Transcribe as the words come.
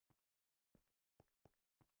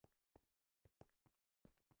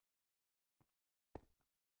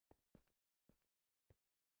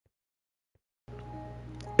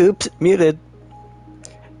Oops, muted.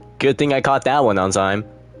 Good thing I caught that one on time.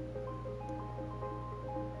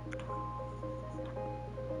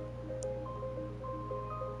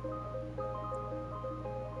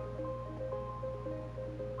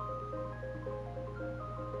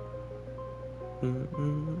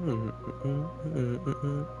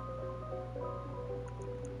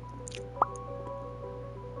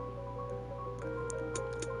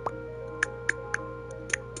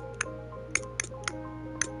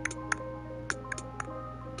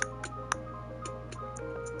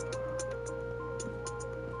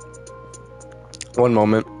 One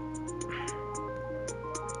moment.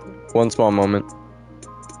 One small moment.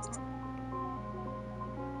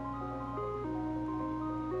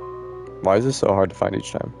 Why is this so hard to find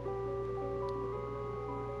each time?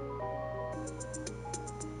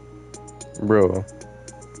 Bro.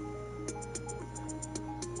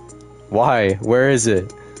 Why? Where is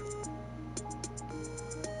it?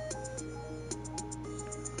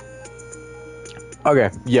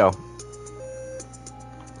 Okay, yo.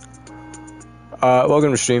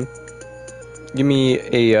 Welcome to stream. Give me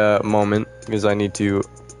a moment because I need to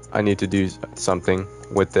do something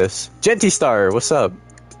with this. Genty Star, what's up?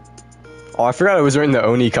 Oh, I forgot I was wearing the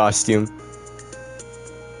Oni costume.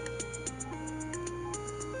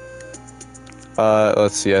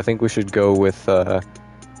 Let's see. I think we should go with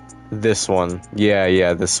this one.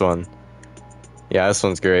 Yeah, this one. Yeah, this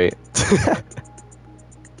one's great.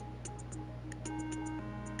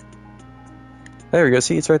 There we go.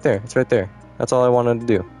 See, it's right there. It's right there. That's all I wanted to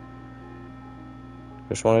do.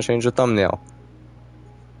 Just want to change the thumbnail.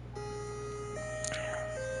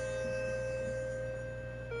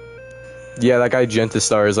 Yeah, that guy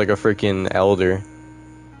Gentistar is like a freaking elder.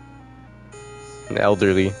 An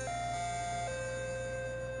elderly.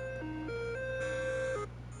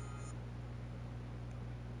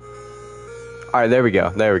 Alright, there we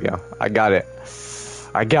go. There we go. I got it.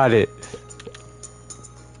 I got it.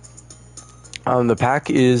 The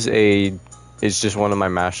pack is just one of my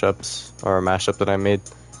mashups, or a mashup that I made.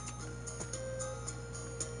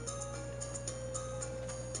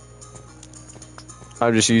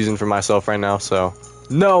 I'm just using for myself right now, so.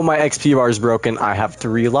 No, my XP bar is broken. I have to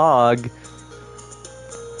relog.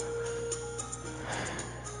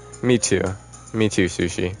 Me too. Me too,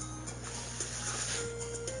 Sushi.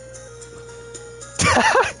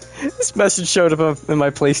 This message showed up in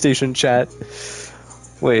my PlayStation chat.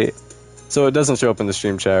 Wait. So it doesn't show up in the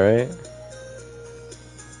stream chat, right?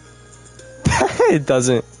 It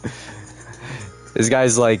doesn't. This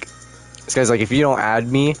guy's like, if you don't add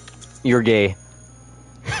me, you're gay.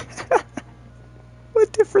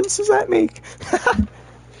 What difference does that make?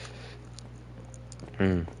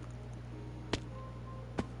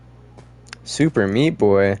 Super Meat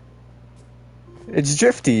Boy. It's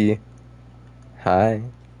Drifty. Hi.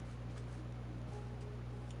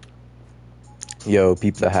 Yo,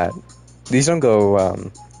 peep the hat. These don't go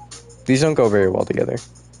very well together.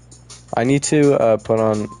 I need to put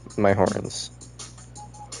on my horns.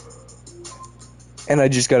 And I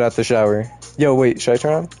just got out the shower. Yo, wait, should I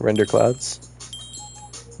turn on render clouds?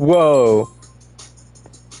 Whoa.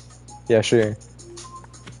 Yeah, sure.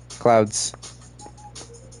 Clouds.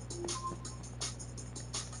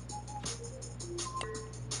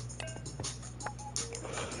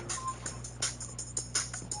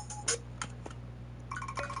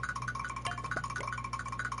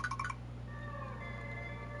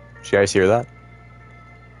 Did you guys hear that?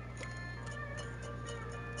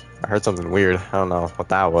 I heard something weird. I don't know what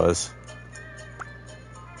that was.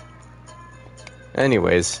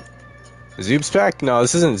 Anyways. Zoob's pack? No,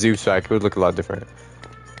 this isn't Zoob's pack. It would look a lot different.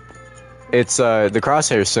 It's, the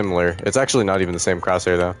crosshair is similar. It's actually not even the same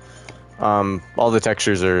crosshair, though. All the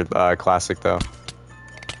textures are, classic, though.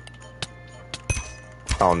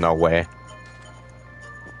 Oh, no way.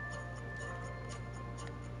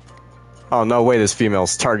 Oh, no way this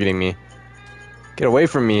female's targeting me. Get away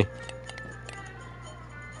from me.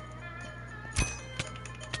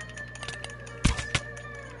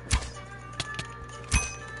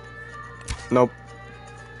 Nope.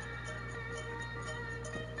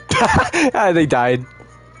 Ah, they died.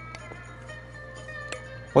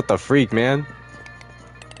 What the freak, man?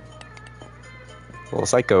 Little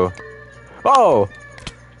psycho. Oh!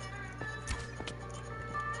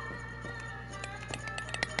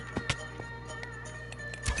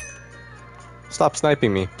 Stop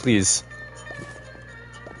sniping me, please.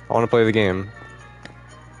 I want to play the game.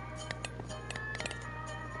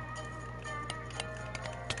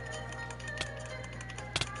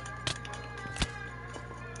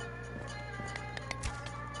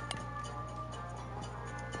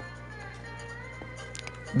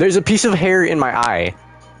 There's a piece of hair in my eye.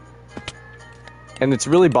 And it's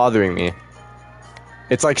really bothering me.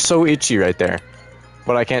 It's like so itchy right there.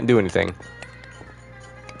 But I can't do anything.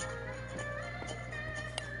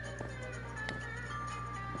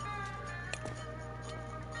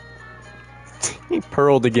 He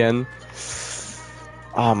pearled again.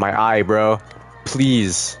 Oh, my eye, bro.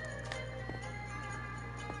 Please.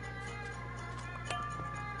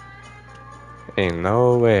 Ain't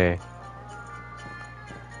no way.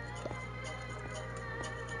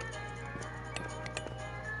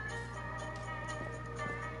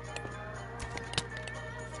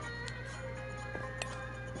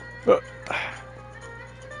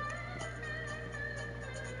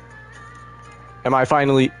 Am I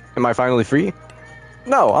finally free?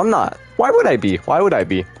 No, I'm not. Why would I be? Why would I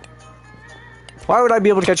be? Why would I be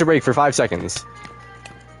able to catch a break for 5 seconds?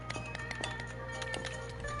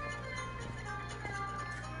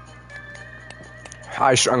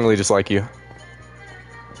 I strongly dislike you.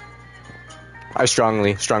 I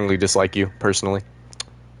strongly dislike you, personally.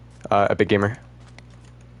 Epic Gamer.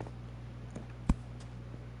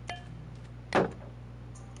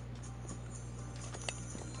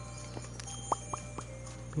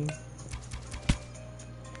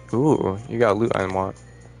 Ooh, you got loot I want.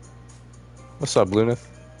 What's up, Lunith?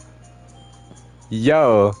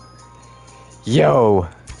 Yo! Yo!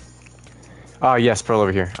 Oh, yes, pearl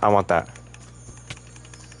over here. I want that.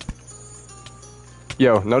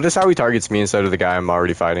 Yo, notice how he targets me instead of the guy I'm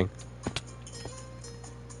already fighting.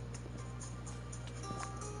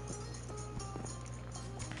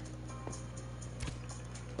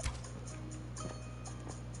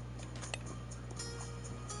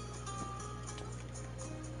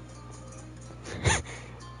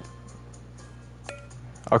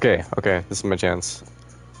 Okay, this is my chance.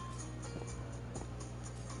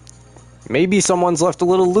 Maybe someone's left a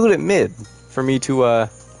little loot at mid for me to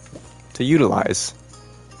utilize.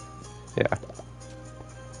 Yeah.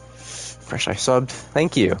 Fresh, I subbed.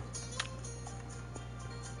 Thank you.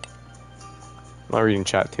 I'm not reading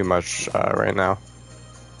chat too much right now.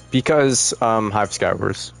 Because, Hive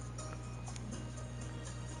Scours.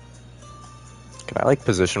 Can I, like,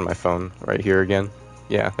 position my phone right here again?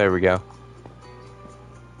 Yeah, there we go.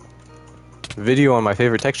 Video on my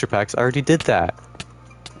favorite texture packs. I already did that.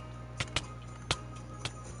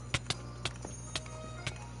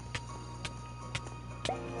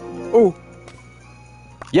 Oh!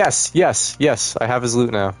 Yes. I have his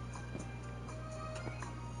loot now.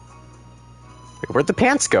 Wait, where'd the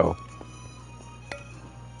pants go?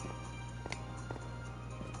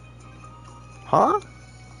 Huh?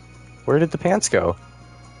 Where did the pants go?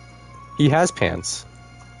 He has pants.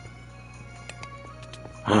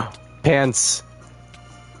 Pants.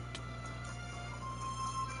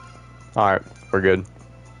 Alright, we're good.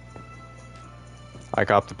 I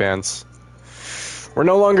copped the pants. We're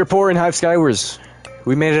no longer poor in Hive Skywars.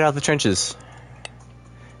 We made it out the trenches.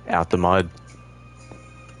 Out the mud.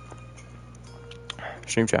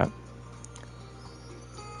 Stream chat.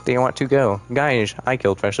 Do you want to go? Guys, I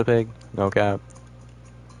killed Fresh the Pig. No cap.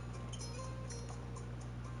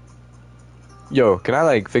 Yo, can I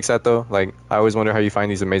like fix that though? Like, I always wonder how you find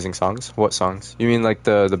these amazing songs. What songs? You mean like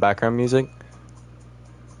the background music?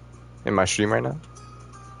 In my stream right now?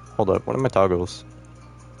 Hold up, what are my toggles?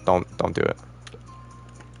 Don't do it.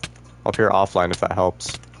 I'll appear offline if that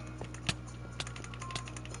helps.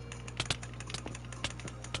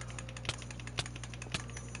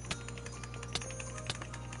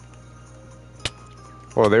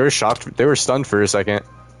 Well, they were shocked. They were stunned for a second.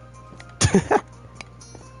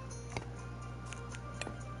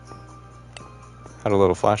 Had a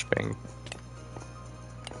little flashbang.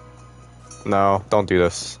 No, don't do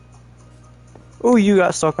this. Ooh, you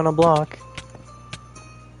got stuck on a block.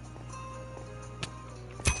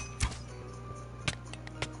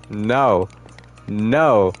 No.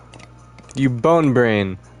 No. You bone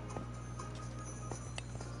brain.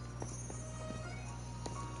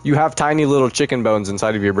 You have tiny little chicken bones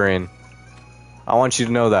inside of your brain. I want you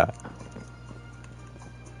to know that.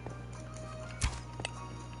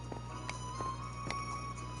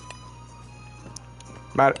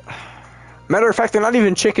 Matter of fact, they're not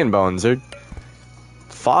even chicken bones. They're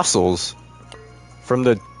fossils from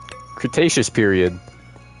the Cretaceous period.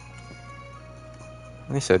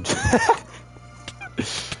 They said...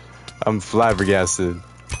 I'm flabbergasted.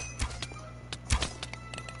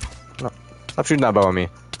 No, stop shooting that bow at me.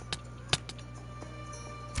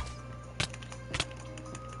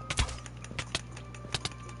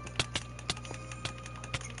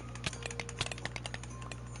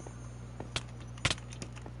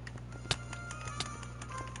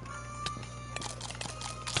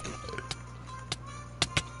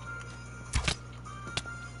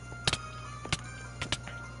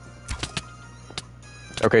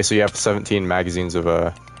 Okay, so you have 17 magazines of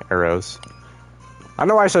arrows. I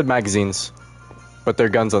know I said magazines, but they're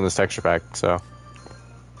guns on this texture pack, so.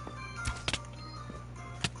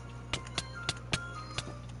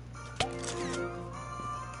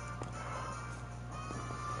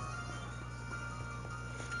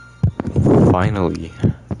 Finally.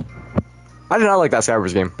 I did not like that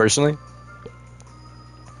Skywars game, personally.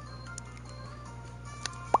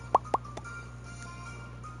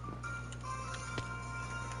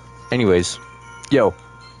 Anyways, yo.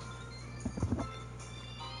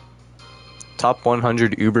 Top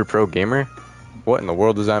 100 Uber Pro Gamer? What in the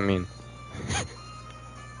world does that mean?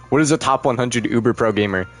 What is a top 100 Uber Pro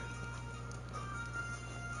Gamer?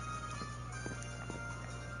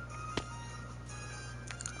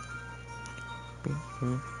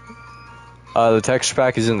 The texture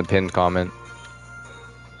pack is in the pinned comment.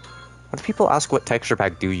 When people ask what texture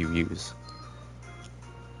pack do you use?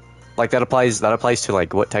 Like that applies to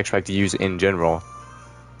like what texture pack do you use in general.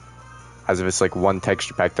 As if it's like one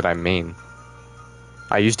texture pack that I main.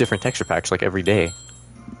 I use different texture packs like every day.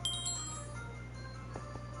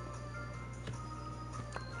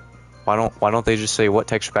 Why don't they just say what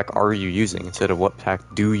texture pack are you using instead of what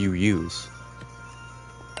pack do you use?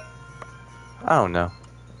 I don't know.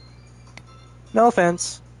 No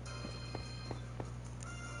offense.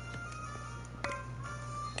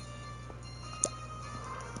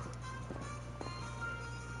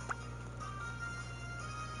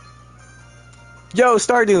 Yo,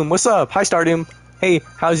 Stardoom, what's up? Hi, Stardoom. Hey,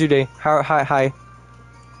 how's your day? Hi.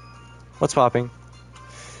 What's popping?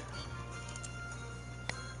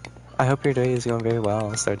 I hope your day is going very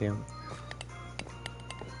well, Stardoom.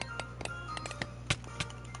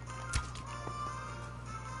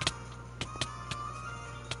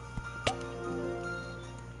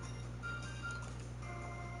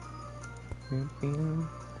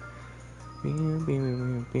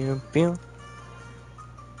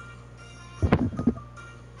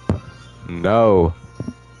 No.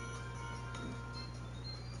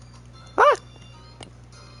 Ah!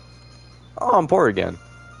 Oh, I'm poor again.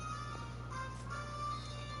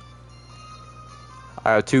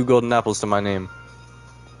 I have 2 golden apples to my name.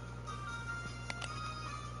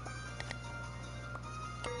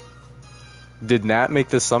 Did Nat make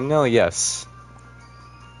this thumbnail? Yes.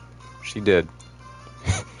 She did.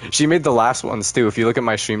 She made the last ones too. If you look at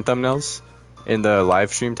my stream thumbnails in the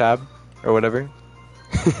live stream tab or whatever,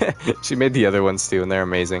 she made the other ones too, and they're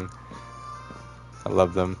amazing. I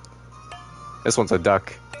love them. This one's a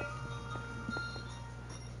duck.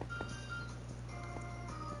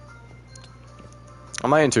 I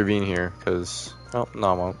might intervene here, because... Oh, no,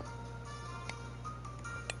 I won't.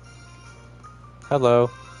 Hello.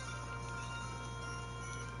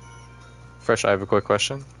 Fresh, I have a quick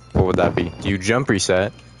question. What would that be? Do you jump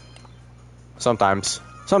reset? Sometimes.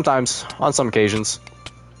 Sometimes. On some occasions.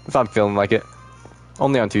 If I'm feeling like it.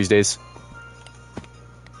 Only on Tuesdays.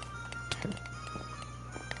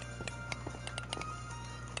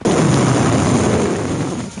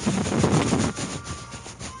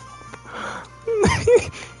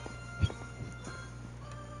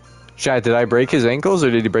 Chad, did I break his ankles or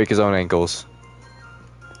did he break his own ankles?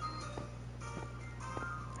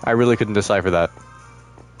 I really couldn't decipher that.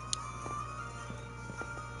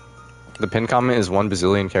 The pin comment is 1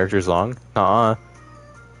 bazillion characters long? Oh,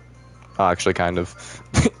 actually, kind of.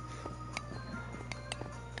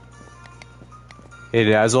 It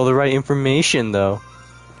has all the right information, though.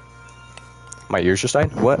 My ears just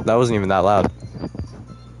died? What? That wasn't even that loud.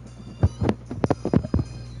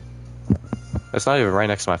 That's not even right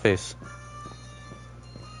next to my face.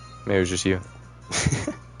 Maybe it was just you.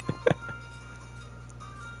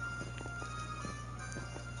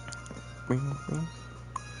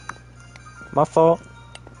 My fault.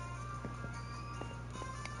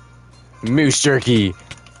 Moose jerky.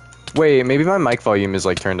 Wait, maybe my mic volume is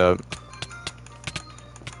like turned up.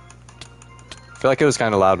 I feel like it was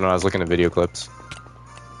kind of loud when I was looking at video clips.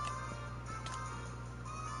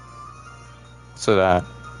 So that.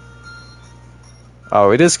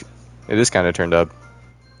 Oh, it is kind of turned up.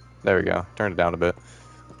 There we go. Turn it down a bit.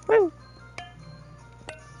 Woo.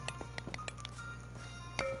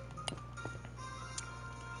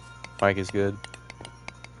 Mic is good.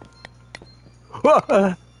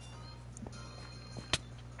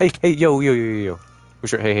 Hey, yo.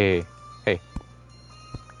 Who's your, hey.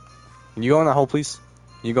 Can you go in that hole, please?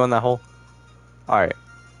 Can you go in that hole? Alright.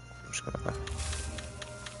 I'm just gonna...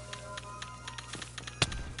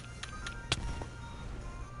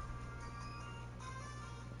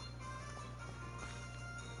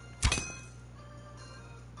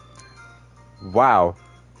 Wow.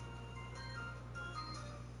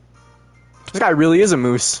 guy really is a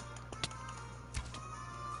moose.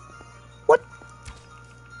 What?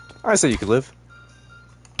 I said you could live.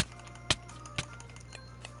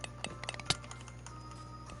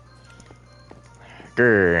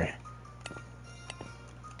 Grr.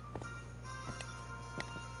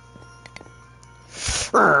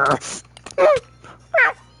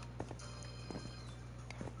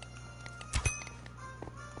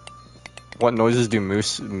 What noises do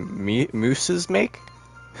mooses make?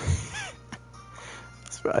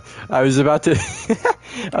 I was about to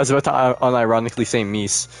unironically say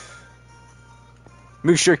meese.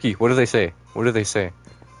 Moose jerky. What do they say? What do they say?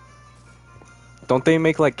 Don't they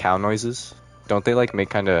make like cow noises? Don't they like make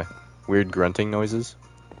kind of weird grunting noises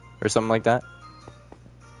or something like that?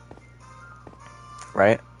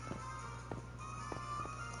 Right?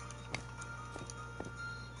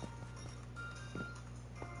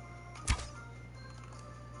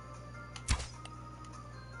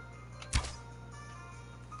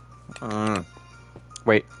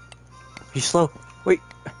 Wait. He's slow. Wait.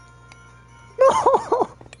 No!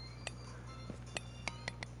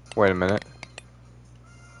 Wait a minute.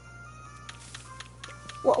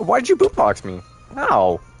 Why'd you bootbox me?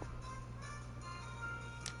 Ow.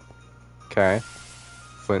 Okay.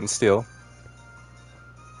 Flint and steel.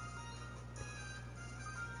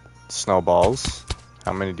 Snowballs.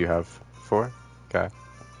 How many do you have? 4? Okay.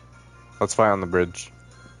 Let's fight on the bridge.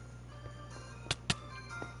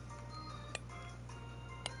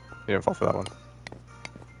 He didn't fall for that one.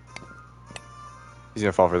 He's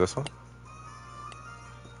gonna fall for this one.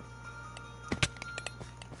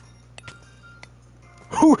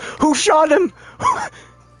 Who shot him?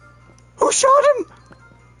 Who shot him?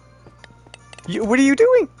 What are you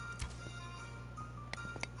doing?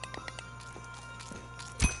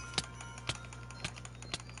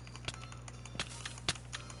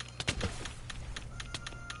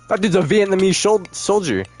 That dude's a Vietnamese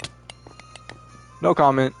soldier. No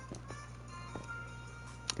comment.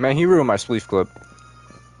 Man, he ruined my spleef clip.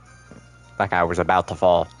 That guy was about to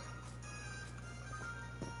fall.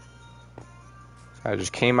 I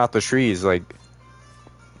just came out the trees like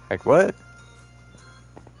what? Where'd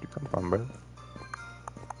you come from, bro?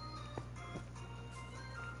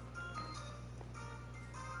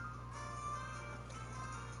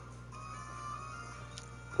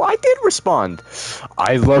 Well, I did respond.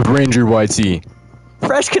 I love Ranger YT.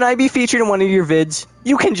 Fresh, can I be featured in one of your vids?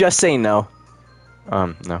 You can just say no.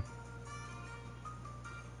 No.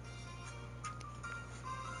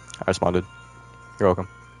 I responded. You're welcome.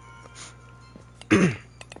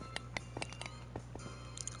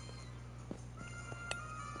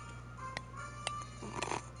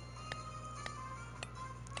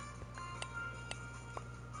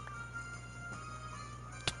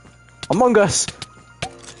 Among Us!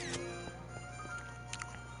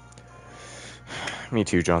 Me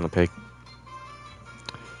too, John the Pig.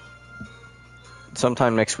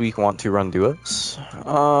 Sometime next week, want to run duos?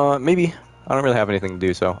 Maybe. I don't really have anything to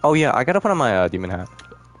do, so. Oh yeah, I gotta put on my demon hat.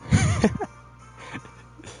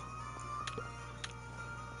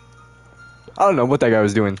 I don't know what that guy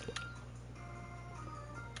was doing.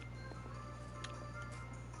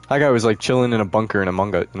 That guy was like chilling in a bunker in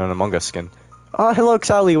an Among Us skin. Hello,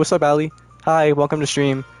 Xali. What's up, Ali? Hi, welcome to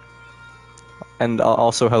stream. And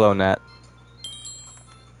also, hello, Nat.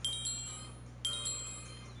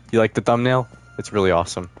 You like the thumbnail? It's really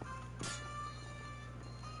awesome.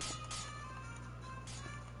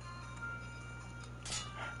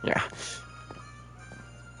 Yeah.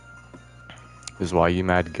 Is why you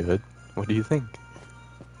mad good? What do you think?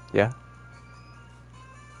 Yeah?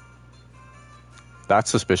 That's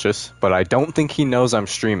suspicious, but I don't think he knows I'm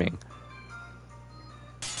streaming.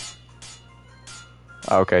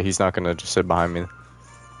 Okay, he's not gonna just sit behind me.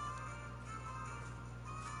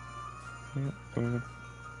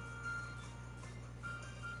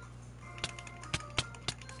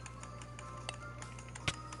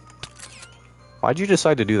 Why'd you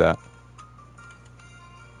decide to do that?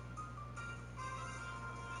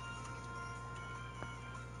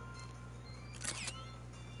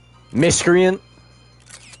 Miscreant?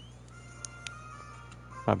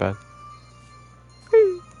 My bad.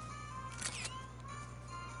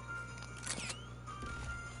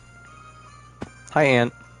 Hi,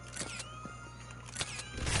 Ant.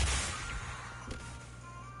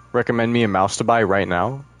 Recommend me a mouse to buy right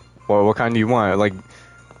now? Well, what kind do you want?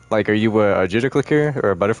 Like, are you a jitter clicker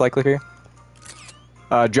or a butterfly clicker?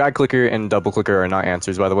 Drag clicker and double clicker are not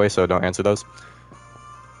answers, by the way, so don't answer those.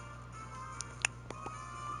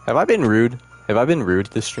 Have I been rude? Have I been rude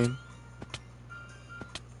this stream?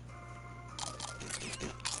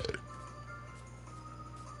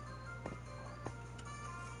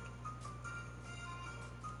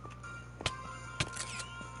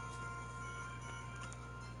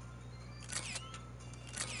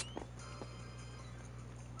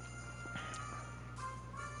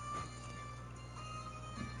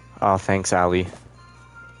 Oh, thanks, Allie.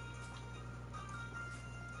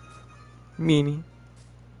 Meanie.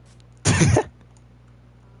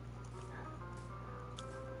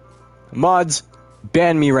 Mods,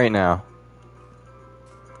 ban me right now.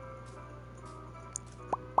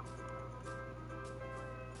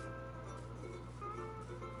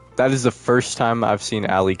 That is the first time I've seen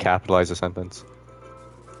Allie capitalize a sentence.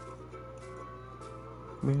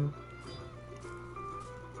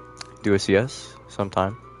 Do a CS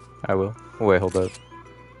sometime. I will. Oh, wait, hold up.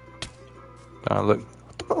 Look.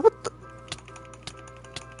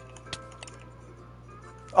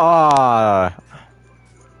 Ah,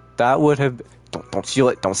 that would have. Don't seal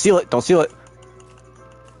it. Don't seal it. Don't seal it.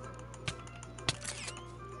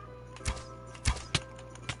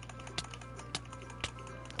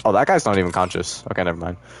 Oh, that guy's not even conscious. Okay, never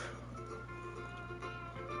mind.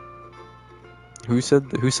 Who said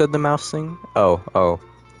the mouse thing? Oh,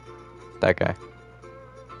 that guy.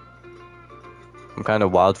 I'm kind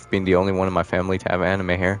of wild for being the only one in my family to have anime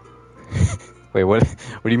hair. Wait, what?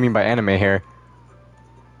 What do you mean by anime hair?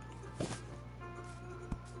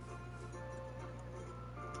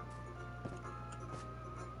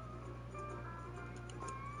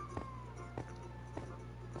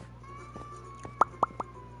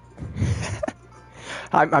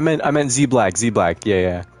 I meant Z Black.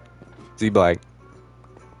 Yeah. Z Black.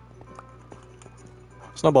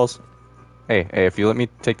 Snowballs. Hey, if you let me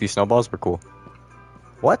take these snowballs, we're cool.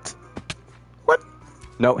 What? What?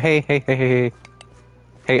 No, hey. Hey,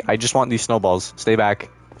 I just want these snowballs. Stay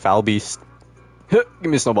back. Foul beast. Give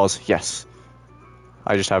me the snowballs. Yes.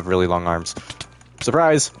 I just have really long arms.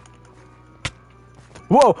 Surprise!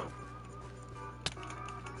 Whoa!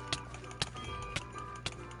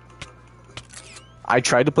 I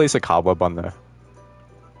tried to place a cobweb on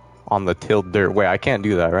the tilled dirt. Wait, I can't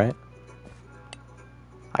do that, right?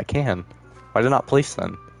 I can. Why did I not place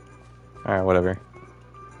then? Alright, whatever.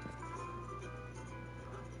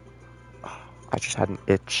 I just had an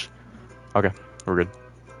itch. Okay, we're good.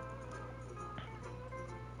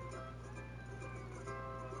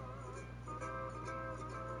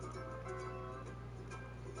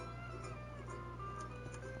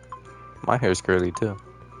 My hair's curly too.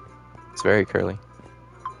 It's very curly.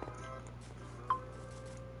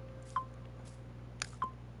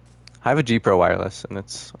 I have a G Pro wireless, and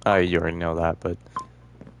it's... you already know that, but...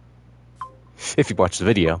 If you watch the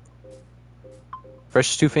video.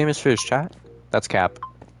 Fresh is too famous for his chat? That's cap.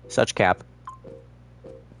 Such cap.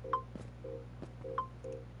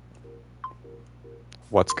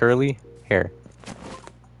 What's curly? Hair.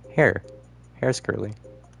 Hair's curly.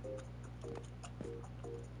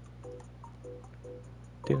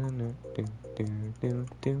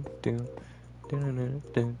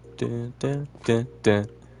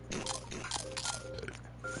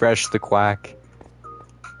 Fresh the quack.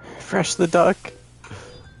 Fresh the duck.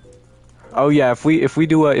 Oh yeah, if we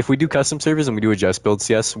do custom servers and we do a just build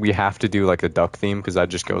CS, we have to do like a duck theme because that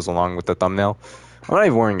just goes along with the thumbnail. I'm not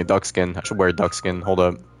even wearing a duck skin. I should wear a duck skin. Hold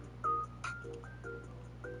up.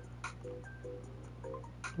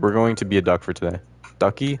 We're going to be a duck for today.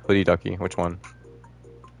 Ducky? Hoodie Ducky. Which one?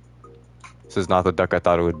 This is not the duck I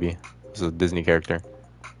thought it would be. This is a Disney character.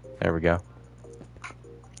 There we go.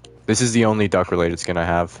 This is the only duck related skin I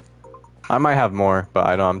have. I might have more,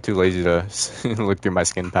 but I'm too lazy to look through my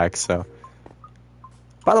skin packs, so.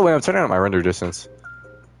 By the way, I'm turning on my render distance.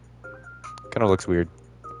 Kinda looks weird.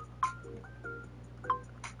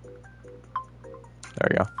 There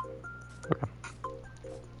we go.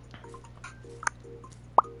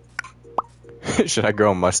 Okay. Should I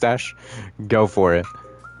grow a mustache? Go for it.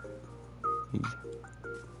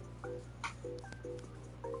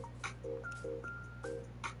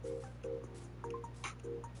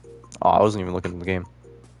 Oh, I wasn't even looking at the game.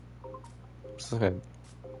 Just look at...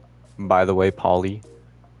 By the way, Polly.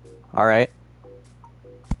 Alright.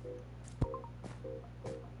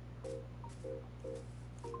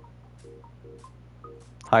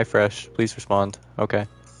 Hi, Fresh. Please respond. Okay.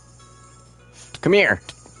 Come here!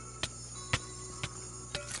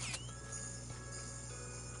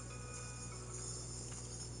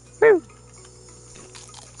 Woo!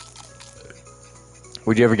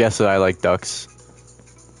 Would you ever guess that I like ducks?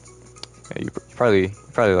 Yeah, you probably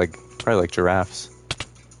like giraffes,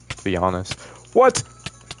 to be honest. What?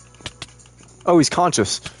 Oh, he's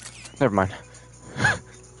conscious. Never mind.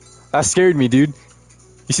 That scared me, dude.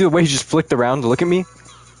 You see the way he just flicked around to look at me?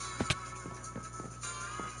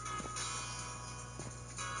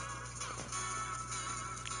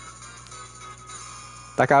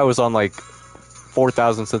 That guy was on like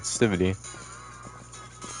 4,000 sensitivity.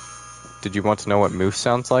 Did you want to know what moose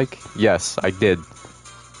sounds like? Yes, I did.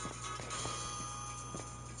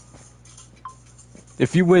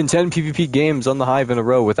 If you win 10 PvP games on the Hive in a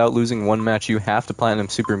row without losing one match, you have to platinum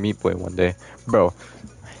Super Meat Boy one day. Bro,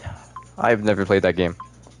 I've never played that game.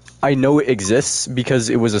 I know it exists because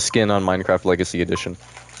it was a skin on Minecraft Legacy Edition.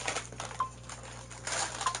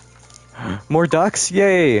 More ducks?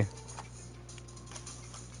 Yay!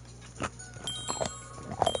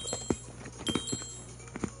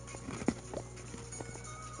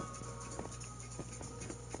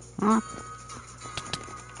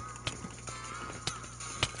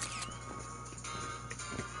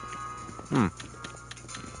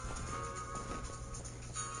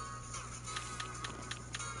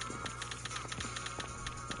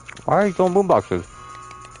 Why are you throwing boomboxes?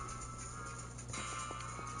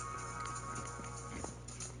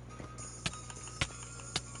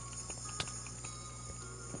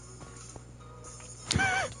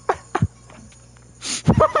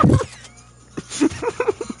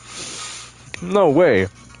 No way.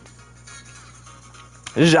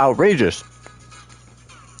 This is outrageous.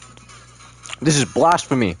 This is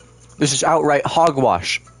blasphemy. This is outright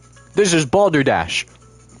hogwash. This is balderdash.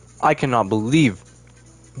 I cannot believe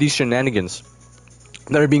these shenanigans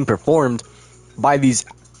that are being performed by these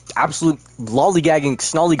absolute lollygagging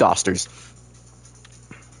snollygosters.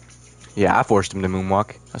 Yeah, I forced him to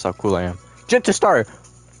moonwalk. That's how cool I am. Genta Star!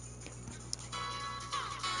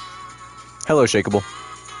 Hello, Shakeable.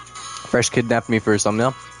 Fresh kidnapped me for his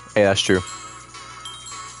thumbnail. Hey, that's true.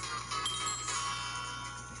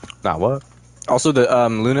 Nah, what? Also, the,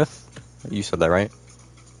 Lunith. You said that, right?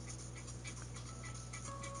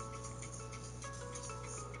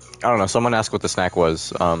 I don't know. Someone asked what the snack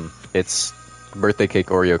was. It's birthday cake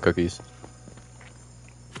Oreo cookies.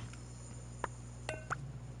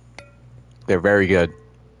 They're very good.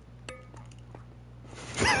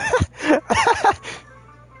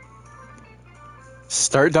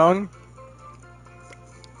 Start dong?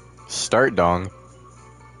 Start dong.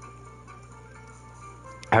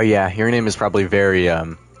 Oh yeah, your name is probably very,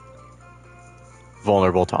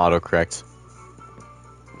 vulnerable to autocorrect.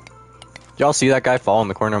 Y'all see that guy fall in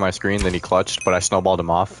the corner of my screen, then he clutched, but I snowballed him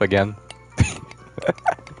off again?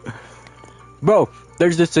 Bro,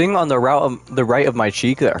 there's this thing on the right of my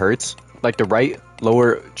cheek that hurts. Like the right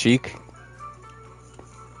lower cheek.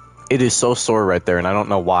 It is so sore right there, and I don't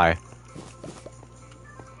know why.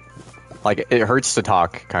 Like, it hurts to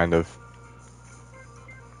talk, kind of.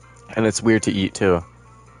 And it's weird to eat, too.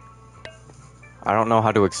 I don't know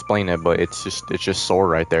how to explain it, but it's just sore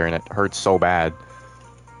right there, and it hurts so bad.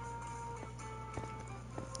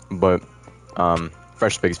 But,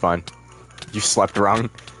 Fresh Pig's fine. You slept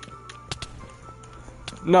wrong.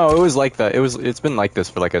 No, it was like that. It's been like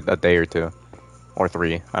this for like a day or two. Or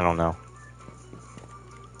 3, I don't know.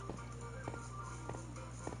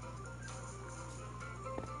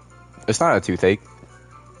 It's not a toothache.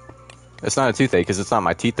 It's not a toothache because it's not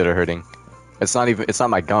my teeth that are hurting. It's not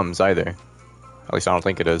my gums either. At least I don't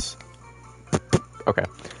think it is. Okay.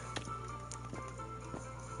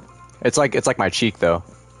 It's like my cheek though.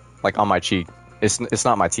 Like on my cheek. It's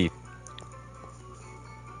not my teeth.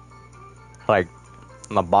 Like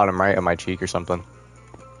on the bottom right of my cheek or something.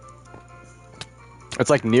 It's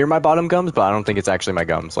like near my bottom gums, but I don't think it's actually my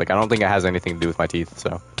gums. Like I don't think it has anything to do with my teeth,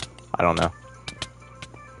 so I don't know.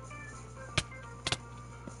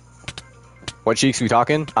 What cheeks we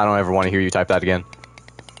talking? I don't ever want to hear you type that again.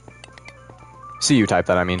 See you type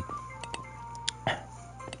that, I mean.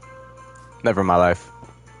 Never in my life.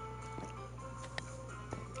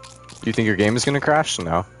 You think your game is gonna crash?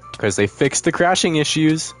 No. Because they fixed the crashing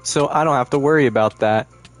issues, so I don't have to worry about that.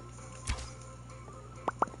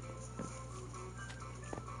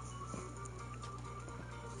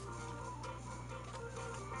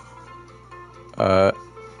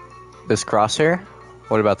 This crosshair?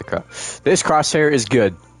 What about the This crosshair is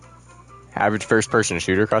good. Average first-person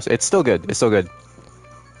shooter crosshair. It's still good. It's still good.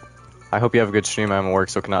 I hope you have a good stream. I'm at work,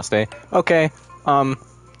 so cannot stay. Okay.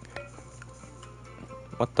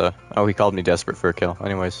 What the? Oh, he called me desperate for a kill.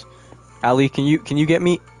 Anyways, Ali, can you get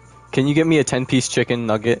me a 10-piece chicken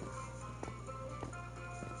nugget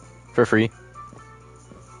for free?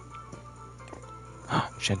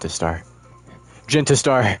 Gentastar.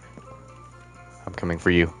 Gentastar. I'm coming for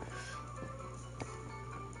you.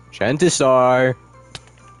 Gentastar.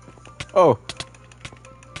 Oh.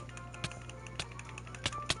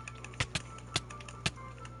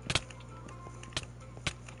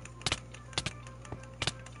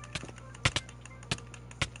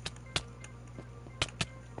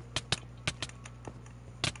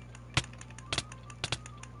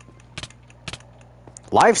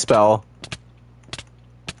 Life spell?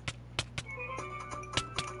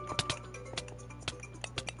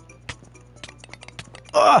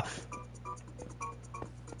 Ugh!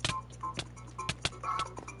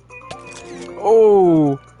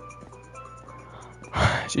 Oh!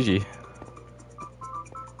 GG.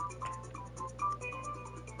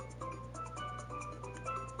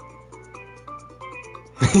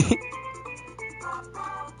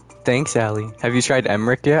 Thanks, Allie. Have you tried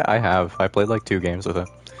Emmerich yet? I have. I played like 2 games with it.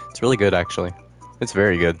 It's really good, actually. It's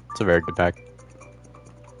very good. It's a very good pack.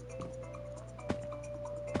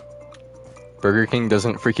 Burger King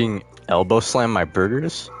doesn't freaking elbow slam my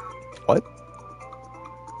burgers? What?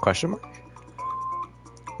 Question mark?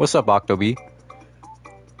 What's up, Octoby?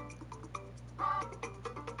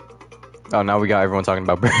 Oh, now we got everyone talking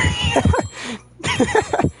about Burger King.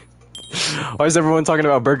 Why is everyone talking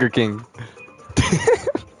about Burger King?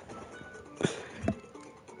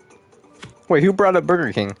 Wait, who brought up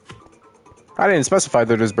Burger King? I didn't specify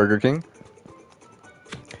that it was Burger King.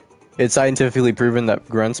 It's scientifically proven that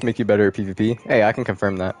grunts make you better at PvP. Hey, I can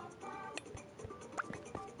confirm that.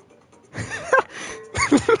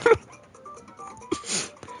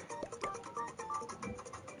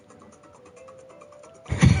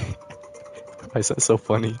 Why is that so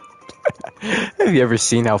funny? Have you ever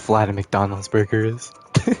seen how flat a McDonald's burger is?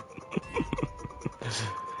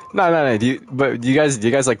 No. Do you guys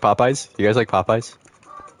like Popeyes? You guys like Popeyes?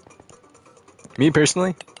 Me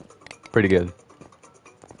personally, pretty good.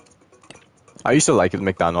 I used to like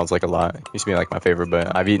McDonald's like a lot. It used to be like my favorite,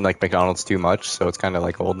 but I've eaten like McDonald's too much, so it's kind of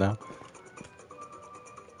like old now.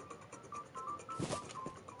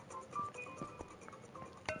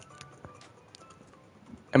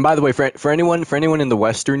 And by the way, for anyone in the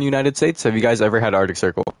Western United States, have you guys ever had Arctic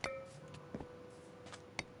Circle?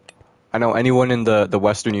 I know anyone in the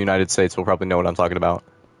Western United States will probably know what I'm talking about.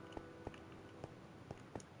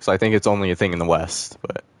 So I think it's only a thing in the West,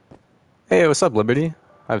 but... Hey, what's up, Liberty?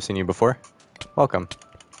 I've seen you before. Welcome.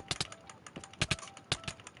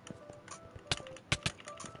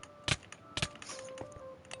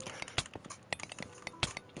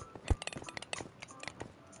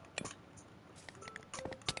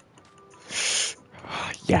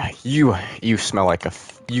 Yeah, you smell like a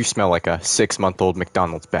 6-month-old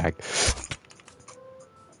McDonald's bag.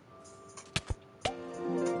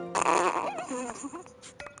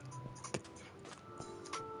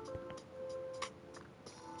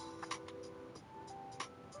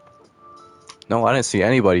 No, I didn't see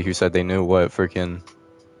anybody who said they knew what freaking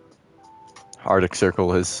Arctic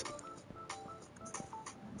Circle is.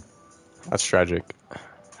 That's tragic.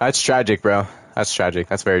 That's tragic, bro. That's tragic.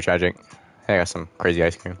 That's very tragic. Hey, I got some crazy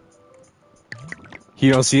ice cream.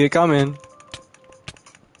 You don't see it coming.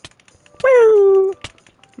 Woo!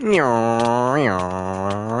 I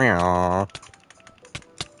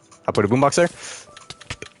put a boombox there.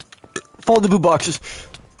 Follow the boomboxes.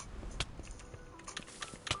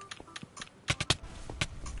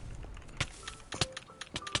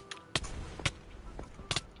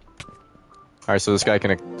 Alright, so this guy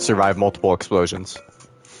can survive multiple explosions.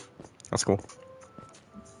 That's cool.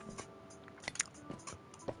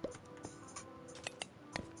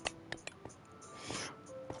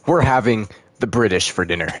 We're having the British for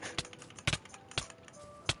dinner.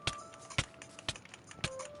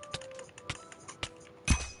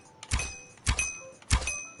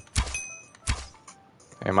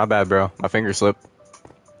 Hey, my bad, bro. My finger slipped.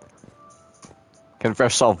 Can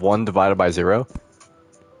fresh solve 1 divided by 0?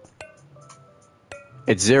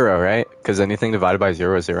 It's 0, right? Because anything divided by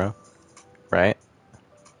 0 is 0, right?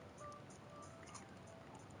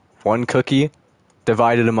 1 cookie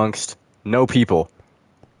divided amongst no people.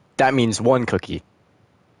 That means 1 cookie.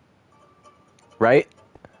 Right?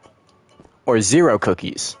 Or 0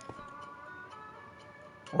 cookies.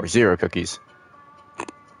 Or 0 cookies.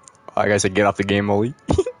 I guess I get off the game, Molly.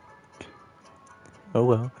 Oh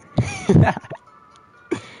well.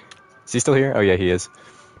 Is he still here? Oh yeah, he is.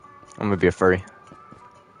 I'm gonna be a furry.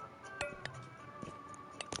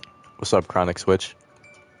 What's up, Chronic Switch?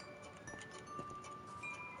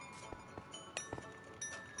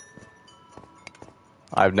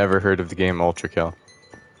 I've never heard of the game Ultra Kill.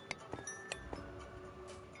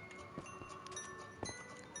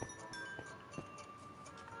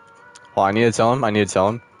 Well, I need to tell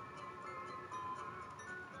him.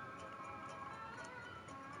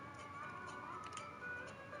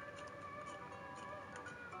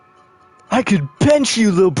 I could bench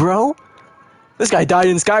you, little bro. This guy died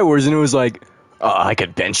in Skywars and it was like, oh, I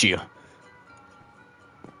could bench you.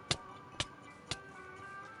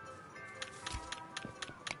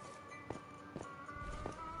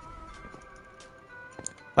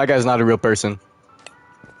 That guy's not a real person.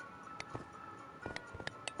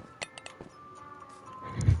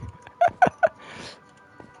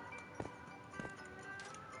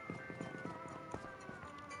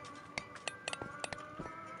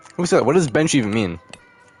 Who said? What does bench even mean?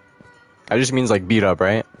 That just means like beat up,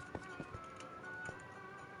 right?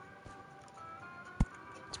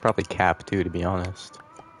 It's probably cap too, to be honest.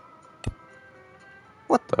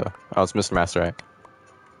 What the? Oh, it's Mr. Masterite.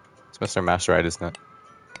 It's Mr. Masterite, isn't it?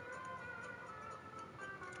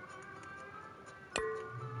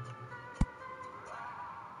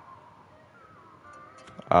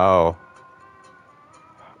 Oh.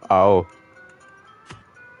 Oh.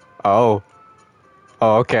 Oh.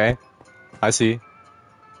 Oh, okay. I see.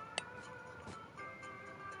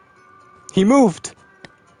 He moved!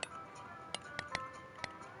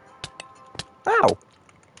 Ow!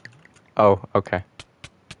 Oh, okay.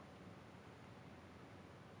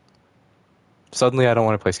 Suddenly I don't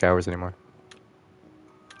want to play Skywars anymore.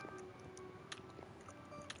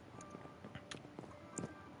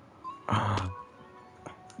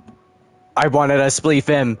 I wanted to spleef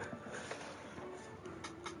him.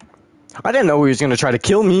 I didn't know he was gonna try to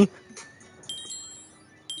kill me.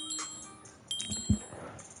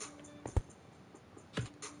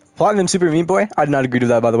 Platinum Super Meat Boy? I did not agree to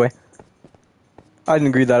that, by the way. I didn't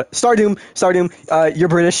agree to that. Stardoom, you're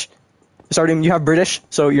British. Stardoom, you have British,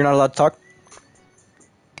 so you're not allowed to talk.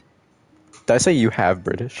 Did I say you have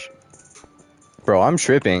British? Bro, I'm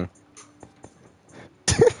tripping.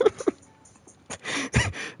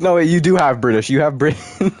 No, wait, you do have British. You have British.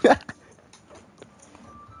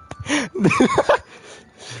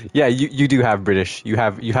 Yeah, you do have British. You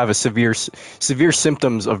have a severe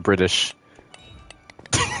symptoms of British.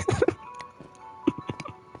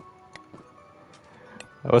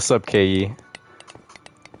 What's up, KE?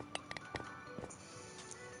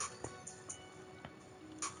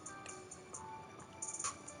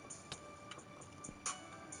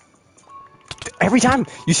 Every time!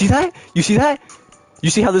 You see that? You see that? You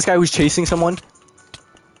see how this guy was chasing someone?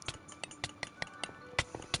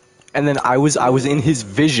 And then I was in his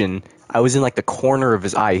vision. I was in like the corner of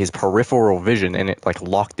his eye, his peripheral vision, and it like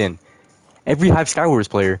locked in. Every Hive Skywars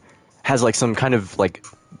player has like some kind of like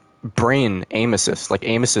brain aim assist, like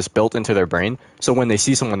aim assist built into their brain. So when they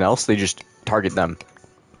see someone else, they just target them.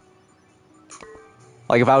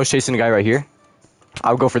 Like if I was chasing a guy right here,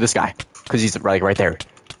 I would go for this guy because he's like right there.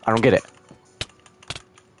 I don't get it.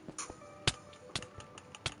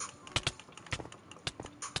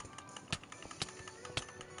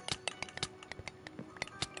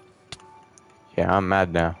 Yeah, I'm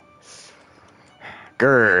mad now.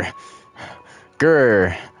 Grr.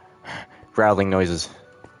 Grr. Growling noises.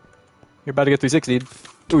 You're about to get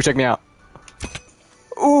 360'd. Ooh, check me out.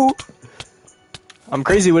 Ooh. I'm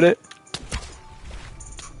crazy with it.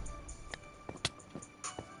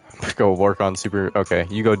 Go work on super... Okay,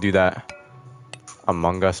 you go do that.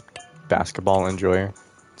 Among Us basketball enjoyer.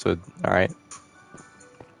 So, alright.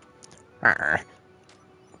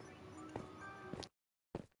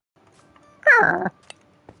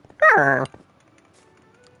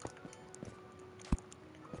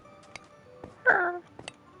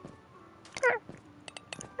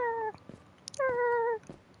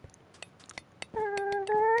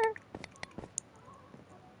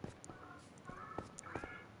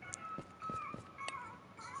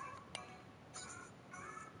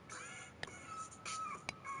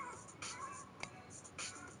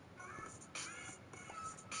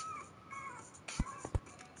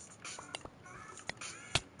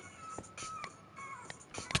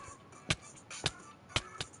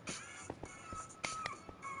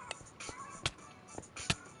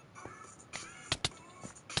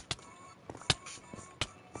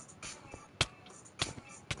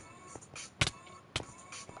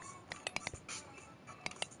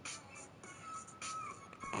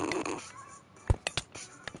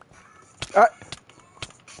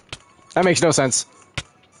 That makes no sense.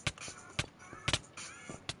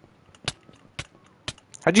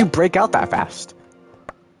 How'd you break out that fast?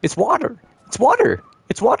 It's water. It's water.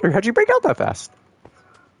 It's water. How'd you break out that fast?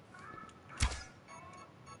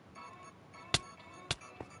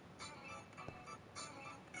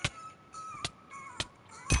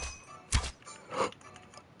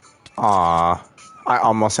 Aw. I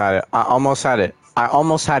almost had it. I almost had it. I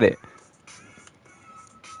almost had it.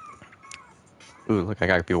 Ooh, look, I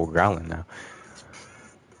got people growling now.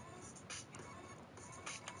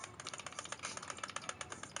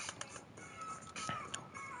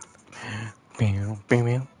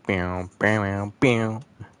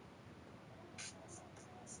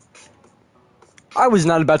 I was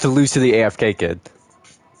not about to lose to the AFK kid.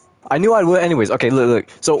 I knew I would anyways. Okay, look.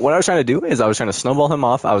 So what I was trying to do is I was trying to snowball him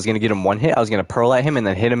off. I was going to get him one hit. I was going to pearl at him and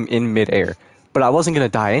then hit him in midair. But I wasn't going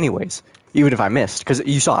to die anyways, even if I missed. Because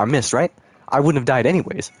you saw I missed, right? I wouldn't have died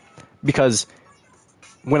anyways. Because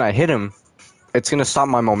when I hit him, it's gonna stop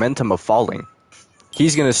my momentum of falling.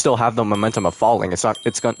 He's gonna still have the momentum of falling. It's not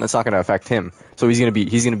gonna affect him. So he's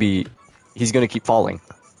gonna keep falling.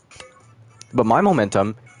 But my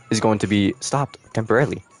momentum is going to be stopped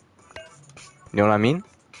temporarily. You know what I mean?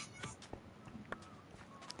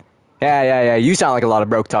 Yeah. You sound like a lot of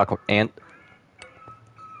broke talk, Ant.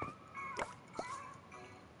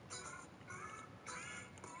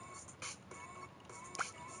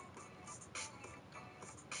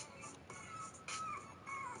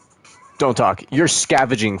 Don't talk. You're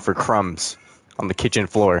scavenging for crumbs on the kitchen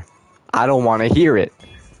floor. I don't want to hear it.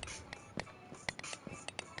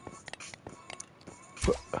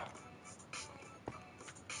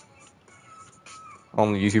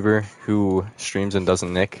 Only YouTuber who streams and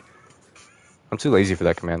doesn't nick. I'm too lazy for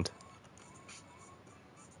that command.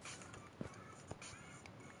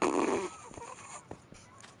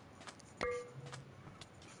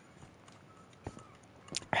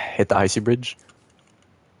 Hit the icy bridge.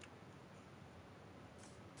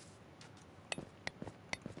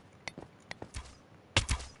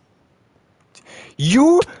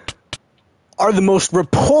 You are the most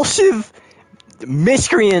repulsive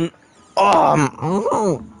miscreant.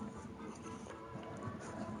 I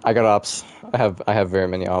got ops. I have very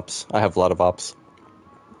many ops. I have a lot of ops.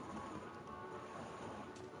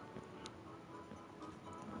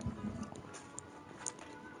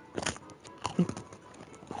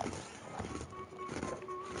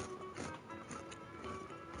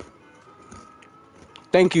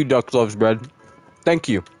 Thank you, Duck Loves Bread. Thank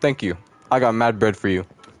you. I got mad bread for you.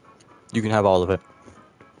 You can have all of it.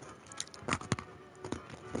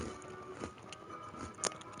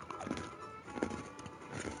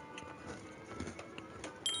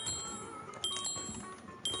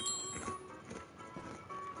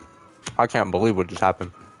 I can't believe what just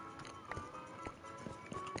happened.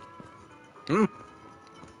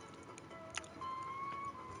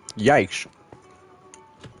 Yikes.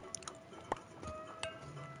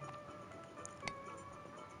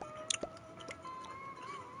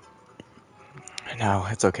 No,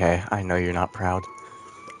 it's okay. I know you're not proud.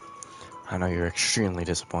 I know you're extremely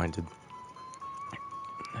disappointed.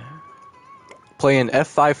 Playing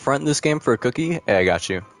F5 front this game for a cookie? Hey, I got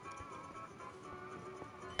you.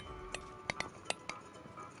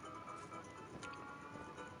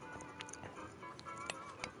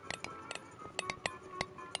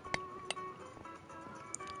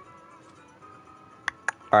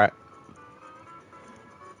 Alright.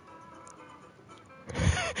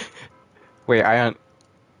 Wait, Ionic,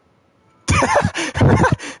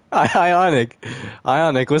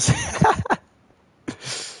 what's...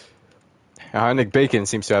 Ionic Bacon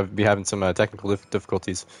seems to be having some technical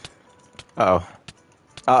difficulties. Uh-oh.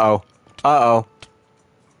 I'm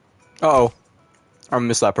gonna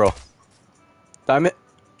miss that pro. Damn it.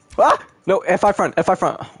 Ah! No, F5 front.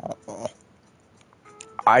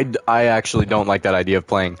 I actually don't like that idea of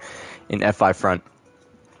playing in F5 front.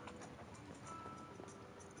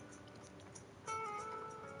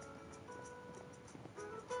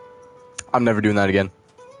 I'm never doing that again.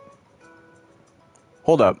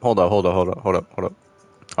 Hold up. Oh,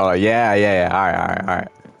 yeah. Alright.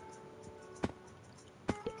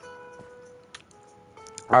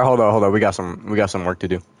 Alright, hold on. We got some work to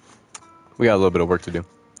do. We got a little bit of work to do.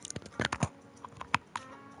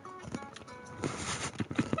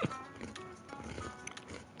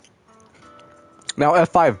 Now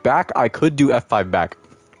F5 back, I could do F5 back.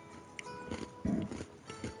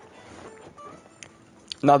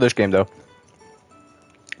 Not this game though.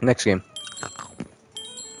 Next game.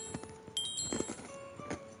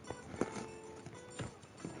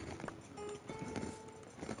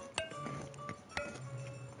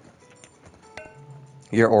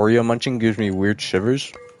 Your Oreo munching gives me weird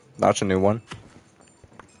shivers. That's a new one.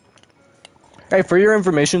 Hey, for your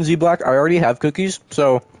information, Z-Black, I already have cookies,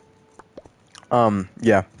 so...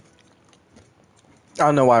 yeah. I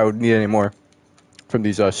don't know why I would need any more from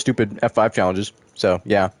these, stupid F5 challenges, so,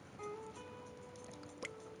 yeah.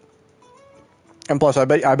 And plus, I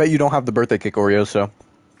bet you don't have the birthday cake Oreos, so...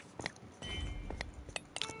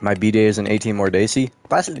 My B-Day is in 18 more days, see?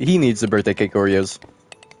 He needs the birthday cake Oreos.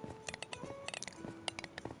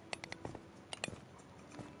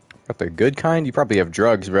 Got the good kind? You probably have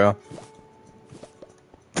drugs, bro.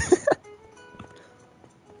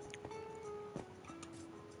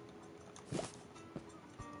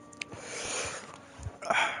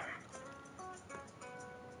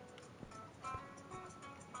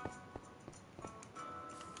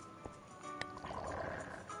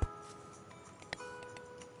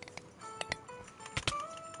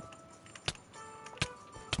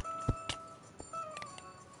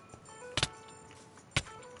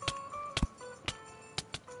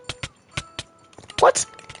 What?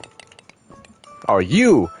 Oh,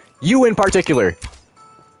 you in particular.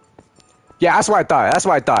 Yeah, that's what I thought. That's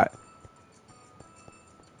what I thought.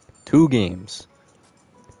 2 games.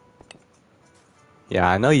 Yeah,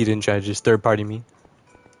 I know you didn't try to just third-party me.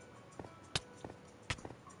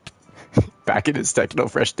 Back in his Techno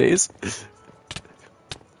Fresh days.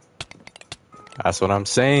 That's what I'm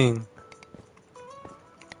saying.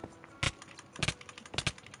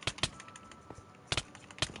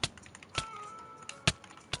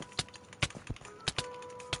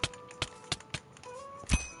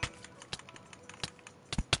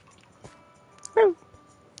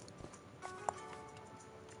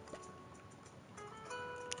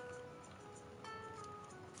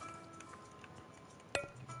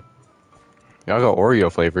 Y'all got Oreo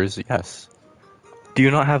flavors, yes. Do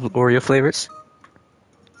you not have Oreo flavors?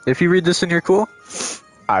 If you read this and you're cool?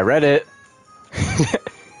 I read it.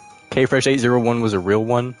 KFresh801 was a real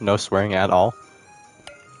one, no swearing at all.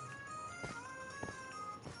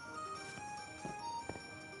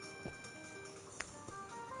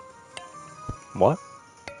 What?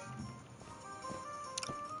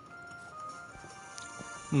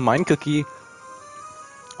 Mine Cookie.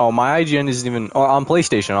 Oh, my IGN isn't even. Oh, on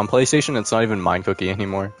PlayStation. On PlayStation, it's not even Mine Cookie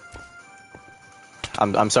anymore.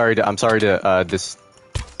 I'm sorry to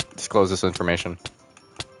disclose this information.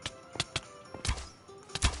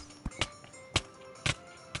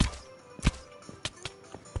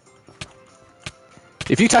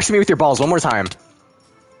 If you touch me with your balls one more time.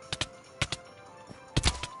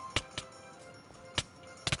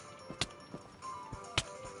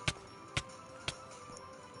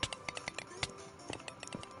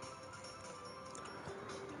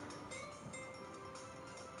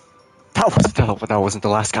 That wasn't the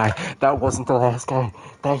last guy. That wasn't the last guy.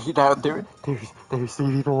 There was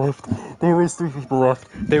 3 people left. There was 3 people left.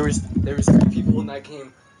 There was 3 people in that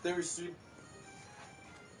game. There was 3.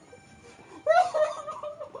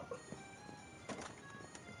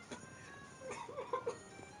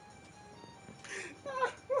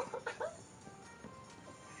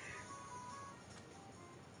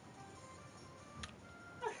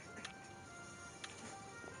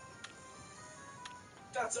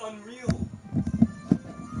 That's unreal.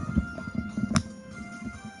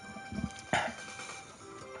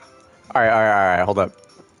 Alright, hold up.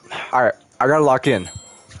 Alright, I gotta lock in.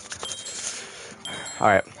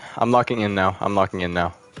 Alright, I'm locking in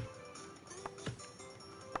now.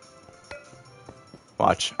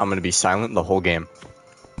 Watch, I'm gonna be silent the whole game.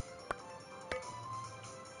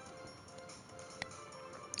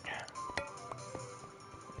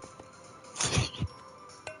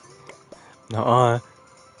 No,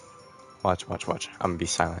 Watch. I'm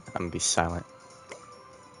gonna be silent.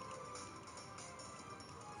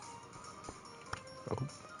 Oh.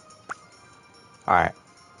 Alright.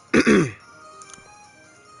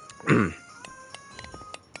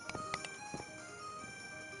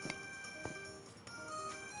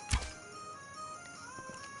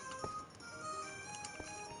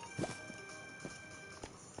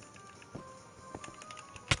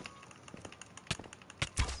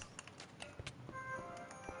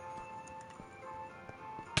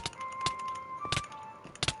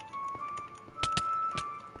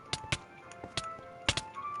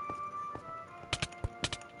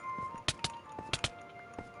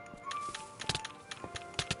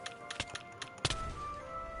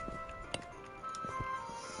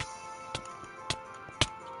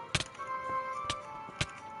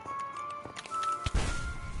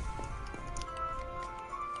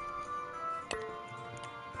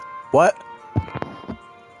 What?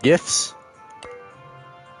 Gifts?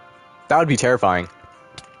 That would be terrifying.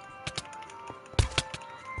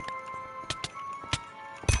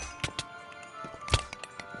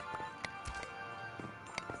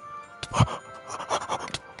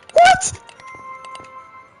 What?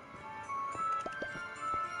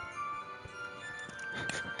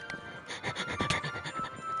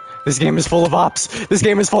 This game is full of ops.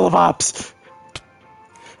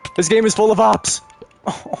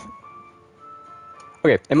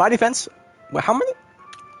 Okay, in my defense, how many?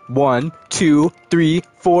 1, 2, 3,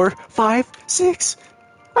 4, 5, 6.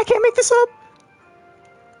 I can't make this up.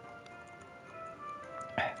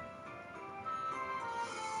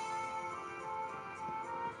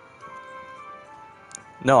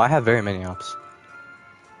 No, I have very many ops.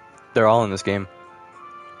 They're all in this game.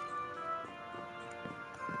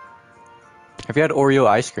 Have you had Oreo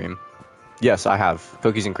ice cream? Yes, I have.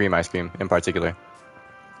 Cookies and cream ice cream, in particular.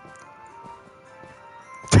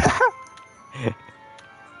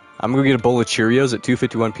 I'm gonna get a bowl of Cheerios at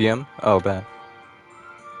 2:51 p.m. Oh, bad.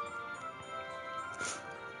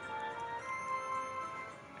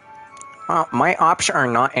 My ops are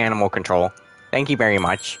not animal control. Thank you very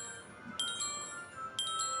much.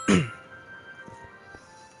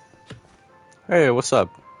 Hey, what's up?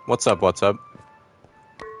 What's up? What's up?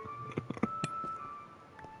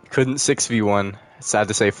 Couldn't 6v1. Sad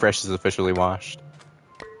to say, Fresh is officially washed.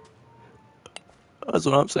 That's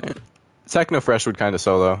what I'm saying. Technofresh would kind of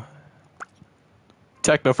solo.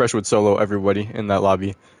 Technofresh would solo everybody in that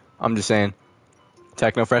lobby. I'm just saying.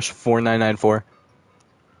 Technofresh 4994.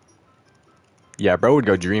 Yeah, bro would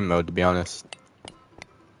go dream mode, to be honest.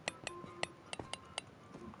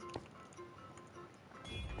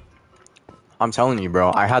 I'm telling you,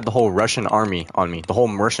 bro. I had the whole Russian army on me. The whole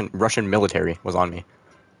Russian military was on me.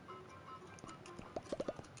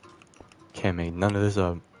 Can't make none of this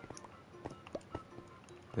up.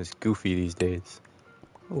 It's goofy these days.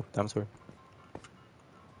 Oh, damn sword.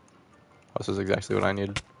 This is exactly what I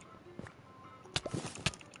needed.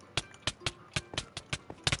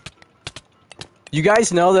 You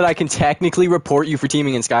guys know that I can technically report you for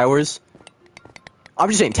teaming in Skywars? I'm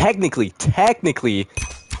just saying, technically.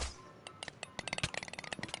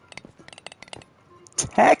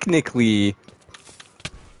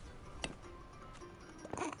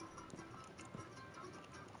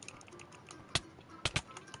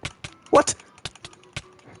 What?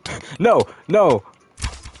 No. No.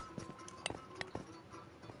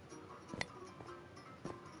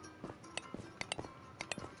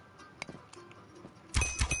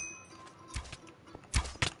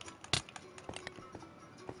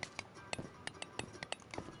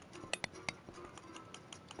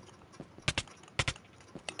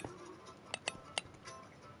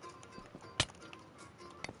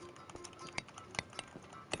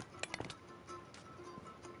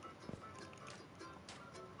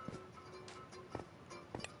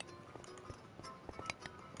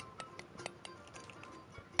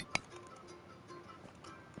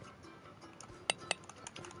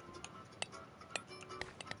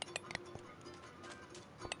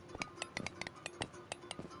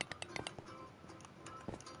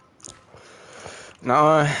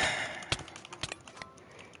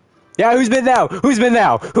 Yeah, who's mid now? Who's mid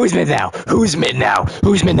now?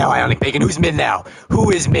 Ionic Bacon? Who's mid now? Who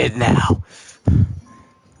is mid now?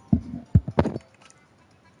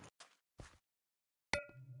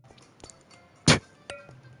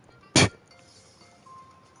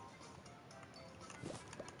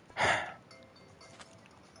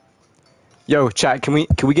 Yo, chat, can we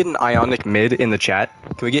get an Ionic mid in the chat?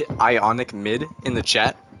 Can we get Ionic mid in the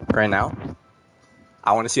chat right now?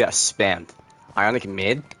 I want to see that spammed. Ionic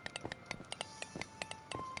mid?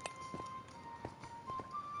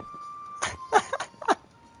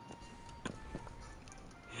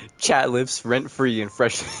 Chat lives rent-free in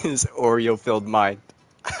Fresh's Oreo-filled mind.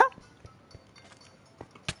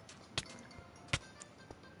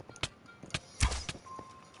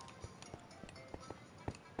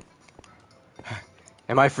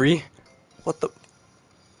 Am I free? What the?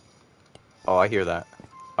 Oh, I hear that.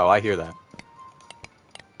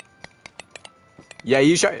 Yeah,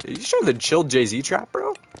 you sure the chill Jay-Z trap,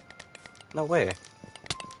 bro? No way.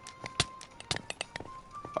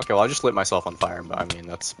 Okay, well, I just lit myself on fire, but I mean,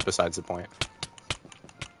 that's besides the point.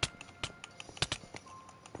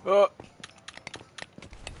 What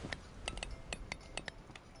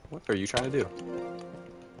are you trying to do?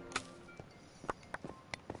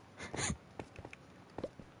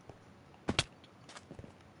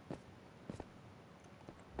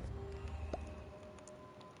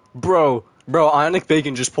 Bro, Ionic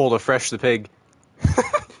Bacon just pulled a Fresh the Pig.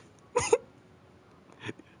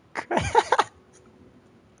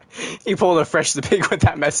 He pulled a Fresh the Pig with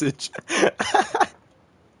that message.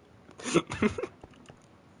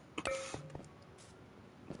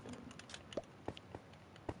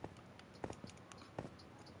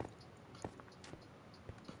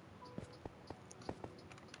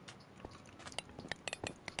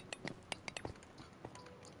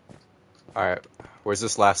 Alright, where's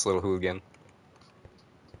this last little hooligan?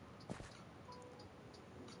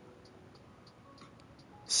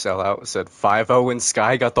 Sellout said 5-0 in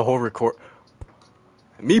Sky, got the whole record.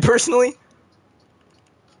 Me personally?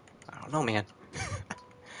 I don't know, man.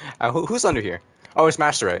 Who's under here? Oh, it's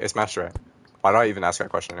Masterite. Why do I even ask that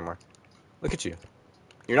question anymore? Look at you.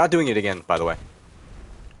 You're not doing it again, by the way.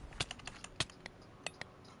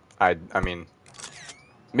 I mean,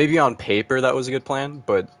 maybe on paper that was a good plan,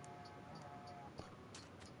 but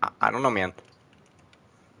I don't know, man.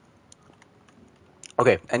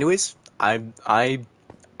 Okay, anyways,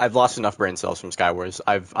 I've lost enough brain cells from Skywars.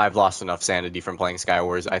 I've lost enough sanity from playing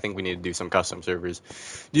Skywars. I think we need to do some custom servers.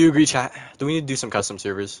 Do you agree, chat? Do we need to do some custom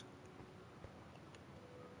servers?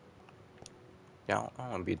 Yeah, I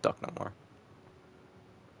don't want to be a duck no more.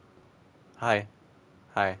 Hi.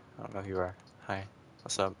 Hi. I don't know who you are. Hi.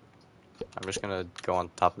 What's up? I'm just gonna go on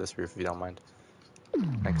top of this roof if you don't mind.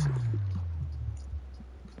 Thanks.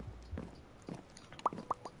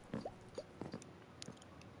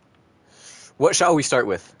 What shall we start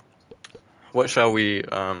with? What shall we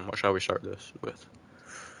start this with?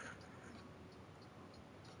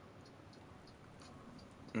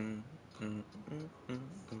 Mm, mm, mm, mm, mm,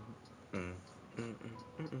 mm, mm,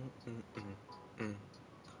 mm, mm, mm.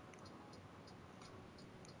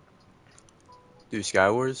 Do Sky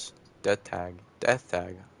Wars? Death Tag. Death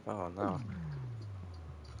Tag. Oh no.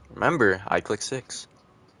 Remember, I click 6.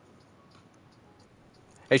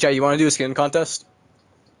 Hey chat, you wanna do a skin contest?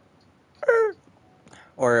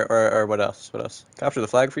 Or what else? What else? Capture the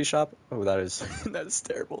flag free shop? Oh, that is that is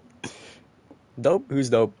terrible. Dope? Who's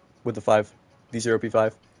dope with the 5?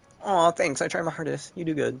 D0P5. Aw, thanks. I try my hardest. You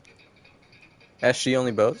do good. SG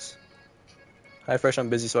only boats? Hi, Fresh. I'm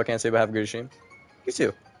busy, so I can't say, but have a good stream. You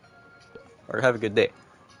too. Or have a good day.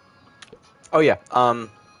 Oh, yeah.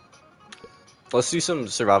 Let's do some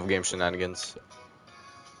survival game shenanigans.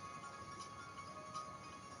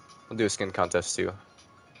 We'll do a skin contest, too.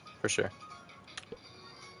 For sure.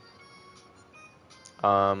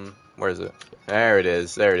 Where is it? There it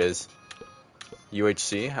is. There it is.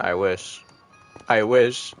 UHC? I wish. I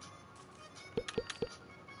wish.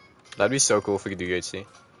 That'd be so cool if we could do UHC.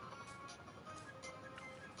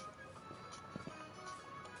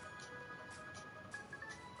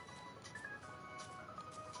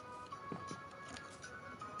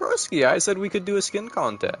 Broski, I said we could do a skin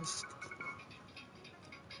contest.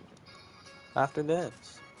 After this.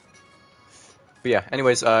 But yeah,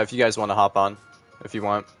 anyways, if you guys want to hop on, if you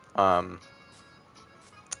want,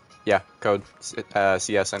 yeah, code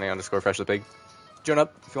CSNA_freshthepig. Join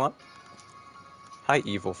up if you want. Hi,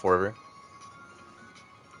 Evil Forever.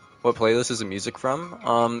 What playlist is the music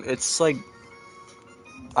from? It's like,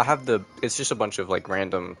 it's just a bunch of like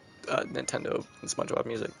random Nintendo and SpongeBob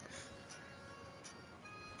music.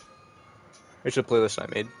 It's a playlist I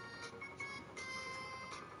made.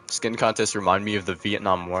 Skin contests remind me of the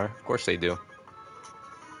Vietnam War. Of course they do.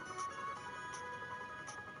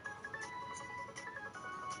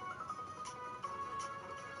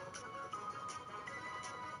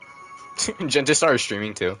 Jen just started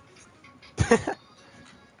streaming too.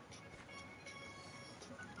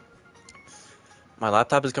 My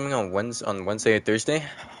laptop is coming on Wednesday and Thursday.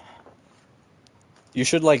 You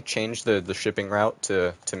should like change the shipping route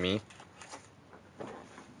to me.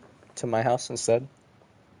 To my house instead.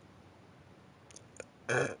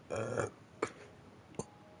 Can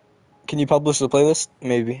you publish the playlist?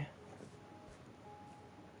 Maybe.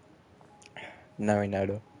 Not right now,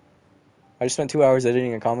 though. I just spent 2 hours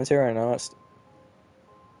editing a commentary, and now it's...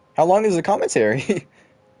 How long is the commentary?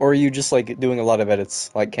 Or are you just, like, doing a lot of edits,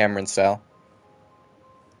 like Cameron style?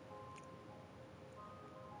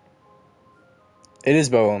 It is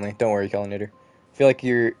bow only. Don't worry, Kellinator.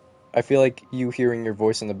 I feel like you hearing your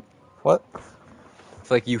voice in the... What? I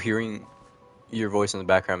feel like you hearing your voice in the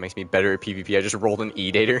background makes me better at PvP. I just rolled an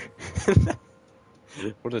E-dater.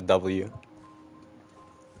 What a W.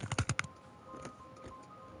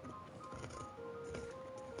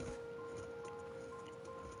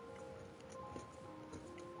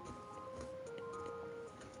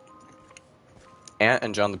 Ant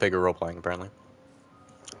and John the Pig are role-playing, apparently.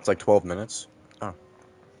 It's like 12 minutes. Oh.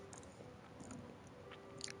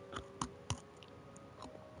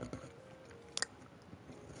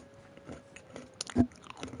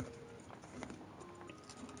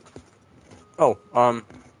 Oh,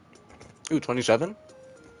 ooh, 27?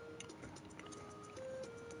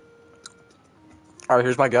 Alright,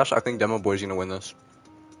 here's my guess. I think Demo Boy's gonna win this.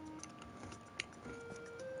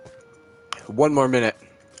 1 more minute,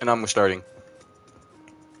 and I'm starting.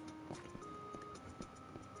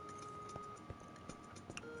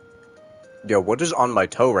 Yo, what is on my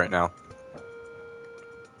toe right now?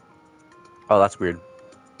 Oh, that's weird.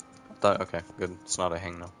 Okay, good. It's not a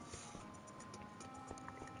hang now.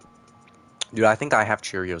 Dude, I think I have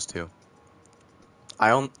Cheerios too.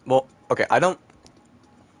 Okay,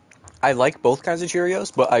 I like both kinds of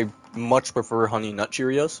Cheerios, but I much prefer Honey Nut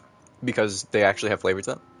Cheerios because they actually have flavor to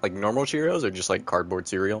them. Like normal Cheerios are just like cardboard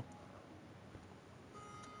cereal.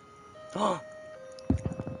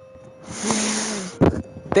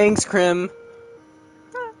 Thanks, Krim.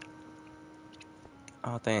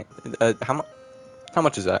 Oh, thank. How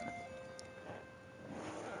much is that?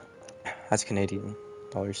 That's Canadian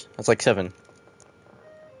dollars. That's like 7.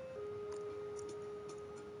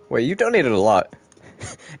 Wait, you donated a lot.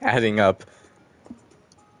 Adding up.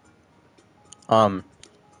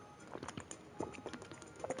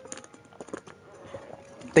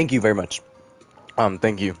 Thank you very much.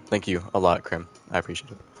 Thank you a lot, Krim. I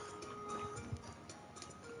appreciate it.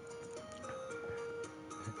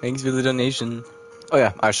 Thanks for the donation. Oh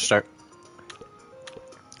yeah, I should start.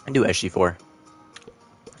 I do SG4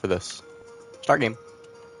 for this. Start game.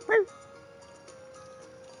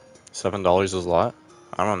 $7 is a lot?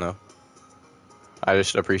 I don't know. I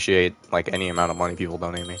just appreciate like any amount of money people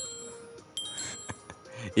donate me.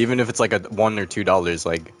 Even if it's like a $1 or $2,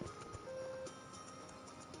 like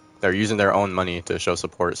they're using their own money to show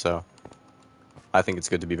support, so I think it's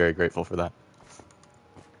good to be very grateful for that.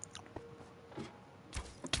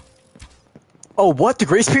 Oh, what? The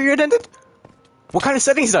grace period ended? What kind of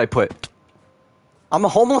settings did I put? I'm a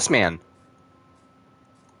homeless man.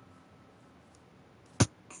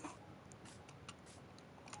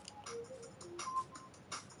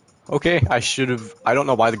 Okay, I should have... I don't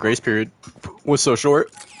know why the grace period was so short.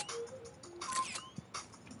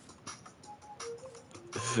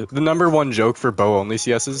 The #1 joke for bow-only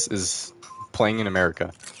CSs is playing in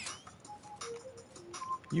America.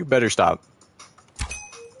 You better stop.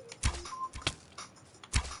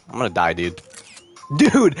 I'm gonna die, dude.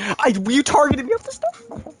 Dude! You targeted me off the stuff!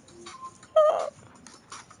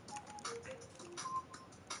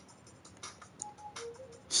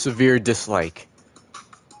 Severe dislike.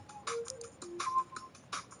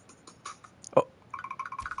 Oh.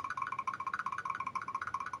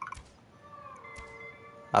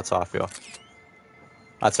 That's how I feel.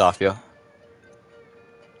 That's how I feel.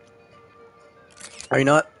 Or you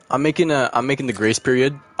know what? I'm making the grace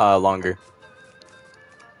period longer.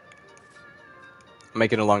 I'm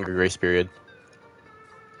making a longer grace period.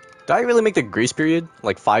 Did I really make the grace period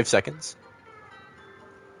like 5 seconds?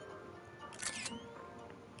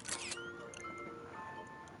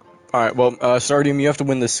 Alright, well, Stardium, you have to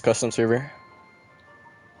win this custom server.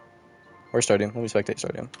 Where's Stardium? Let me spectate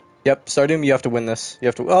Stardium. Yep, Stardium, you have to win this. You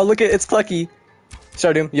have to... Oh, look, it's Clucky!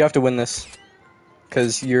 Stardium, you have to win this.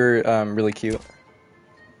 Because you're, really cute.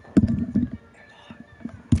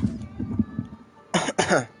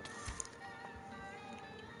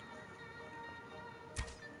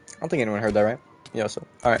 I don't think anyone heard that, right? Yeah, so...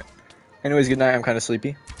 Alright. Anyways, good night, I'm kind of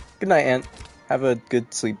sleepy. Good night, Ant. Have a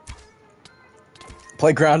good sleep.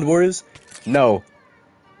 Play Ground Wars? No.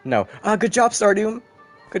 No. Ah, good job, Stardium.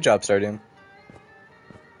 Good job, Stardium.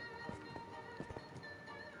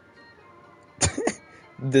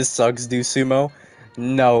 This sucks, do sumo?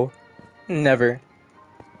 No. Never.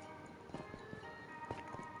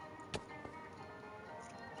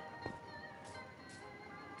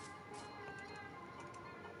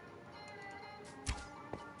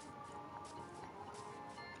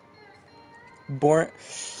 Born...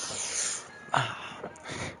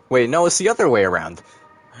 Wait, no, it's the other way around.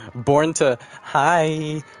 Born to...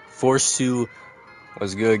 Hi. Forced to...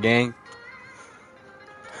 What's good, gang?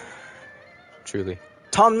 Truly.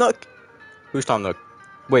 Tom Nook! Who's Tom Nook?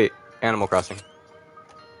 Wait, Animal Crossing.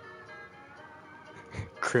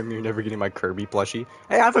 Krim, you're never getting my Kirby plushie.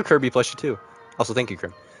 Hey, I have a Kirby plushie too. Also, thank you,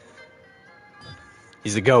 Krim.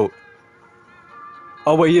 He's the GOAT.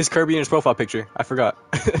 Oh wait, he has Kirby in his profile picture. I forgot.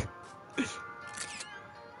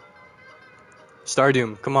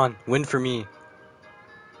 Stardoom, come on, win for me.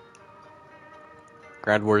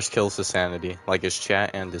 Grand Wars kills his sanity, like his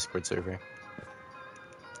chat and Discord server.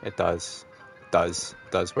 It does. Does.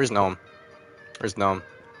 Where's Gnome? Where's Gnome?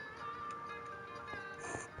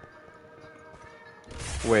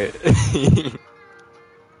 Wait.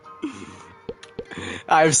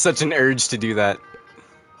 I have such an urge to do that.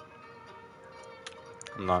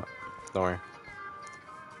 I'm not. Don't worry.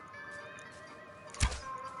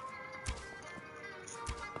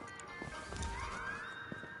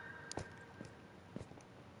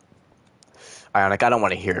 Ionic, I don't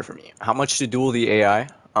want to hear it from you. How much to duel the AI?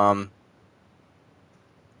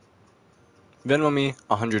 Venmo me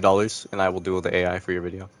 $100 and I will duel the AI for your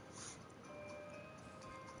video.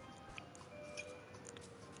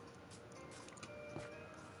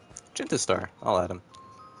 Gentastar, I'll add him.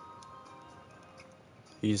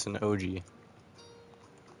 He's an OG.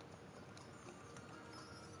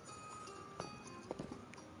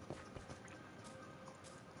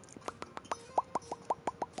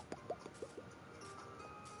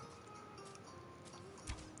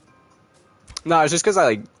 No, it's just because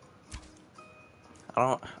I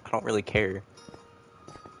don't really care.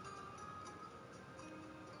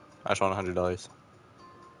 I just want $100.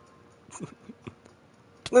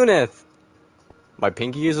 Luneth! My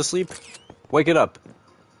pinky is asleep? Wake it up.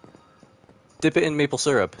 Dip it in maple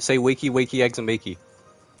syrup. Say wakey, wakey, eggs and bakey.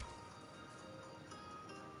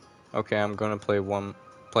 Okay, I'm gonna play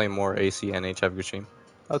more AC NH. Have a good stream.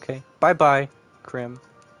 Okay, bye-bye, Krim.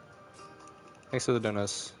 Thanks for the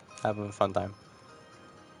donuts. Have a fun time.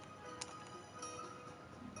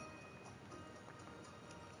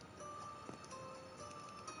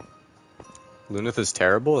 Lunith is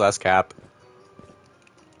terrible? That's cap.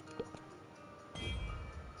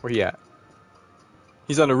 Where he at?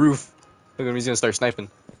 He's on the roof. Look at him, he's gonna start sniping.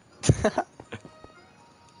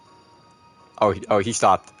 Oh, he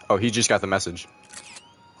stopped. Oh, he just got the message.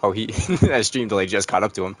 Oh, that stream delay just caught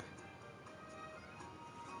up to him.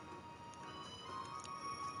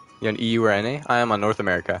 You on EU or NA? I am on North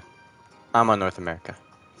America. I'm on North America.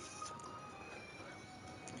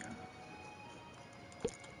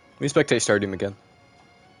 Let me spectate Stardoom again.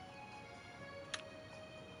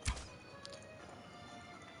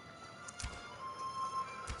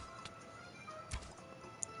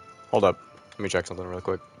 Hold up. Let me check something real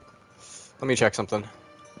quick. Let me check something.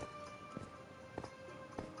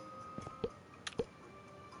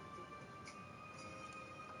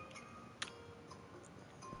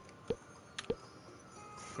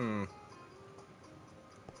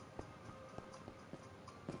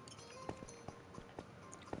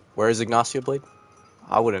 Where is Ignacio Blade?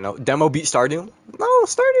 I wouldn't know. Demo beat Stardoom? No,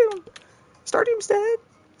 Stardoom! Stardoom's dead.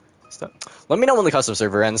 Let me know when the custom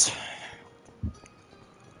server ends.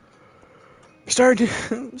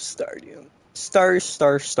 Stardoom. Stardoom.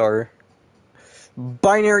 Star.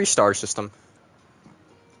 Binary star system.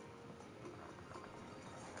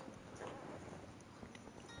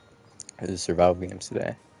 This is survival games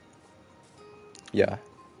today. Yeah.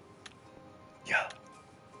 Yeah.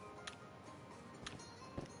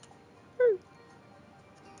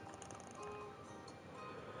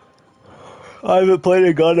 I haven't played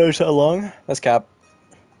in God knows how long. That's cap.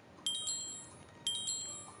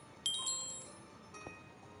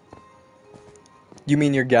 You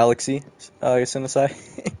mean your Galaxy, Sinisai?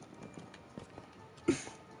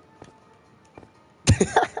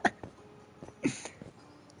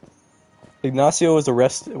 Ignacio was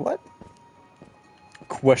arrested. What?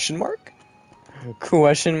 Question mark?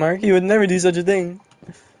 Question mark? He would never do such a thing.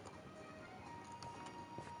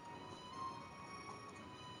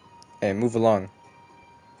 Hey, move along.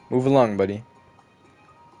 Move along, buddy.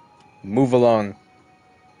 Move along.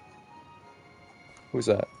 Who's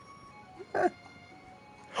that?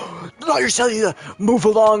 No, you're telling you to move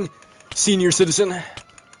along, senior citizen.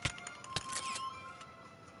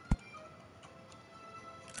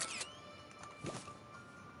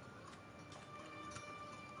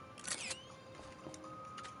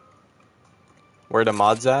 Where the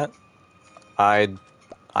mods at? I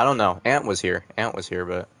don't know. Ant was here,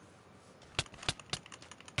 but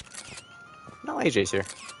no, AJ's here.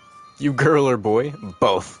 You girl or boy?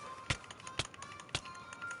 Both.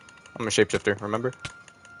 I'm a shapeshifter, remember?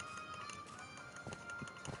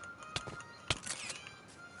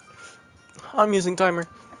 I'm using timer.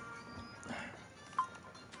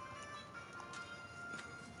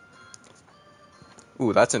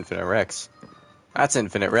 Ooh, that's Infinite Rex. That's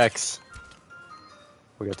Infinite Rex.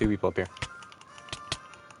 We got two people up here.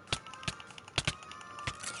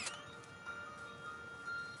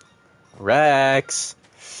 Rex!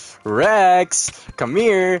 Rex! Come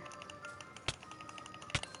here!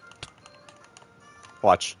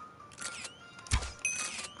 Watch.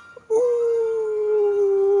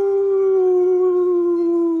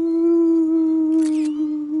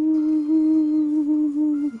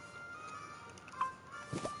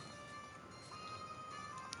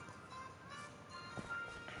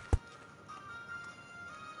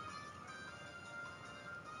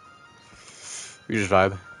 We just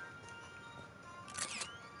vibe.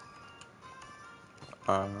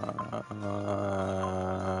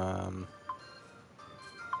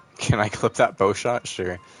 Can I clip that bow shot?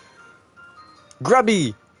 Sure.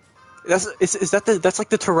 Grubby! That's like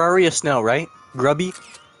the Terraria snail, right? Grubby?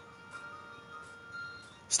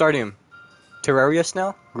 Stardium. Terraria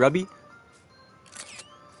snail? Grubby?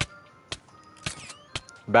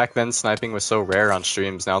 Back then, sniping was so rare on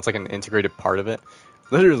streams. Now it's like an integrated part of it.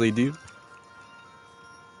 Literally, dude.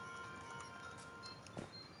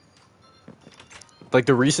 Like,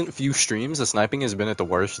 the recent few streams, the sniping has been at the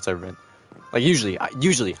worst it's ever been. Like, usually,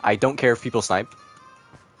 I don't care if people snipe.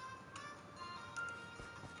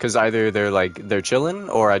 Because either they're chilling,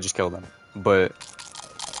 or I just kill them. But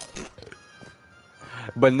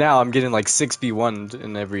now I'm getting like 6v1'd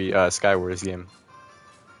in every Skywars game.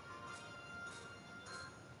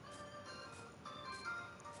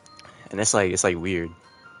 And it's like weird.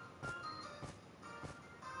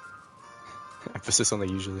 Emphasis on the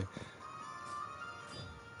usually.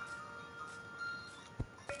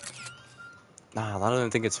 Nah, a lot of them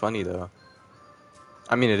think it's funny though.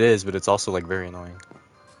 I mean it is, but it's also like very annoying.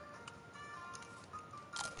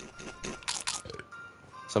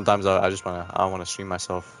 Sometimes I wanna stream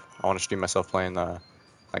myself. I wanna stream myself playing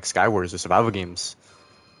like Skywars or survival games.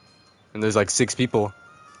 And there's like 6 people.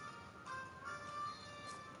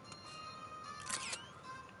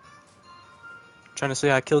 Trying to say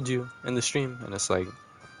I killed you in the stream, and it's like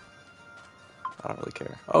I don't really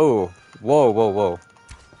care. Oh, whoa, whoa, whoa.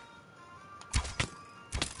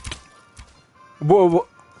 Whoa, whoa.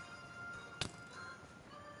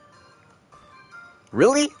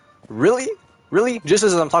 Really? Really? Really? Just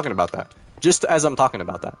as I'm talking about that. Just as I'm talking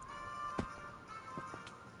about that.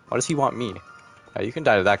 Why does he want me? Yeah, you can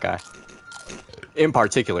die to that guy. In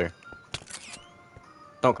particular.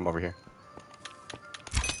 Don't come over here.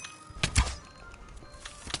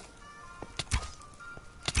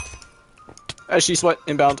 As she sweat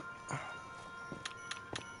inbound.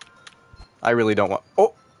 I really don't want.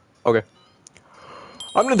 Oh, okay.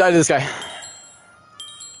 I'm gonna die to this guy.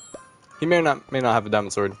 He may not have a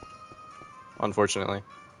diamond sword, unfortunately.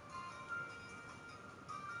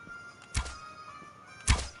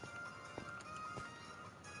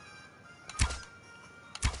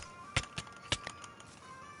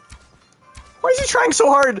 Why is he trying so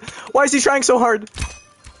hard? Why is he trying so hard?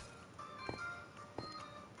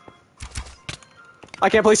 I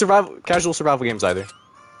can't play casual survival games either.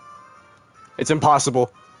 It's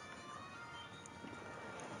impossible.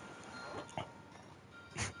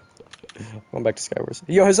 Going back to Skywars.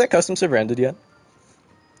 Yo, has that custom server ended yet?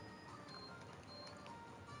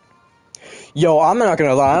 Yo, I'm not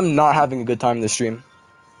gonna lie, I'm not having a good time this stream.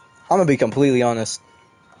 I'm gonna be completely honest.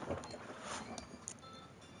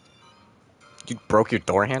 You broke your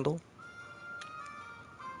door handle?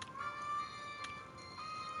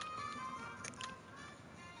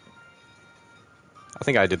 I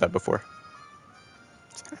think I did that before.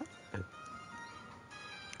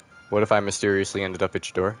 What if I mysteriously ended up at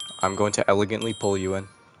your door? I'm going to elegantly pull you in.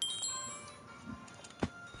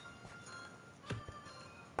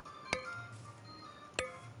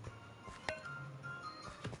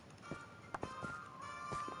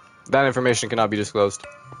 That information cannot be disclosed.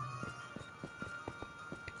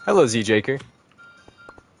 Hello, ZJker.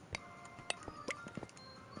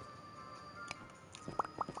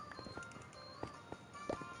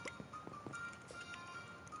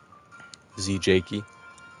 ZJkey.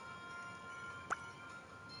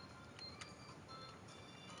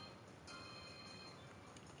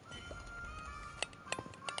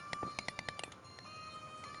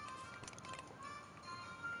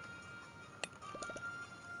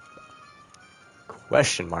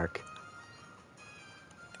 Question mark.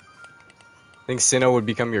 Think Sinnoh would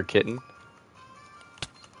become your kitten?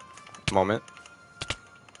 Moment.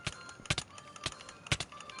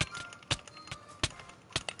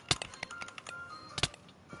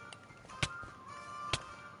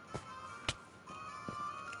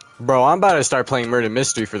 Bro, I'm about to start playing Murder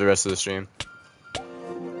Mystery for the rest of the stream.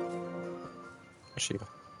 Actually,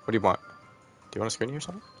 what do you want? Do you want a screenie or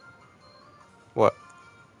something? What?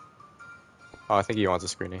 Oh, I think he wants a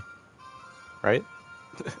screenie. Right?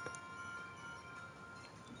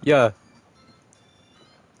 Yeah.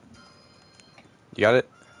 You got it?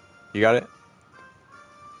 You got it?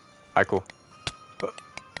 Alright, cool.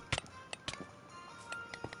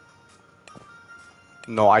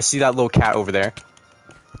 No, I see that little cat over there.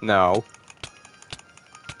 No.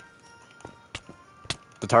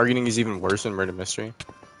 The targeting is even worse in Murder Mystery.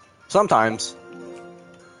 Sometimes.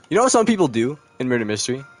 You know what some people do in Murder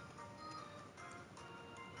Mystery?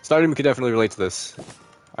 Stardom could definitely relate to this.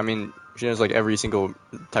 I mean, she knows like every single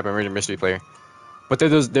type of Murder Mystery player. But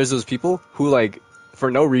there's those people who like, for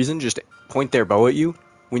no reason, just point their bow at you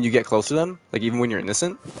when you get close to them, like even when you're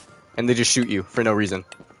innocent, and they just shoot you for no reason.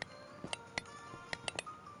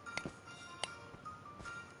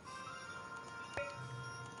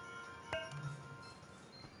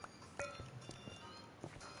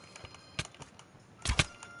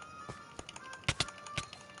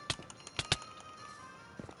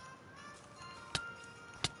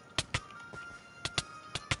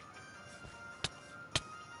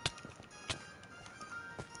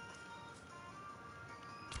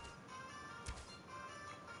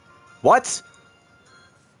 What?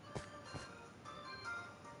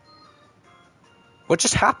 What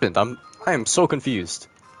just happened? I am so confused.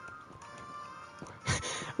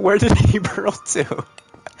 Where did he burrow to?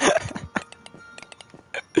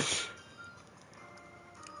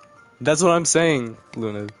 That's what I'm saying,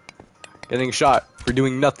 Luna. Getting shot for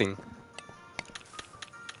doing nothing.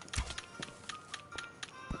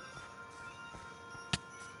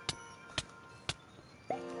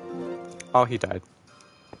 Oh, he died.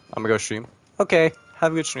 I'm gonna go stream. Okay,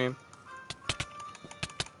 have a good stream.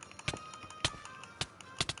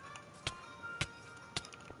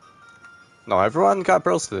 No, everyone got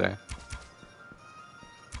pearls today.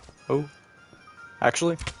 Oh.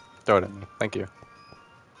 Actually, throw it at me. Thank you.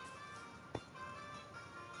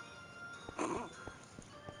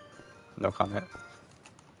 No comment.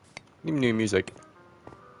 Need new music.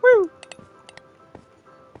 Woo!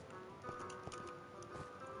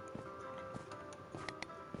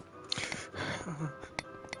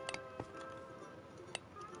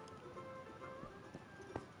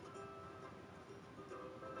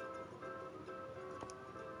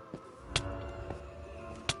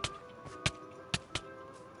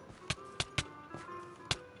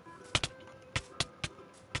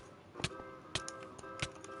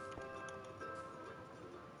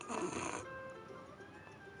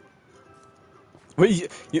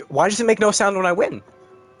 Wait, why does it make no sound when I win?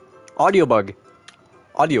 Audio bug.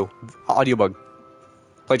 Audio bug.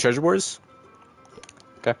 Play Treasure Wars?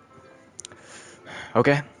 Okay.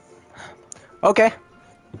 Okay. Okay.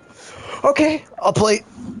 Okay. I'll play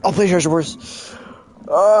Treasure Wars.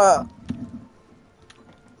 Uh,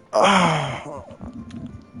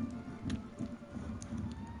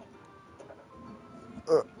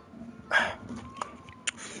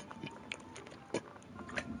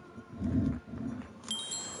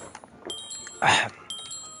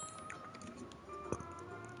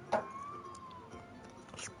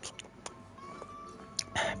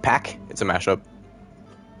 Pack? It's a mashup.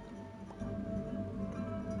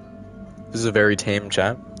 This is a very tame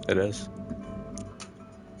chat. It is.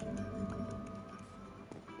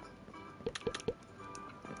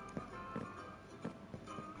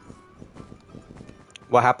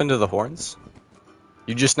 What happened to the horns?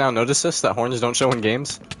 You just now noticed this? That horns don't show in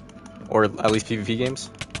games? Or at least PvP games?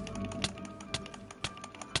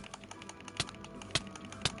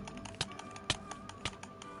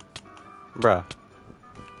 Bruh.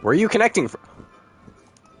 Where are you connecting from?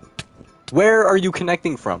 Where are you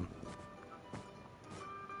connecting from?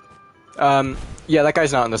 Yeah, that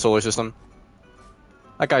guy's not in the solar system.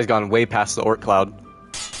 That guy's gone way past the Oort cloud.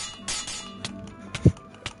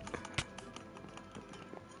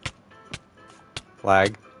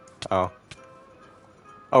 Lag. Oh.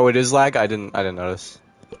 Oh, it is lag? I didn't notice.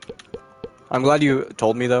 I'm glad you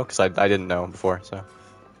told me though, because I didn't know before, so.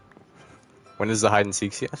 When is the hide and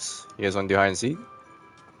seeks? Yes. You guys want to do hide and seek?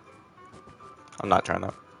 I'm not trying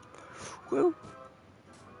that. Woo.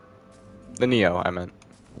 The Neo, I meant.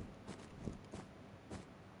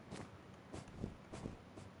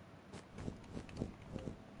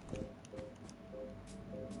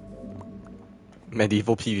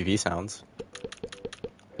 Medieval PvP sounds.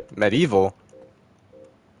 Medieval?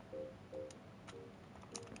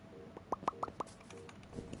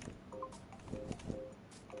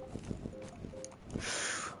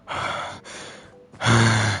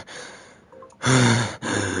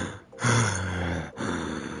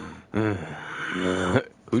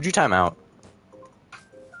 Who'd you time out?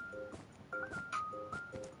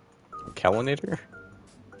 Kellinator?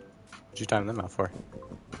 What'd you time them out for?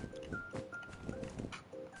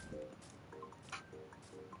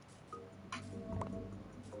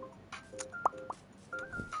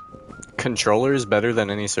 Controller is better than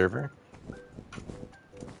any server?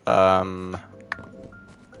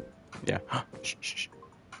 Yeah. Shh, shh, shh.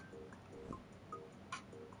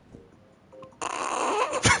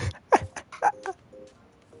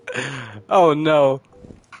 Oh no.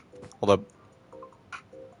 Hold up.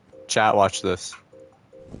 Chat, watch this.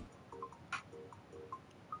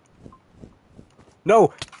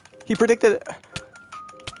 No! He predicted it.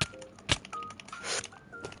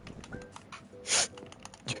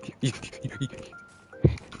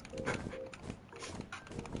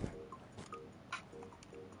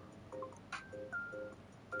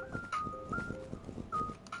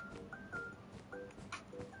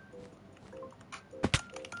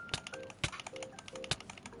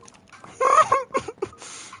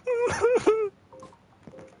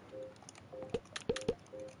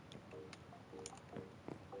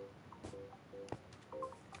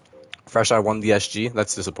 Fresh, I won the SG.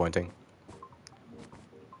 That's disappointing.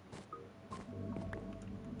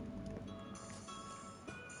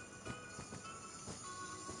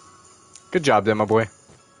 Good job, then, my boy.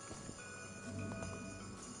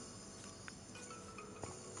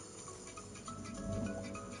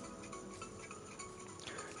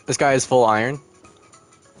 This guy is full iron.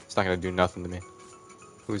 It's not gonna do nothing to me.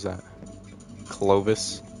 Who's that?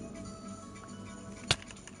 Clovis.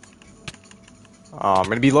 Oh, I'm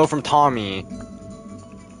gonna be low from Tommy.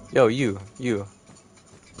 Yo, you.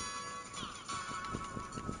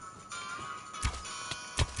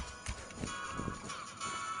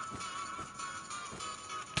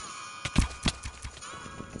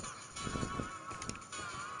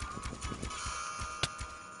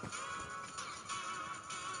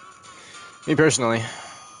 Me personally.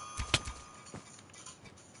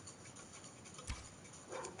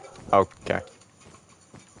 Okay.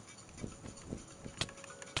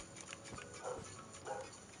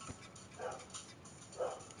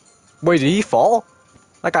 Wait, did he fall?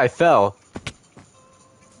 That guy fell.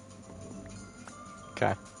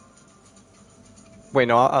 Okay. Wait,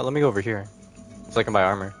 no, let me go over here. It's like in my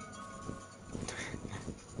armor.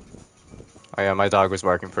 Oh yeah, my dog was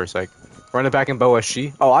barking for a sec. Run it back in Boa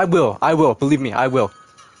Shi. Oh, I will. Believe me, I will.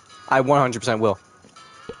 I 100% will.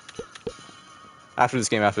 After this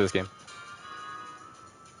game.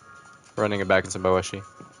 Running it back in some Boa Shi.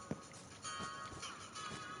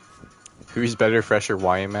 Who's better, Fresh or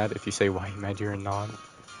Wyamad? If you say Wyamad, you're a non.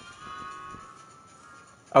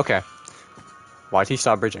 Okay. Why'd he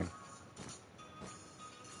stop bridging?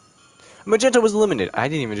 Magenta was eliminated. I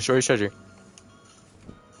didn't even destroy his treasure.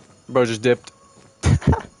 Bro just dipped.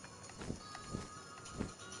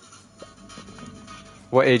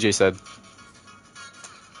 What AJ said.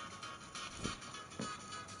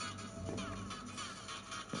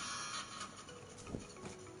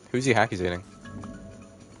 Who's he accusating?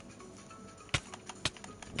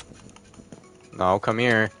 No, come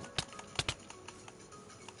here.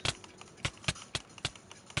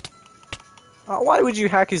 Why would you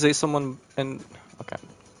accusate someone and... Okay.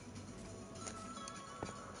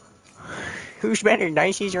 Who's better,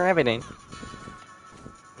 Nices or Evident?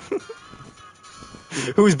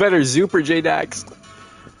 Who's better, Zoop or J-Dax?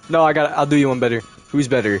 No, I'll do you one better. Who's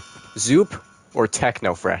better, Zoop or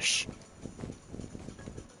Techno Fresh?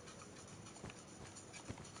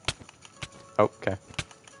 Okay.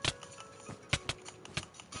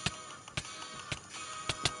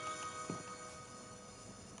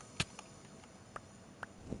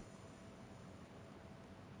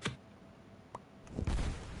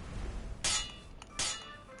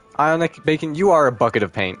 Ionic Bacon, you are a bucket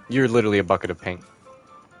of paint. You're literally a bucket of paint.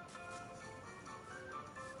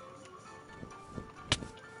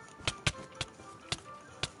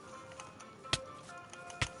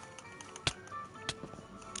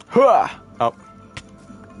 Huh! Oh.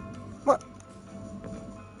 What?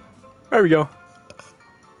 There we go.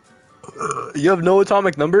 You have no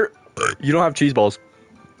atomic number? You don't have cheese balls.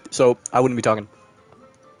 So, I wouldn't be talking.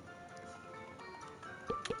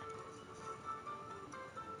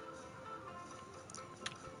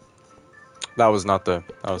 That was not the...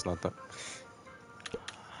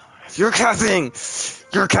 You're capping!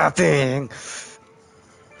 You're capping!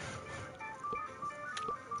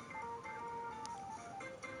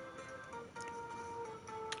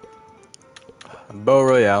 Bow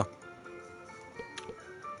Royale.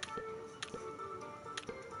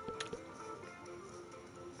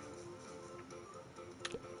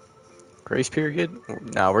 Grace period?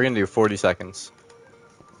 No, we're gonna do 40 seconds.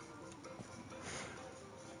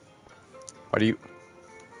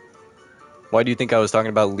 Why do you think I was talking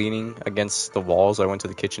about leaning against the walls? I went to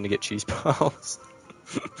the kitchen to get cheese balls.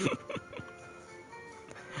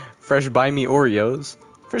 Fresh buy me Oreos.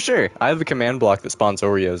 For sure. I have a command block that spawns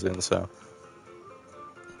Oreos in, so.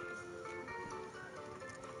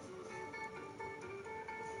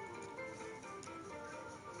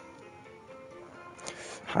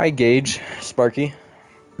 Hi, Gage. Sparky.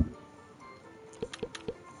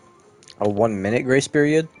 A 1 minute grace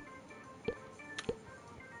period?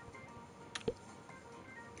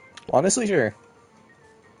 Honestly, sure.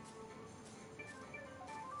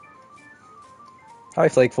 Hi,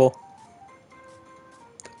 Flakeful.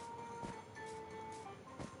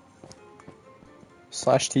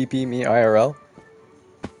 /TP me IRL.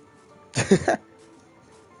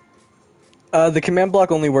 The command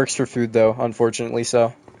block only works for food, though, unfortunately,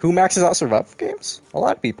 so. Who maxes out survival games? A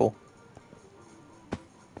lot of people.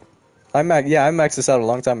 I maxed this out a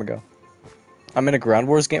long time ago. I'm in a Ground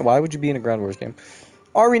Wars game? Why would you be in a Ground Wars game?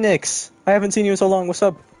 Ari Nix! I haven't seen you in so long. What's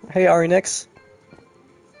up? Hey, Ari Nix.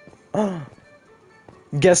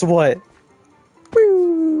 Guess what?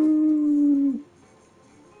 Woo!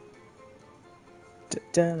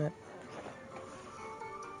 Da-da-da.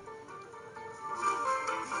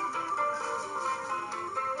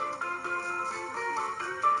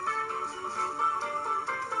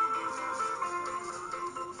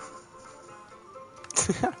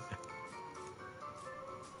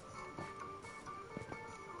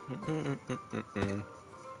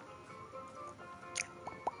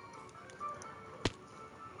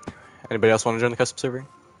 Anybody else want to join the custom server?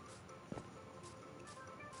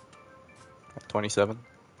 27. We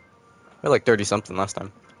had like 30 something last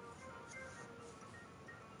time.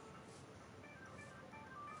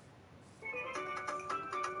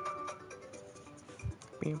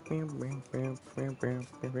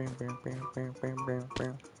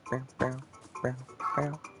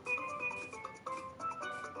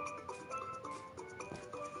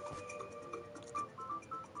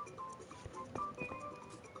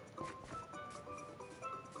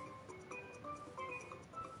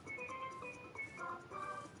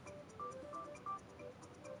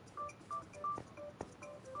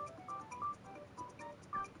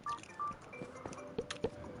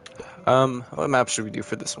 What map should we do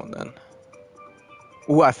for this one then?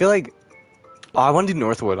 Ooh, I feel like I want to do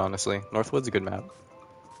Northwood, honestly. Northwood's a good map.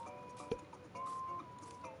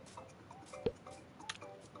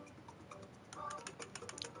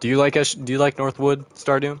 Do you like Northwood,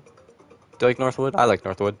 Stardoom? Do you like Northwood? I like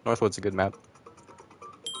Northwood. Northwood's a good map.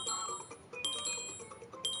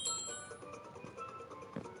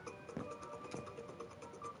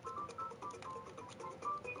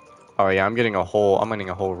 Oh yeah, I'm getting a whole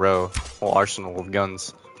row, whole arsenal of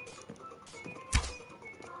guns.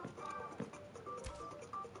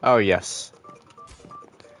 Oh yes.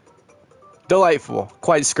 Delightful.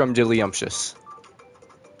 Quite scrumdiddlyumptious.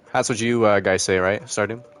 That's what you guys say, right?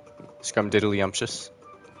 Stardoom? Scrumdiddlyumptious.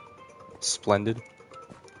 Splendid.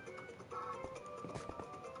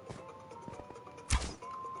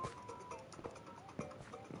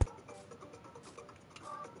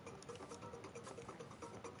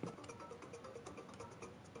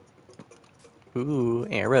 Ooh,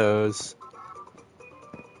 arrows.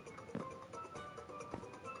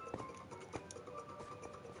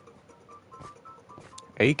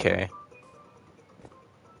 AK.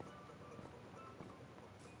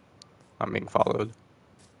 I'm being followed.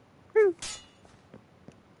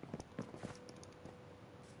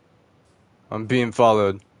 I'm being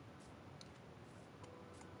followed.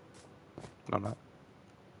 No, I'm not.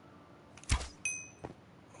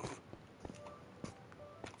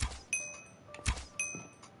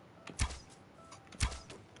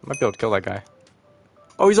 I might be able to kill that guy.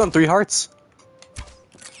 Oh, he's on 3 hearts.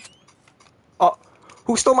 Oh,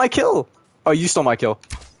 who stole my kill? Oh, you stole my kill.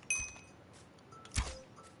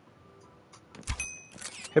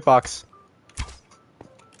 Hitbox.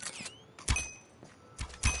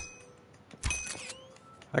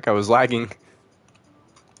 That guy was lagging.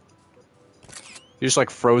 He just like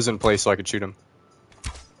froze in place so I could shoot him.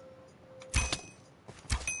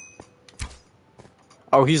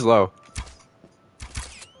 Oh, he's low.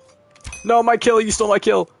 No, my kill! You stole my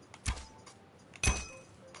kill!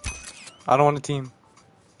 I don't want a team.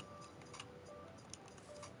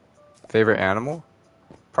 Favorite animal?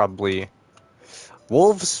 Probably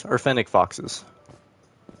wolves or fennec foxes.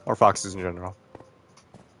 Or foxes in general.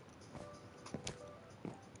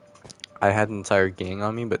 I had an entire gang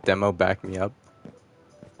on me, but Demo backed me up.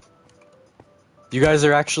 You guys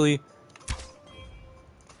are actually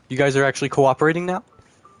cooperating now?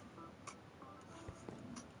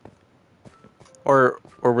 Or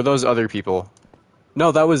were those other people?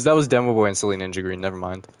 No, that was Demo Boy and Silly Ninja Green, never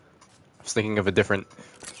mind. I was thinking of a different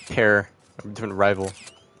pair, a different rival.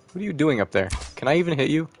 What are you doing up there? Can I even hit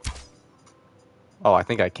you? Oh, I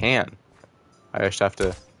think I can. I just have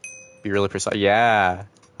to be really precise. Yeah,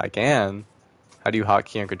 I can. How do you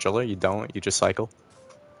hotkey on controller? You don't, you just cycle.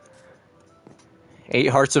 8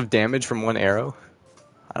 hearts of damage from 1 arrow?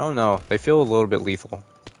 I don't know. They feel a little bit lethal.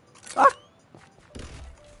 Ah!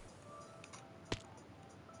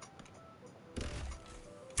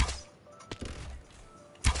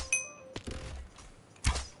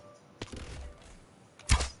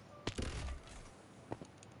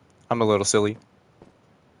 I'm a little silly.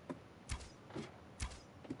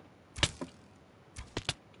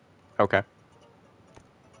 Okay.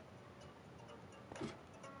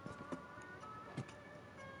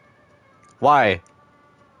 Why?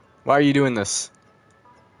 Why are you doing this?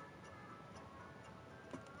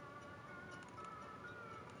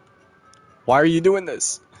 Why are you doing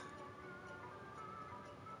this?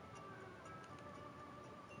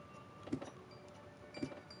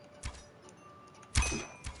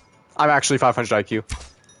 I'm actually 500 IQ.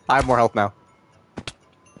 I have more health now.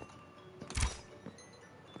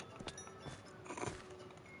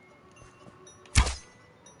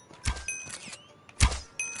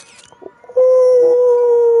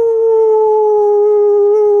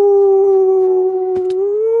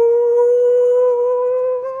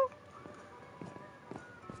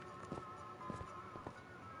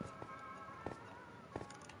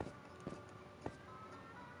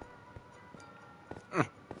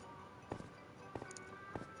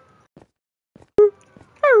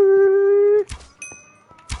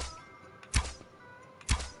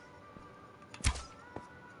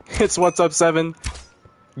 It's what's up, 7.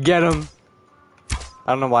 Get him.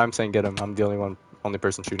 I don't know why I'm saying get him. I'm the only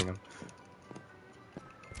person shooting him.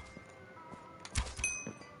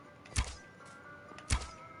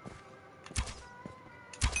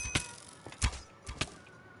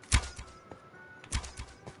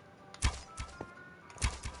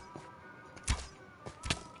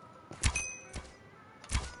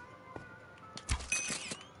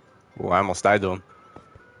 Oh, I almost died to him.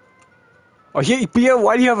 Oh, yeah,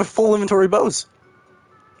 why do you have a full inventory of bows?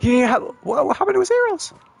 He didn't have. What happened to his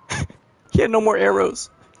arrows? He had no more arrows.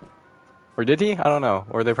 Or did he? I don't know.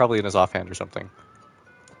 Or they're probably in his offhand or something.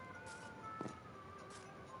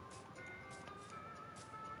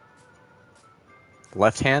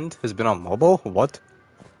 Left hand has been on mobile? What?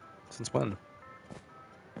 Since when?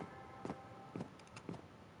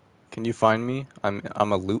 Can you find me?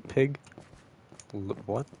 I'm a loot pig.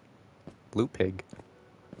 What? Loot pig.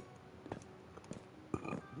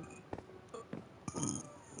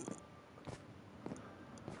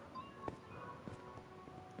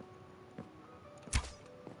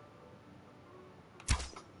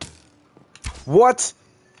 What?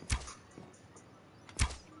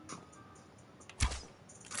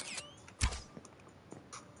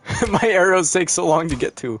 My arrows take so long to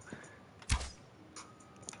get to.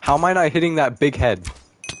 How am I not hitting that big head?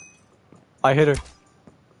 I hit her.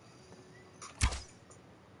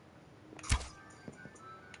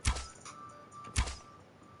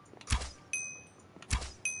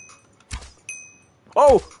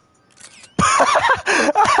 Oh!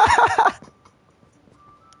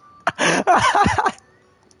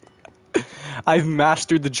 I've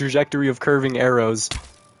mastered the trajectory of curving arrows.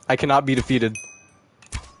 I cannot be defeated.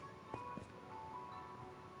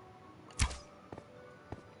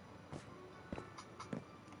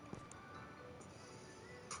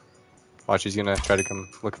 Watch, he's gonna try to come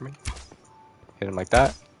look for me. Hit him like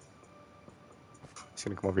that. He's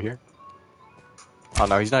gonna come over here. Oh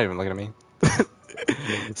no, he's not even looking at me.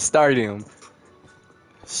 Stardium.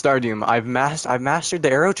 Stardium. I've mastered the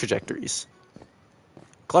arrow trajectories.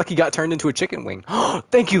 Clucky got turned into a chicken wing.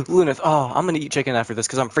 Thank you, Lunith. Oh, I'm gonna eat chicken after this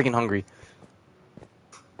because I'm freaking hungry.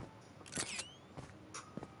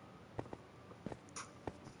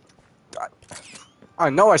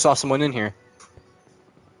 I know I saw someone in here.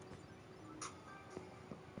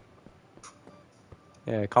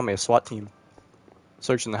 Yeah, call me a SWAT team.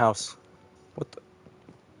 Searching the house. What the?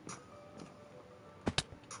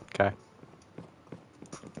 Okay.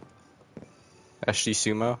 SG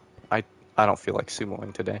Sumo? I don't feel like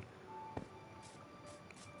sumoing today.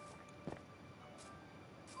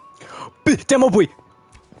 Demo boy!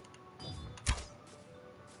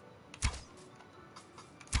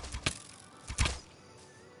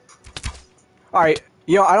 Alright,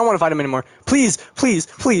 you know, I don't want to fight him anymore. Please, please,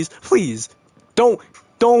 please, please. Don't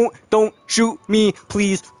shoot me,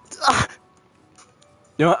 please. Ah.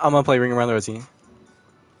 You know what? I'm gonna play Ring Around the Rosie.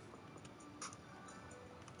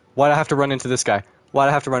 Why'd I have to run into this guy? Why'd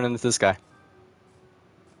I have to run into this guy?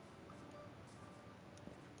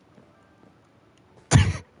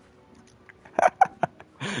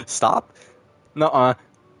 Stop? Nuh-uh.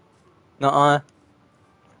 Nuh-uh.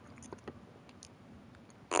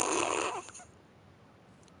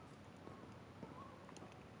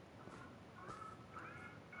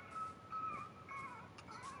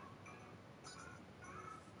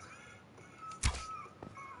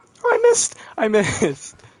 Oh, I missed! I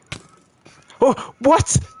missed! Oh,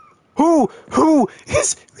 what? Who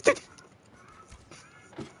is...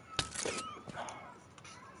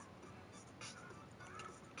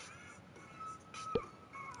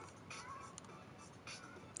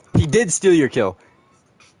 He did steal your kill.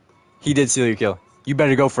 He did steal your kill. You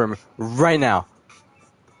better go for him right now.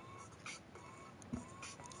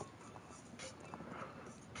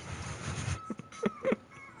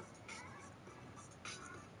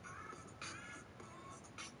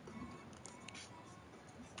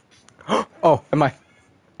 Oh, am I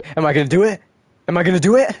gonna do it? Am I gonna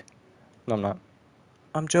do it? No, I'm not.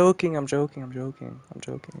 I'm joking, I'm joking, I'm joking, I'm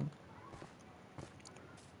joking.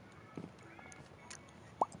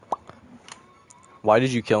 Why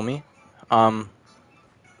did you kill me?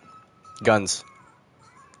 Guns.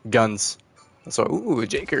 Guns. So, ooh,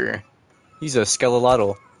 Jaker. He's a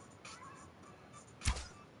skeletotl.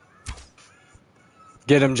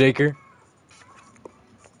 Get him, Jaker.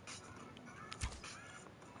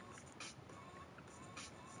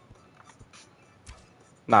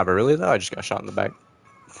 Nah, but really though, I just got shot in the back.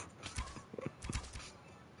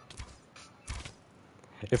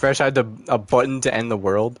 If Fresh had a button to end the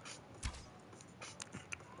world,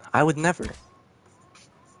 I would never.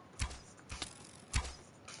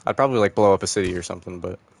 I'd probably like blow up a city or something,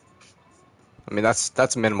 but I mean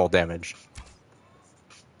that's minimal damage.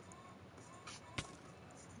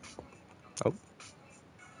 Oh.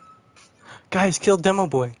 Guys, killed Demo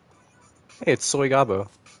Boy. Hey, it's Soy Gabo.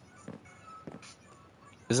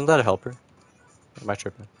 Isn't that a helper? Am I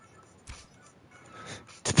tripping?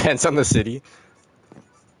 Depends on the city.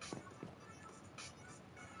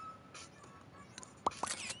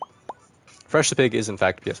 Fresh the Pig is in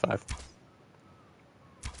fact PS5.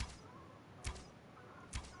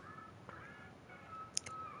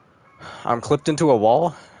 I'm clipped into a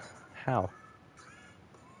wall? How?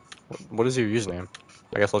 What is your username?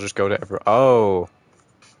 I guess I'll just go to every. Oh.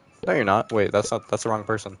 No, you're not. Wait, that's the wrong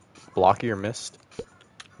person. Blocky or missed?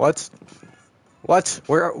 What? What?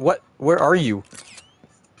 Where are you?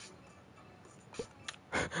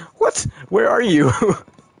 What? Where are you?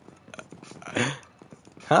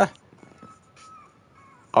 Huh?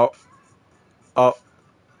 Oh. Oh.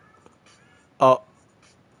 Oh.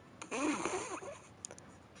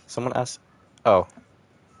 Someone asked. Oh.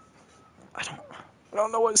 I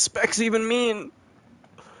don't know what specs even mean.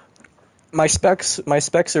 My specs are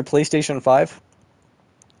PlayStation 5.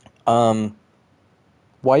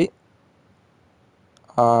 White.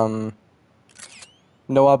 No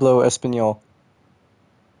hablo español.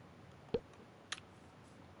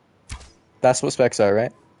 That's what specs are,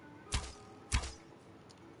 right?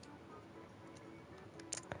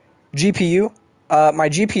 GPU. My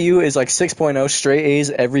GPU is like 6.0 straight A's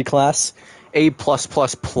every class. A++++.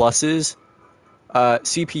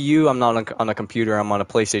 CPU, I'm not on a computer. I'm on a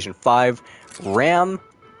PlayStation 5. RAM,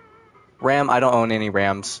 I don't own any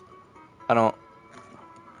RAMs.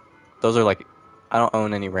 Those are like, I don't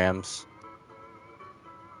own any RAMs.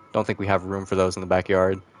 Don't think we have room for those in the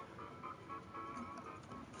backyard.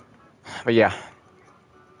 But yeah.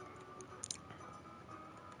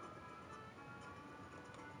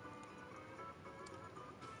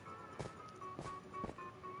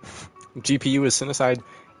 GPU is Cineside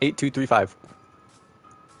 8235.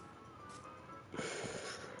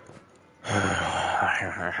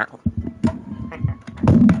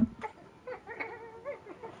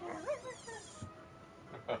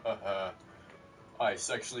 I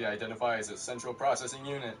sexually identify as a central processing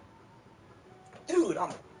unit. Dude,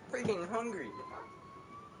 I'm freaking hungry.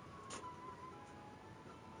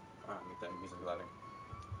 Oh, make that music louder.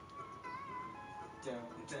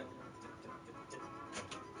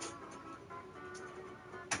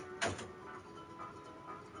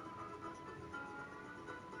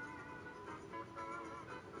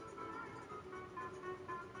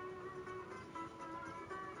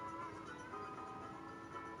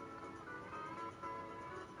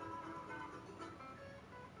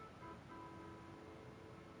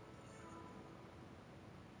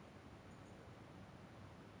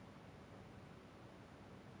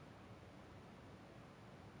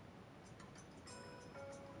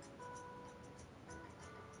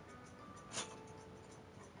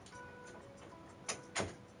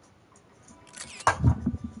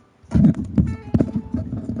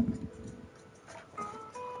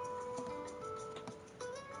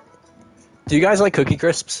 Do you guys like Cookie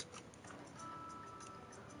Crisps?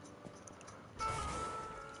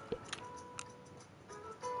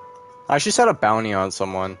 I should set a bounty on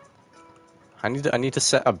someone. I need to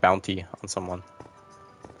set a bounty on someone.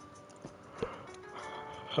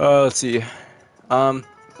 Let's see. Do I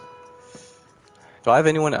have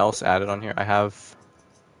anyone else added on here? I don't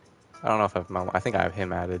know if I have I think I have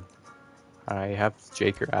him added. I have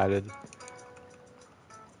Jaker added.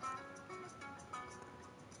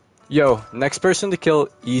 Yo, next person to kill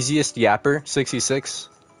easiest yapper 66.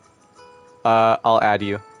 I'll add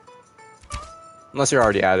you. Unless you're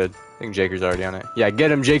already added. I think Jaker's already on it. Yeah, get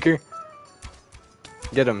him, Jaker.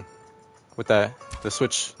 Get him with the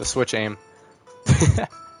switch aim.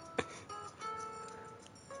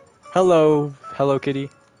 Hello kitty.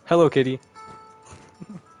 Hello kitty.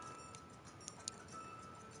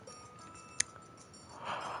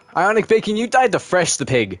 Ionic Bacon, you died to Fresh the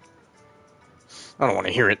Pig. I don't want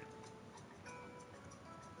to hear it.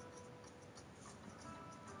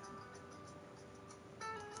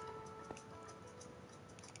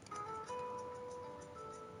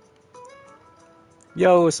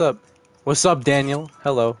 Yo, what's up? What's up, Daniel?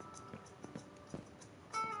 Hello.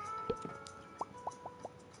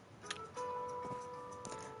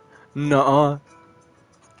 Nuh-uh.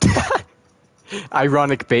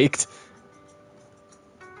 Ironic baked.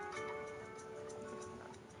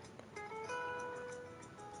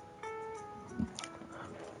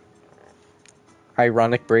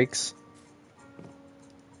 Ironic breaks.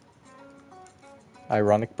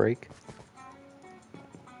 Ironic break.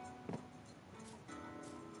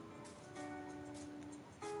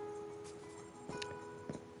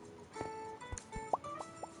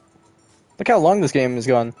 Look how long this game has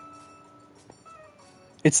gone.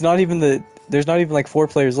 It's not even there's not even like 4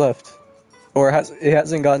 players left. Or it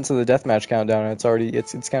hasn't gotten to the deathmatch countdown and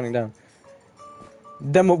it's counting down.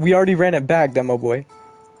 Demo, we already ran it back, demo boy.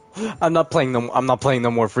 I'm not playing no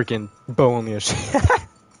more freaking Boneless.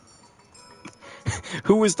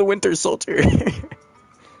 Who is the Winter Soldier?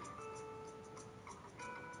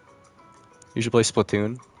 You should play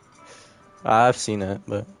Splatoon. I've seen it,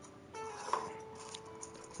 but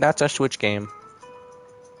that's a Switch game.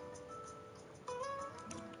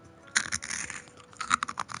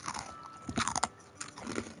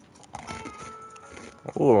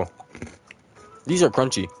 Oh, these are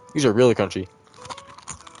crunchy. These are really crunchy.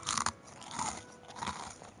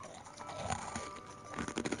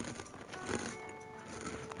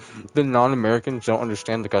 The non-Americans don't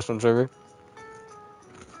understand the custom server.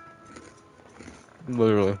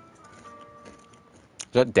 Literally.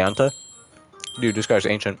 Is that Danta? Dude, this guy's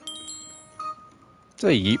ancient. Is that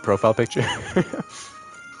a Yeet profile picture?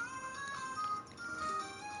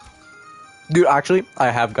 Dude, actually, I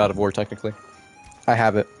have God of War, technically. I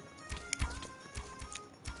have it.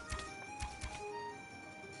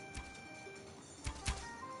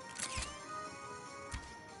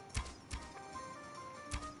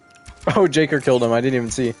 Oh, Jaker killed him. I didn't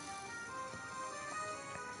even see.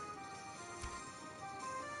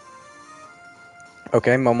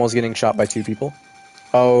 Okay, Momo's getting shot by 2 people.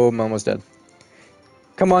 Oh, Momo's dead.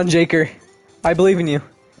 Come on, Jaker. I believe in you.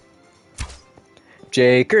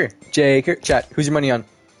 Jaker. Jaker. Chat, who's your money on?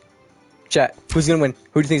 Chat, who's gonna win?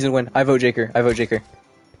 Who do you think's gonna win? I vote Jaker. I vote Jaker.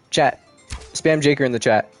 Chat, spam Jaker in the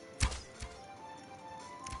chat.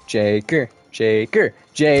 Jaker. Jaker.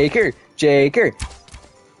 Jaker. Jaker.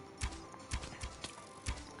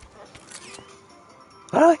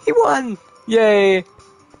 Ah, he won! Yay!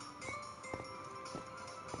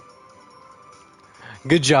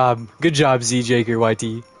 Good job. Good job, Z Jaker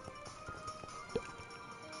YT.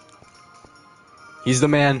 He's the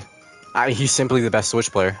man. He's simply the best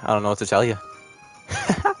Switch player. I don't know what to tell you.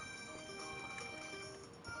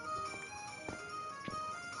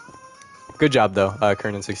 Good job, though,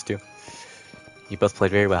 Kernan62. You both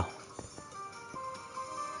played very well.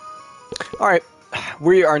 Alright.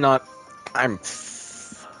 We are not... I'm...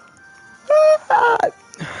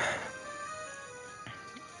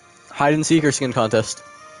 Hide and seek or skin contest?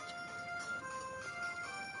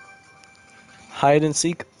 Hide and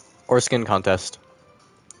seek or skin contest?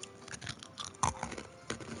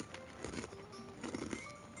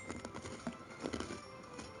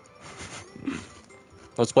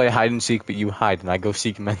 Let's play hide and seek, but you hide and I go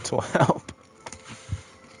seek mental help.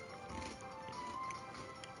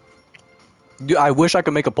 Dude, I wish I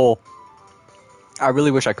could make a poll. I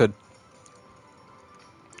really wish I could.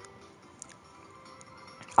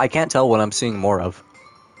 I can't tell what I'm seeing more of.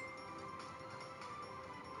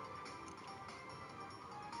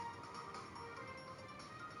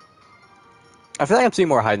 I feel like I'm seeing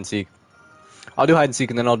more hide and seek. I'll do hide and seek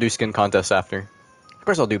and then I'll do skin contest after. Of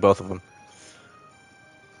course I'll do both of them.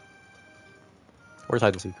 Where's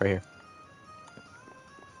hide and seek? Right here.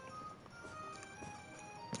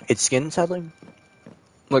 It's skin, sadly?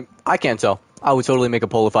 Look, I can't tell. I would totally make a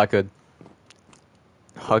poll if I could.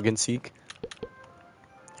 Hug and seek.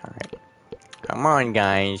 Alright. Come on,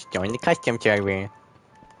 guys. Join the custom server.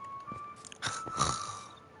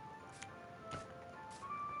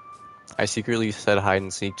 I secretly said hide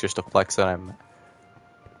and seek just to flex that I'm...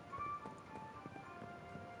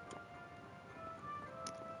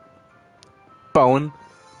 Bone.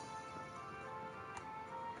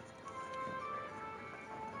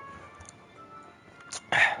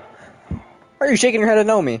 Why are you shaking your head at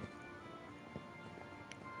know me?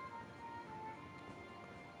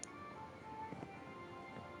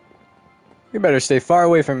 You better stay far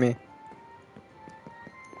away from me.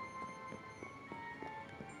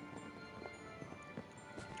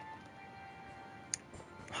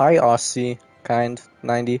 Hi, Aussie. Kind.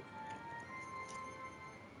 90.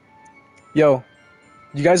 Yo.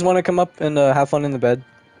 You guys want to come up and have fun in the bed?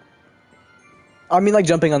 I mean, like,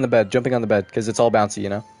 jumping on the bed. Jumping on the bed, because it's all bouncy, you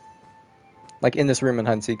know? Like, in this room in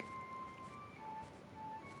hide and seek.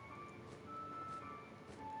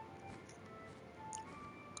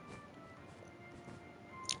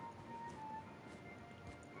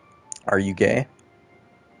 Are you gay?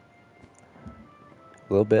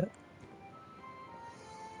 A little bit.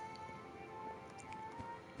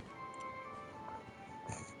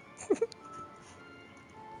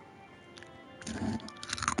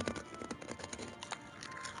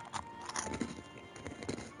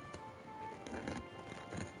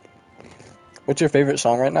 What's your favorite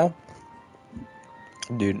song right now?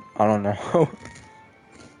 Dude, I don't know.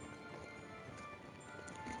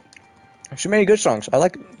 There's many good songs.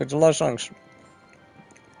 There's a lot of songs.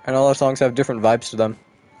 And a lot of songs have different vibes to them.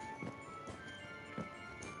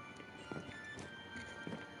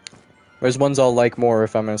 There's ones I'll like more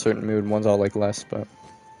if I'm in a certain mood, and ones I'll like less, but...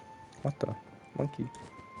 What the? Monkey.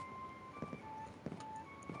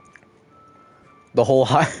 The whole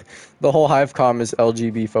hive, the whole hive comm is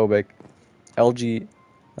LGB phobic. LG,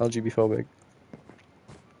 LGB phobic.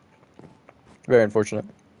 Very unfortunate.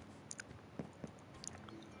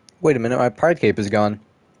 Wait a minute, my pride cape is gone.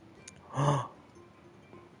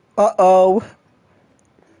 Uh-oh.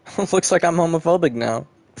 Looks like I'm homophobic now.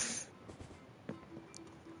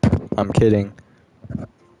 I'm kidding.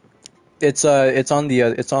 It's it's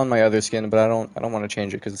on my other skin, but I don't want to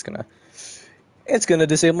change it because it's gonna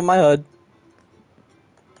disable my HUD.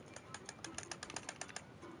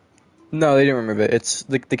 No, they didn't remove it. It's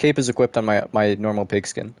the cape is equipped on my normal pig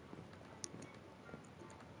skin.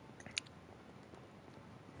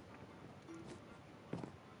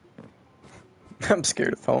 I'm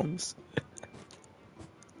scared of homes.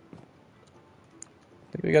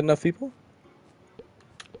 Think we got enough people?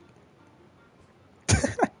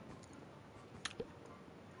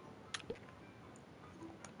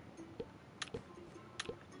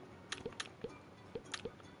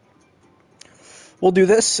 We'll do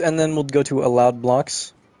this, and then we'll go to allowed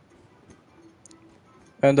blocks.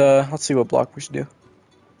 And let's see what block we should do.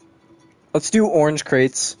 Let's do orange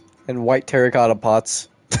crates and white terracotta pots.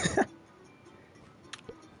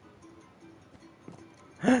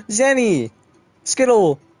 Zenny!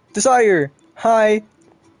 Skittle! Desire! Hi!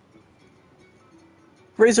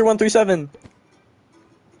 Razor137!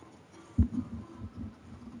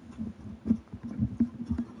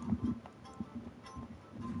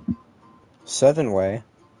 Seven-way?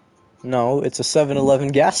 No, it's a 7-Eleven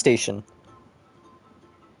gas station.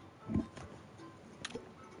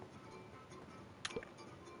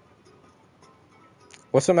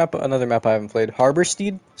 What's the map? Another map I haven't played.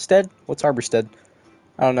 Harborstead? Stead? What's Harborstead?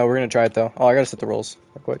 I don't know. We're gonna try it though. Oh, I gotta set the rules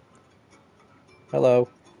real quick. Hello.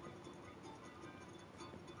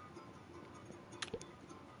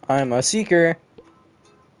 I'm a seeker.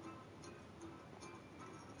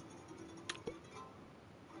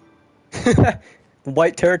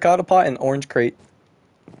 White terracotta pot and orange crate.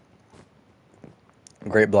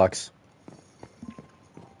 Great blocks.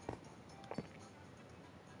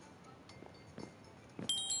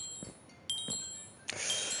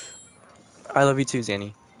 I love you too,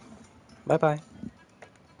 Zanny. Bye bye.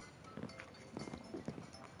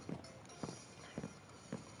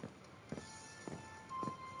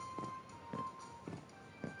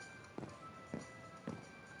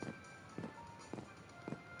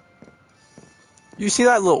 You see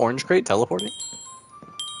that little orange crate teleporting?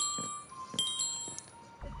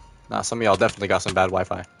 Nah, some of y'all definitely got some bad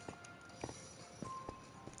Wi-Fi.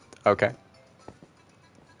 Okay.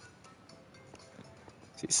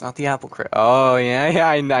 See, it's not the apple crate. Oh yeah,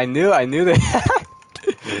 I knew that.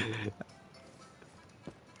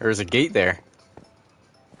 There's a gate there.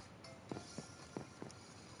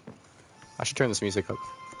 I should turn this music up.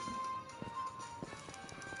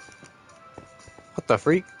 What the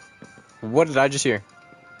freak? What did I just hear?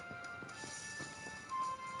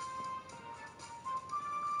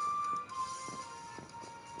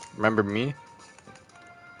 Remember me?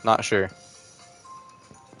 Not sure.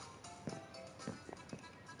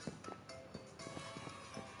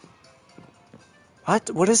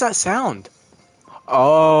 What? What is that sound?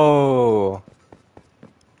 Oh.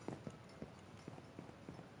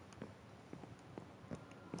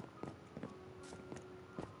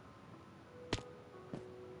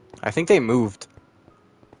 I think they moved.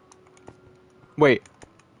 Wait.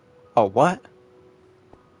 Oh, what?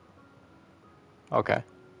 Okay.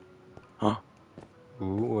 Huh.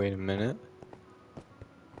 Ooh, wait a minute.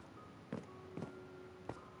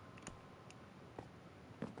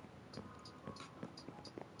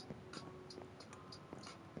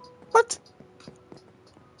 What?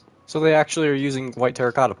 So they actually are using white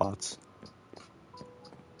terracotta pots.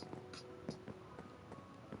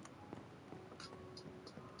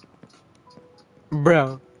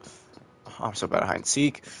 Bro. Oh, I'm so bad at hide and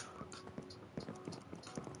seek.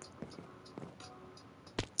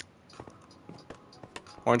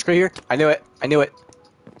 Orange crate here? I knew it. I knew it.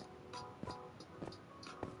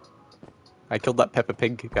 I killed that Peppa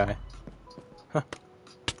Pig guy. Huh.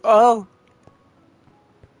 Oh!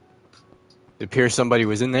 It appears somebody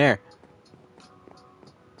was in there.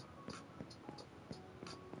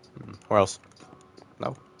 Where else?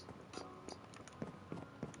 No.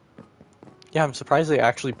 Yeah, I'm surprised they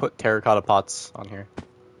actually put terracotta pots on here.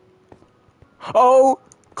 Oh!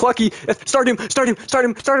 Clucky! Start him! Start him! Start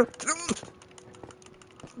him! Start him!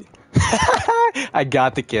 I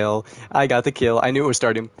got the kill. I got the kill. I knew it was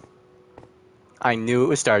Stardium. I knew it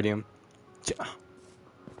was Stardium.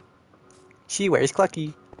 She wears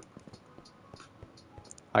Clucky.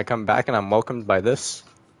 I come back and I'm welcomed by this.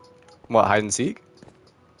 What, hide and seek?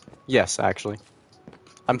 Yes, actually.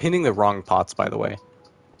 I'm hitting the wrong pots, by the way.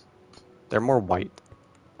 They're more white.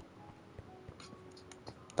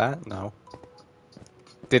 That? No.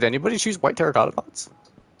 Did anybody choose white terracotta pots?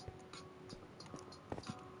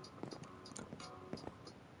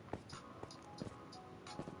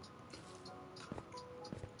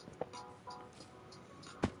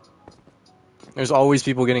 There's always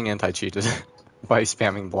people getting anti-cheated by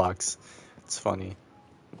spamming blocks. It's funny.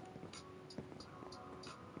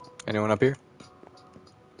 Anyone up here?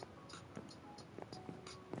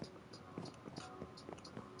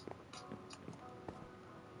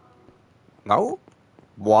 No?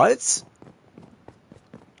 What?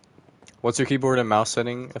 What's your keyboard and mouse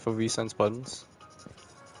setting? FOV sense buttons?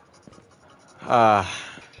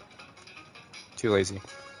 Too lazy.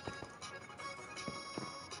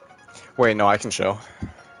 Wait, no, I can show.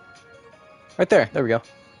 Right there. There we go.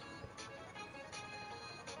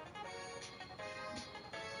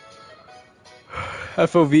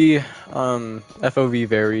 FOV, FOV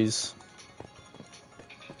varies.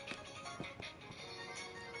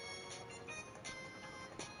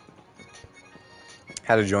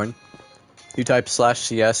 How to join? You type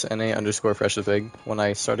 /CS_NA_freshthefig when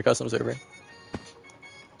I start a custom server.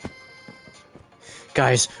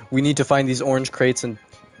 Guys, we need to find these orange crates and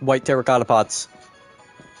white terracotta pots.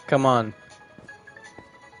 Come on.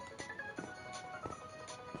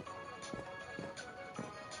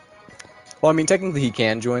 Well, I mean, technically he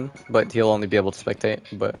can join, but he'll only be able to spectate,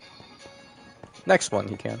 but next one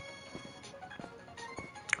he can.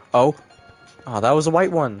 Oh. Oh, that was a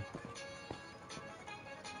white one.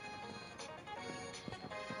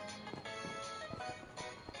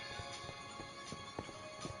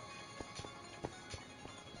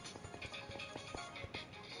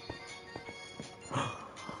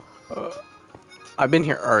 I've been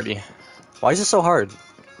here already. Why is it so hard?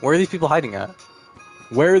 Where are these people hiding at?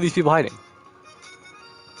 Where are these people hiding?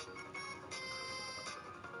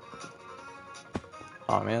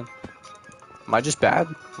 Oh man. Am I just bad?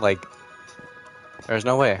 Like, there's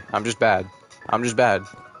no way. I'm just bad. I'm just bad.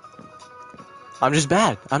 I'm just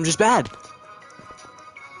bad. I'm just bad.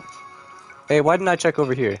 Hey, why didn't I check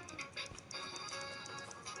over here?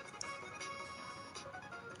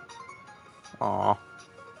 Aw.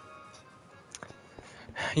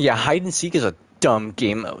 Yeah, hide and seek is a dumb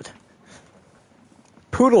game mode.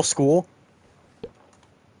 Poodle school.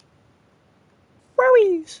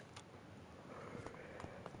 Wowies.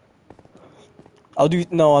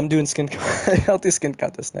 I'm doing skin. I'll do skin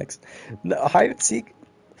contest next. No, hide and seek.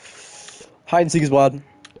 Hide and seek is wild.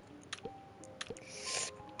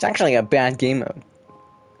 It's actually a bad game mode.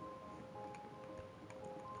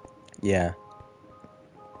 Yeah.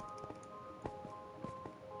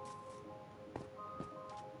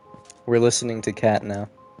 We're listening to Cat now.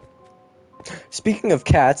 Speaking of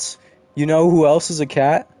cats, you know who else is a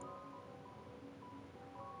cat?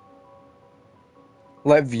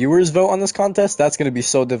 Let viewers vote on this contest? That's gonna be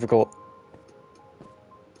so difficult.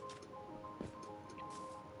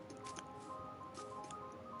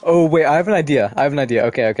 Oh, wait, I have an idea.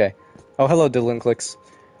 Okay. Oh, hello, Dylan Clicks.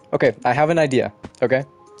 Okay, I have an idea, okay?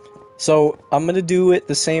 So, I'm gonna do it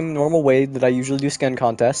the same normal way that I usually do skin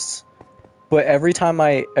contests. But every time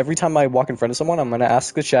I walk in front of someone, I'm gonna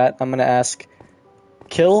ask the chat, I'm gonna ask,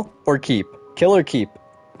 kill or keep? Kill or keep?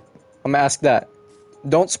 I'm gonna ask that.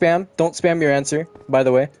 Don't spam your answer, by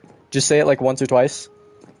the way. Just say it like once or twice.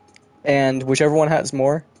 And whichever one has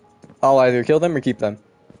more, I'll either kill them or keep them.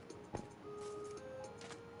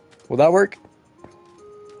 Will that work?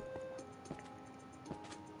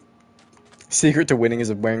 Secret to winning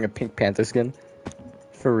is wearing a Pink Panther skin.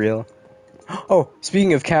 For real. Oh,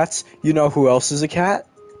 speaking of cats, you know who else is a cat?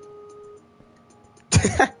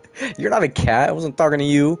 You're not a cat, I wasn't talking to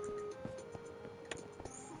you.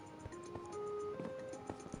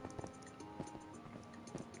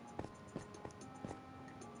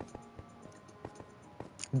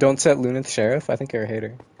 Don't set Lunith Sheriff, I think you're a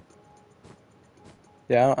hater.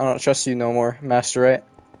 Yeah, I don't trust you no more, Master Right.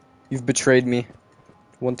 You've betrayed me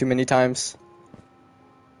one too many times.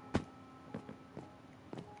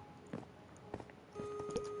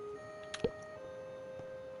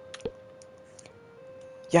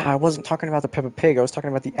 Yeah, I wasn't talking about the Peppa Pig, I was talking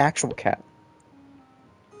about the actual cat.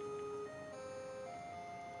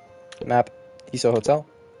 Map, Iso Hotel.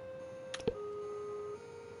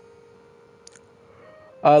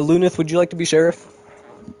 Lunith, would you like to be sheriff?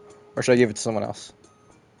 Or should I give it to someone else?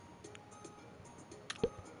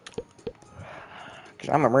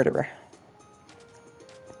 Because I'm a murderer.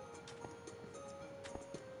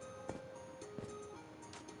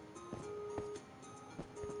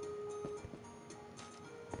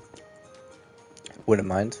 Wouldn't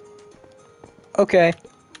mind. Okay.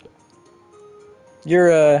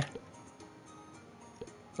 You're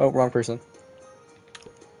oh, wrong person.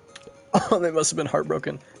 Oh, they must have been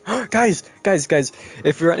heartbroken. Guys,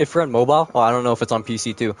 if you're on mobile, well, I don't know if it's on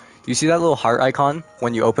PC too. You see that little heart icon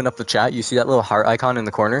when you open up the chat? You see that little heart icon in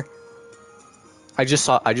the corner? I just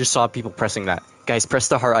saw people pressing that. Guys, press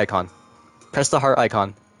the heart icon. Press the heart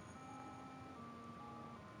icon.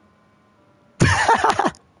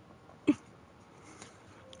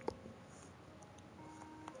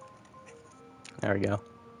 There we go.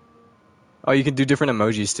 Oh, you can do different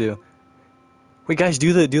emojis too. Wait, guys,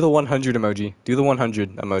 do the 100 emoji. Do the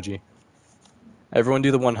 100 emoji. Everyone do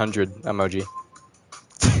the 100 emoji.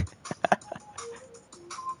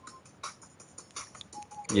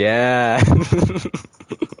 Yeah.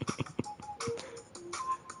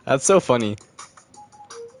 That's so funny.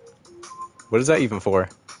 What is that even for?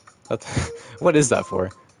 That's, what is that for?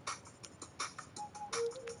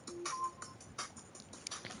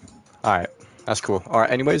 Alright, that's cool. Alright,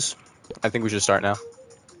 anyways, I think we should start now.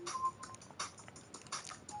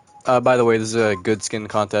 By the way, this is a good skin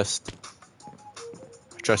contest.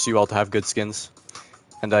 I trust you all to have good skins.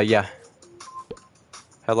 And, yeah.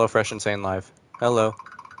 Hello, Fresh and Sane Live. Hello.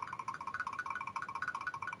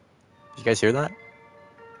 Did you guys hear that?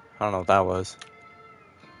 I don't know what that was.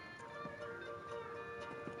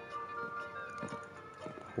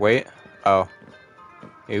 Wait. Oh.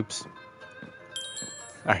 Oops.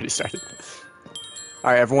 I already started.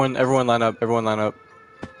 Alright, everyone line up. Everyone line up.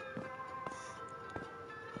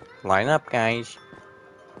 Line up, guys.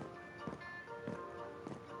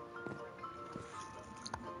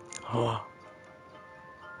 Oh.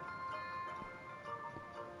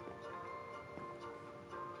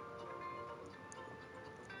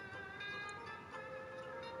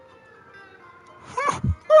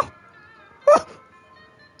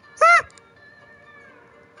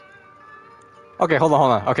 Okay, hold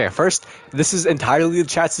on. Okay, first, this is entirely the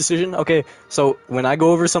chat's decision. Okay, so when I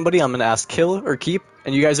go over somebody, I'm gonna ask kill or keep,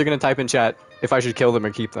 and you guys are gonna type in chat if I should kill them or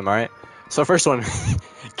keep them, alright? So first one,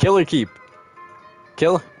 kill or keep?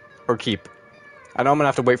 Kill or keep? I know I'm gonna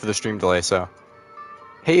have to wait for the stream delay, so.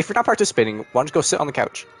 Hey, if you're not participating, why don't you go sit on the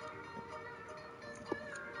couch?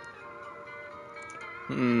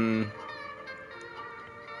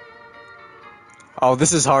 Oh,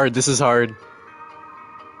 this is hard.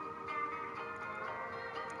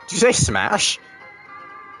 Did you say smash?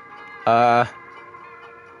 I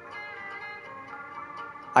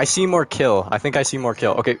see more kill. I think I see more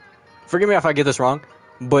kill. Okay, forgive me if I get this wrong,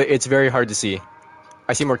 but it's very hard to see.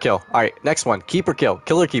 I see more kill. Alright, next one. Keep or kill?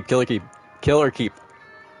 Kill or keep? Kill or keep? Kill or keep?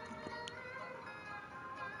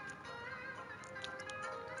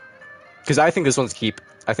 Because I think this one's keep.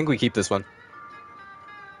 I think we keep this one.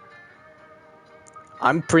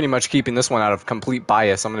 I'm pretty much keeping this one out of complete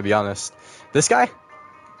bias, I'm gonna be honest. This guy?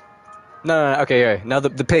 No, okay. Now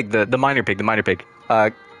the pig, the minor pig,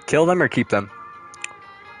 kill them or keep them?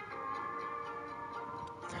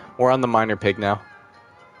 We're on the minor pig now.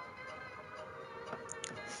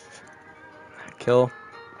 Kill.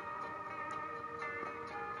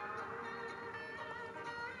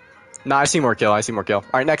 Nah, I see more kill.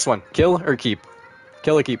 Alright, next one. Kill or keep?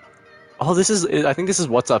 Kill or keep? Oh, I think this is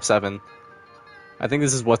what's up 7.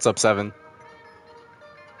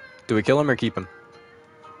 Do we kill him or keep him?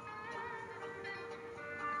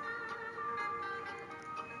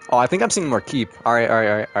 Oh, I think I'm seeing more keep.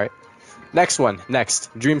 Alright. Next one.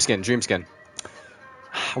 Dream skin.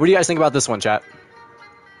 What do you guys think about this one, chat?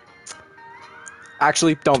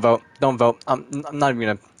 Actually, don't vote. I'm not even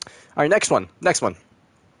gonna. Alright, next one. This one.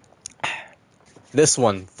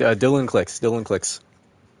 Dylan clicks.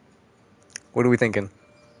 What are we thinking?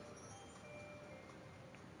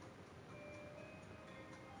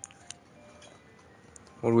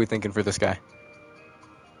 What are we thinking for this guy?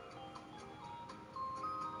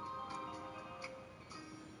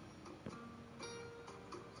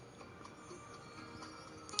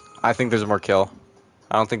 I think there's more kill.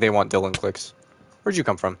 I don't think they want Dylan clicks. Where'd you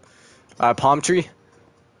come from? Palm tree?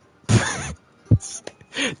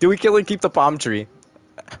 Do we kill and keep the palm tree?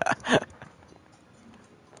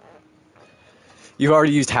 You've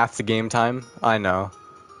already used half the game time? I know.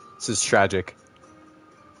 This is tragic.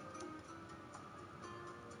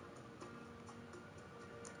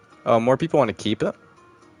 Oh, more people want to keep it?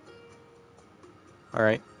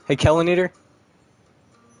 Alright. Hey, Kellinator?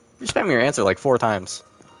 You spamming your answer like 4 times.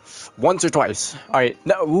 Once or twice. Alright.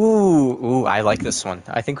 No. Ooh, I like this one.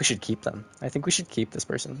 I think we should keep them. I think we should keep this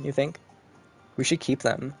person. You think? We should keep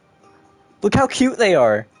them. Look how cute they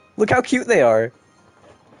are. More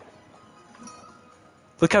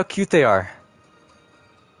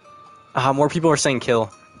people are saying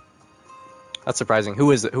kill. That's surprising.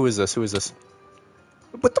 Who is this?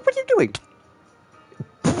 What are you doing?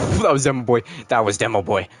 That was Demo Boy. That was Demo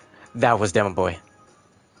Boy. That was Demo Boy.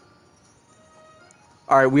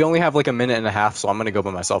 Alright, we only have like a minute and a half, so I'm gonna go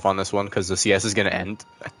by myself on this one because the CS is gonna end.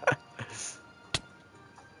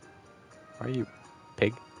 Are you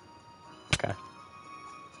pig? Okay.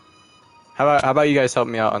 How about you guys help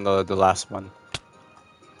me out on the last one?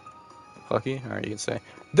 Clucky? Alright, you can say.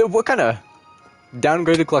 What kind of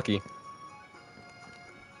downgraded Clucky?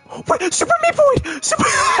 What? Super Meat Boy! Super.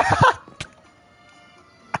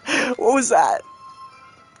 What was that?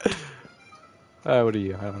 What are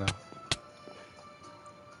you? I don't know.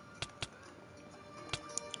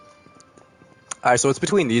 Alright, so it's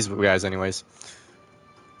between these guys, anyways.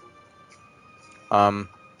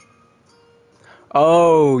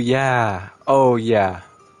 Oh yeah. Oh yeah.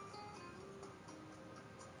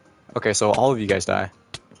 Okay, so all of you guys die.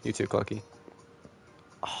 You too, Clucky.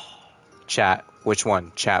 Oh, chat. Which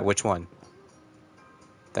one? Chat. Which one?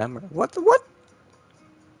 Them? What? What?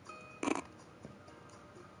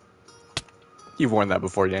 You've worn that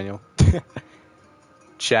before, Daniel.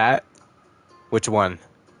 Chat. Which one?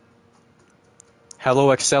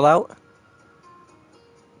 Hello, Excel out.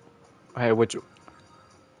 Hey, which?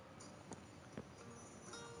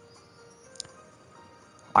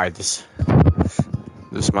 Alright, this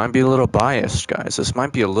might be a little biased, guys. This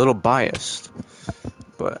might be a little biased,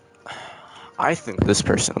 but I think this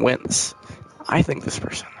person wins. I think this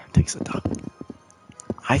person takes a dub.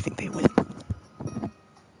 I think they win.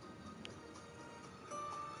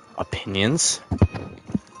 Opinions?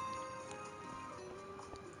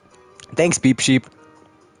 Thanks, Beep Sheep.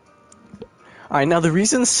 Alright, now the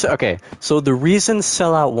reasons... Okay, so the reason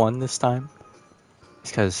Sellout won this time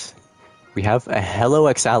is because we have a Hello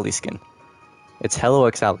Xally skin. It's Hello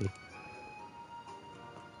Xally.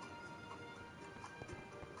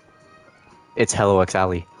 It's Hello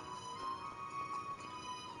Xally.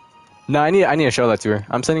 No, I need to show that to her.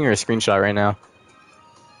 I'm sending her a screenshot right now.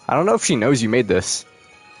 I don't know if she knows you made this.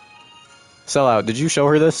 Sellout, did you show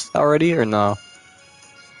her this already or no?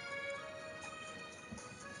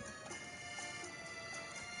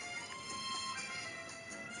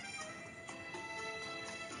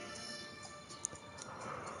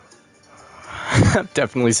 I'm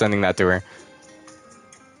definitely sending that to her.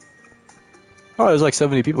 Oh, there's like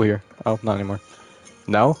 70 people here. Oh, not anymore.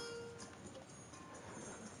 No?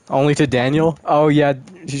 Only to Daniel? Oh, yeah.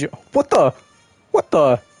 What the? What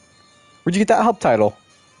the? Where'd you get that hub title?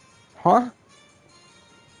 Huh?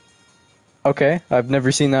 Okay, I've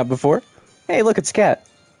never seen that before. Hey, look, it's Cat.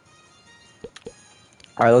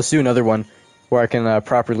 Alright, let's do another one where I can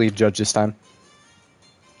properly judge this time.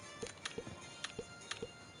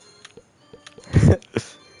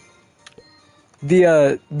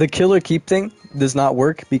 The killer keep thing does not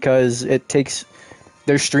work because it takes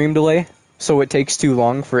there's stream delay, so it takes too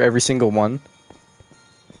long for every single one.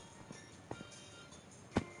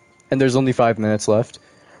 And there's only 5 minutes left.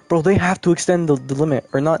 Bro, they have to extend the limit,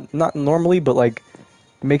 or not normally, but like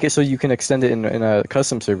make it so you can extend it in a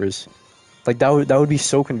custom servers. Like that would be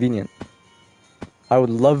so convenient. I would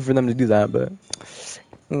love for them to do that, but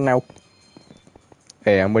no.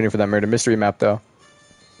 Hey, I'm waiting for that murder mystery map though.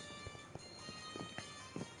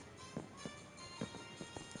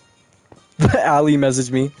 Ali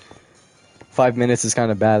messaged me. 5 minutes is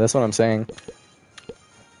kind of bad. That's what I'm saying.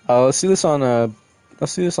 Let's do this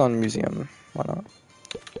on museum. Why not?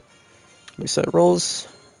 Reset roles.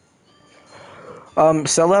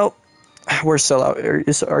 Sellout. Where's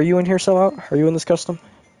Sellout? Are you in here, Sellout? Are you in this custom?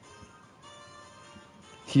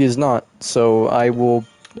 He is not. So I will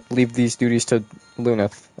leave these duties to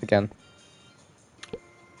Luneth again.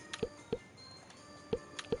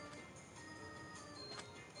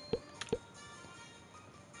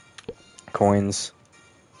 Coins.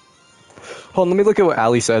 Hold on, let me look at what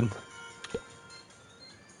Ali said.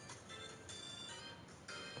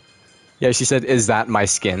 Yeah, she said, "Is that my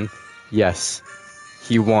skin?" Yes.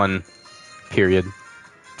 He won. Period.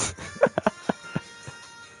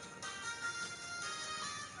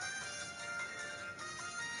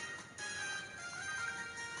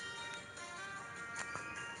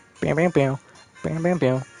 Bam bam bam. Bam bam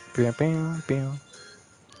bam. Bam bam bam.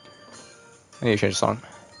 I need to change the song.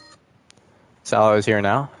 Salo is here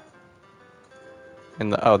now.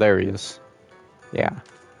 Oh, there he is. Yeah.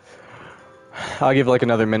 I'll give like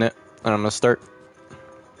another minute, and I'm gonna start.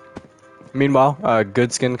 Meanwhile,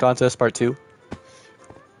 good skin contest part 2.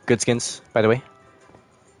 Good skins, by the way.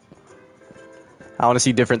 I want to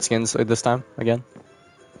see different skins this time again.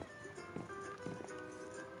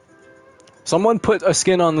 Someone put a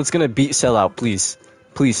skin on that's gonna beat Sellout, please.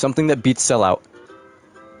 Please, something that beats Sellout.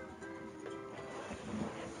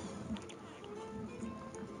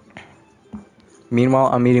 Meanwhile,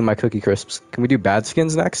 I'm eating my Cookie Crisps. Can we do bad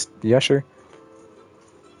skins next? Yeah, sure.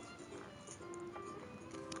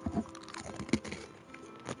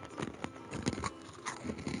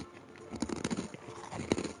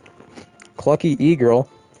 Clucky E-Girl.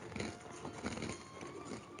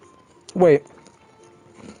 Wait.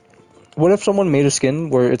 What if someone made a skin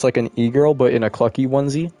where it's like an E-Girl, but in a Clucky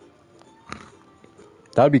onesie?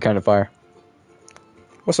 That would be kind of fire.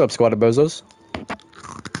 What's up, Squad of Bozos?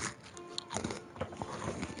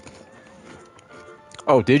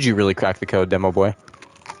 Oh, did you really crack the code, demo boy?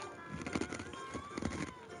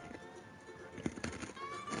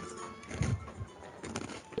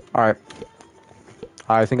 Alright.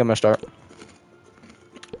 I think I'm gonna start.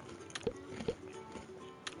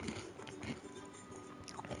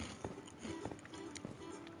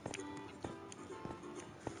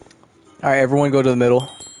 Alright, everyone go to the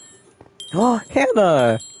middle. Oh,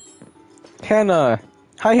 Hannah! Hannah!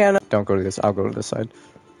 Hi, Hannah! Don't go to this, I'll go to this side.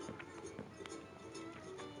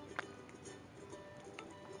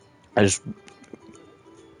 I just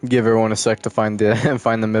give everyone a sec to find the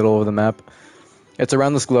find the middle of the map. It's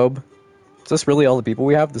around this globe. Is this really all the people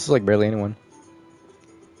we have? This is like barely anyone.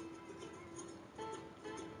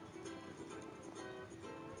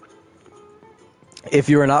 If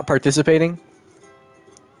you are not participating,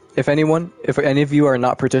 if any of you are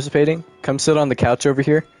not participating, come sit on the couch over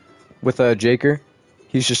here with Jaker.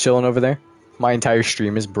 He's just chilling over there. My entire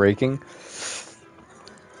stream is breaking.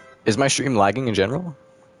 Is my stream lagging in general?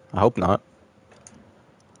 I hope not.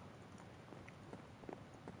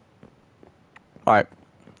 Alright,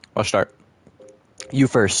 I'll start. You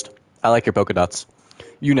first. I like your polka dots.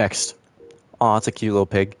 You next. Aw, it's a cute little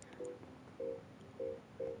pig.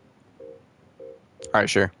 Alright,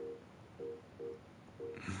 sure.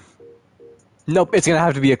 Nope, it's gonna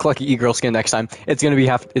have to be a Clucky E-Girl skin next time. It's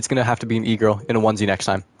gonna have to be an E-Girl in a onesie next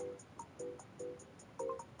time.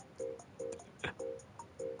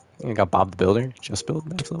 You got Bob the Builder? Just build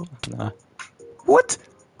max level? Nah. What?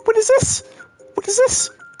 What is this? What is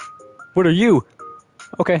this? What are you?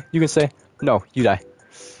 Okay, you can say. No, you die.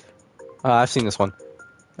 I've seen this one.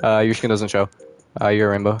 Your skin doesn't show. You're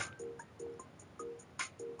a rainbow.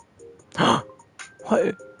 What?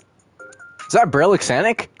 Is that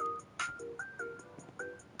Brelixanic?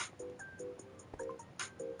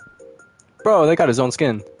 Bro, they got his own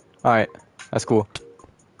skin. Alright, that's cool.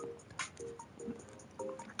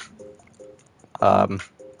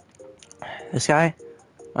 This guy?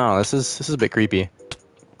 Oh, this is a bit creepy.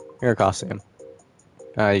 You're a costume.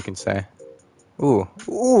 You can say. Ooh.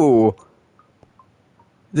 Ooh!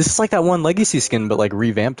 This is like that one Legacy skin, but like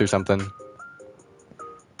revamped or something.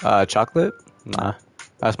 Chocolate? Nah.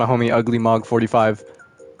 That's my homie Ugly Mog 45.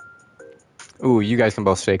 Ooh, you guys can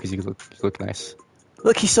both stay because you look nice.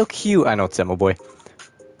 Look, he's so cute. I know it's Demo Boy.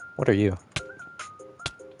 What are you?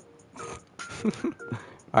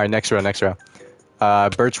 Alright, next row.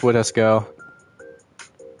 Birchwood has go.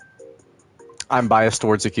 I'm biased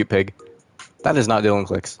towards a cute pig. That is not Dylan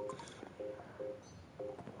Clicks.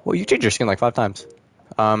 Well, you changed your skin like 5 times.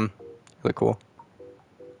 You look cool.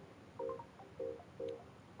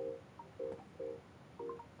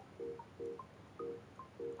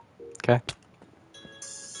 Okay.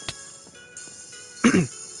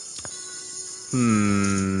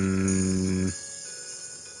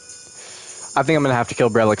 I think I'm gonna have to kill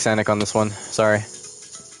Brelixanic on this one. Sorry.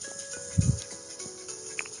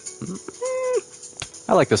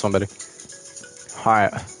 I like this one better.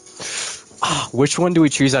 Alright. Which one do we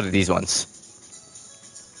choose out of these ones?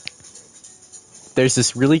 There's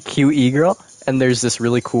this really cute E-Girl, and there's this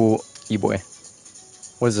really cool E-Boy.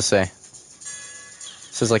 What does this say? It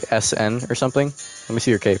says like SN or something. Let me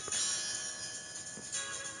see your cape.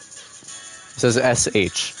 It says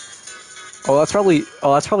SH. Oh, that's probably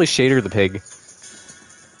Shader the pig.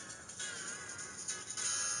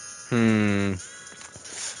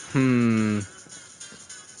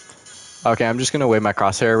 Okay, I'm just gonna wave my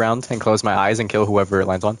crosshair around and close my eyes and kill whoever it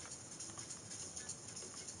lands on.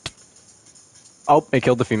 Oh, it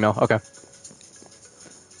killed the female. Okay.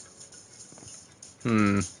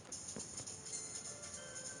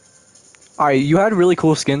 Alright, you had really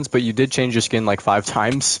cool skins, but you did change your skin like 5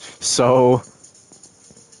 times, so...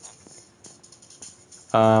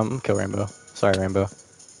 kill Rainbow. Sorry, Rainbow.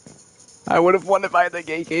 I would have won if I had the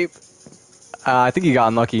gay cape. I think you got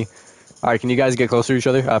unlucky. Alright, can you guys get closer to each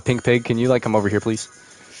other? Pink Pig, can you, like, come over here, please?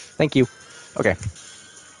 Thank you. Okay.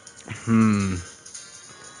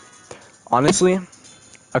 Honestly?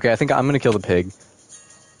 Okay, I think I'm gonna kill the pig.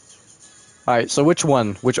 Alright, so which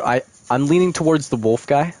one? I'm leaning towards the wolf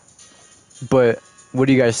guy. But, what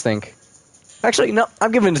do you guys think? Actually, no,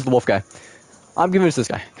 I'm giving it to the wolf guy. I'm giving it to this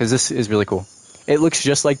guy, because this is really cool. It looks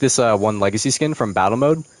just like this one legacy skin from battle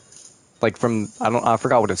mode. Like from I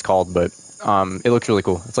forgot what it's called, but it looks really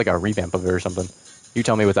cool. It's like a revamp of it or something. You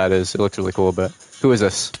tell me what that is. It looks really cool, but who is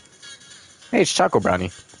this? Hey, it's Choco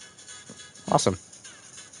Brownie. Awesome.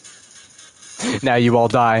 Now you all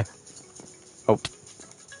die. Oh.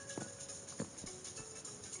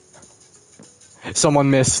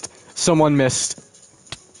 Someone missed. Someone missed.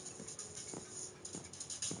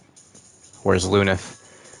 Where's Lunith?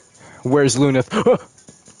 Where's Lunith?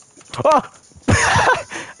 Ah!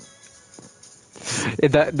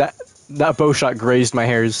 That bow shot grazed my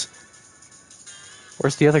hairs.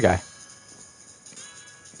 Where's the other guy?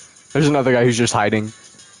 There's another guy who's just hiding.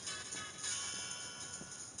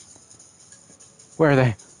 Where are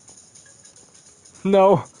they?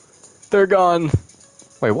 No, they're gone.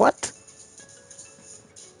 Wait, what?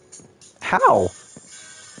 How?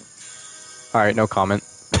 Alright, no comment.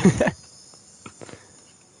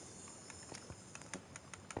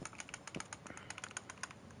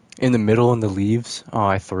 In the middle in the leaves? Oh,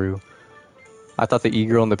 I threw. I thought the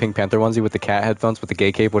e-girl and the Pink Panther onesie with the cat headphones with the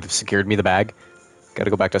gay cape would have secured me the bag.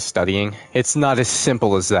 Gotta go back to studying. It's not as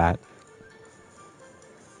simple as that.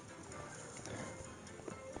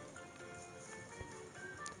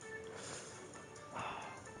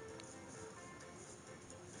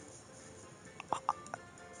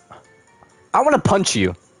 I want to punch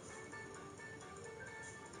you.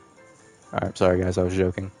 Alright, sorry guys, I was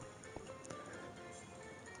joking.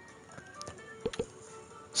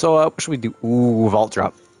 So, what should we do? Ooh, vault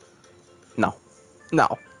drop. No.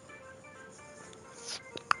 No.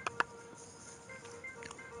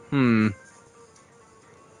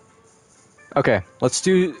 Okay, let's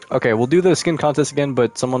do... Okay, we'll do the skin contest again,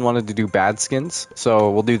 but someone wanted to do bad skins, so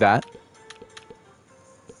we'll do that.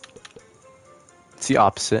 It's the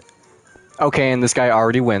opposite. Okay, and this guy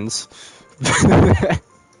already wins.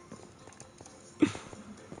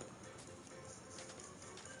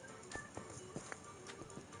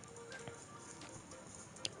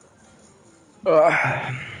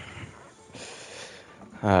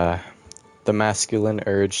 The masculine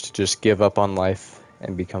urge to just give up on life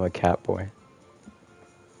and become a cat boy.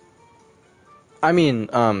 I mean,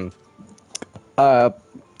 go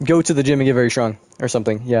to the gym and get very strong, or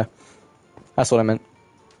something, yeah. That's what I meant.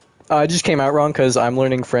 It just came out wrong because I'm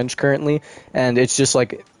learning French currently, and it's just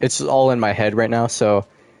like, it's all in my head right now, so,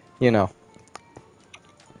 you know.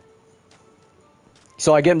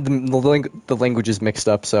 So I get the languages mixed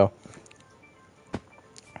up, so.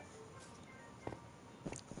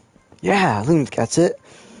 Yeah, Lunith gets it.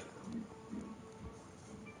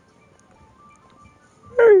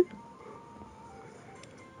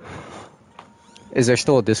 Is there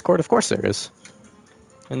still a Discord? Of course there is.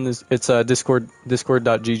 And this, it's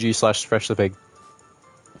discord.gg/freshthepig.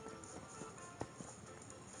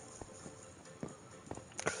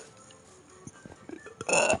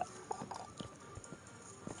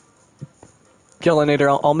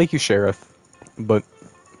 Kellinator, I'll make you sheriff, but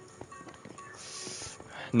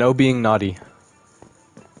no being naughty.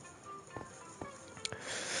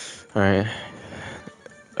 Alright.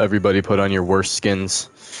 Everybody put on your worst skins.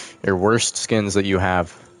 Your worst skins that you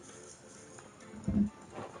have.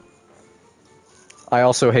 I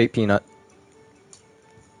also hate Peanut.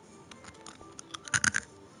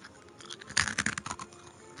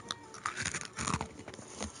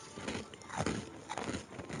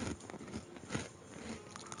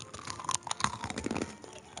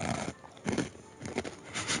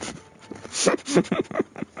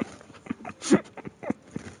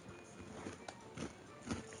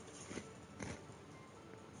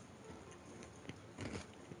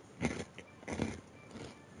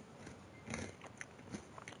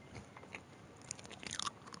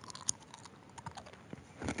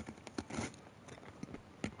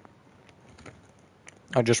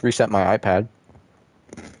 I just reset my iPad.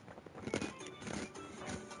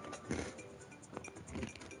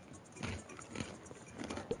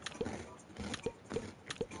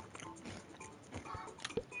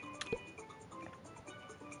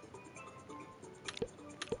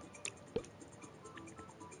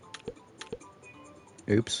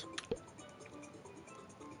 Oops.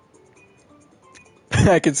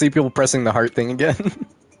 I can see people pressing the heart thing again.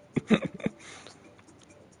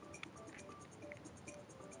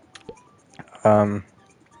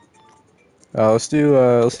 Let's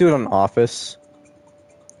do it on Office,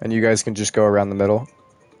 and you guys can just go around the middle.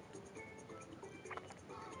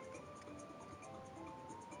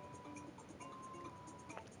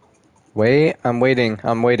 Wait, I'm waiting.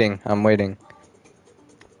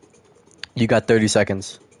 You got 30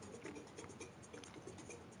 seconds.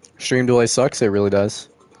 Stream delay sucks, it really does.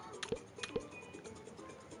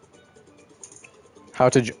 How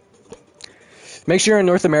to... Make sure you're in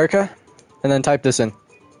North America, and then type this in.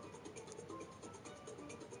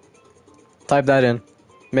 Type that in.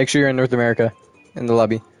 Make sure you're in North America in the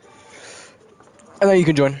lobby. And then you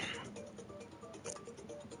can join.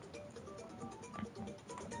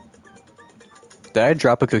 Did I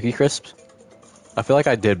drop a Cookie Crisp? I feel like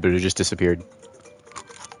I did, but it just disappeared.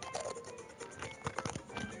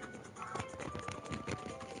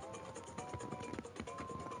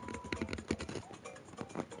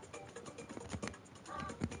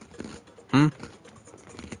 Hmm?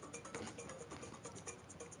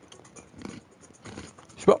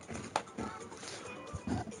 Sp-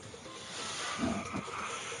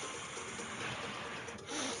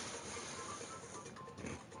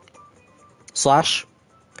 Slash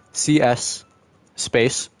CS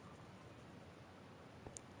space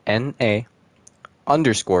NA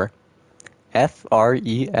underscore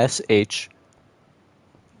FRESHTHEPIG.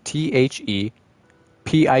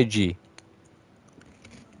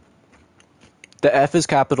 The F is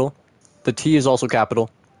capital, the T is also capital,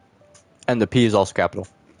 and the P is also capital.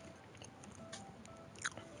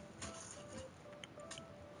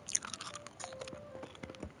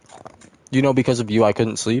 You know, because of you, I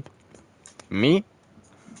couldn't sleep. Me?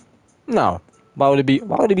 No. Why would it be?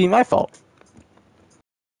 Why would it be my fault?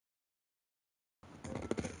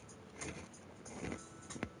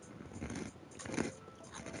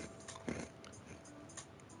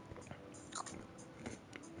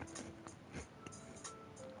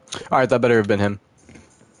 All right, that better have been him.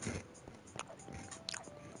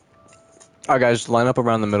 All right, guys, line up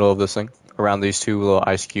around the middle of this thing, around these two little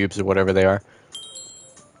ice cubes or whatever they are.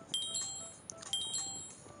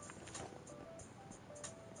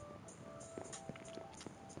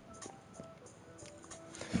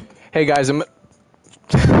 Hey guys,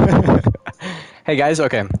 Hey guys,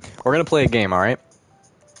 okay, we're gonna play a game. All right.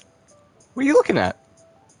 What are you looking at?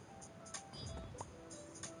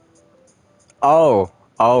 Oh,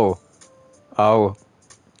 oh, oh,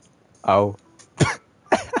 oh.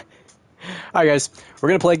 Alright guys, we're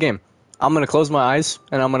gonna play a game. I'm gonna close my eyes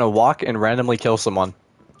and I'm gonna walk and randomly kill someone.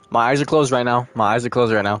 My eyes are closed right now. My eyes are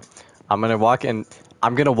closed right now. I'm gonna walk and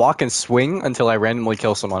swing until I randomly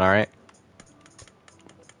kill someone, alright?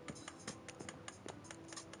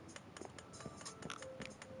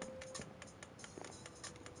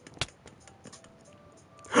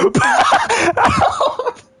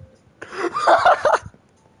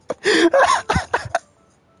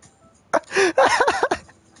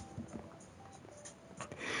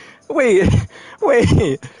 Wait,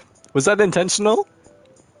 wait. Was that intentional?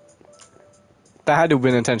 That had to have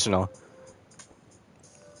been intentional.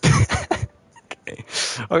 Okay.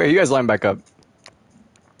 Okay, you guys line back up.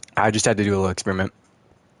 I just had to do a little experiment.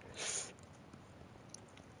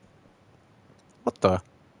 What the?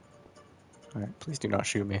 Alright, please do not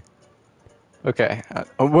shoot me. Okay.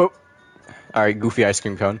 Oh, whoa. Alright, goofy ice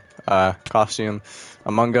cream cone. Costume.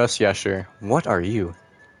 Among Us, yeah, sure. What are you?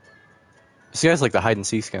 This guy's like the hide and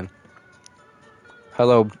seek skin.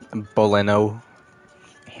 Hello, Boleno.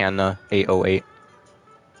 Hannah 808.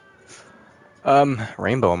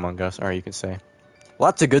 Rainbow Among Us, or you could say. Well,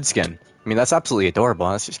 that's a good skin. I mean, that's absolutely adorable.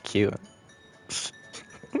 That's just cute.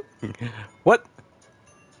 What?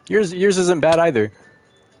 Yours isn't bad either.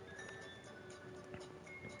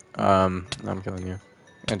 I'm killing you.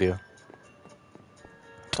 And you.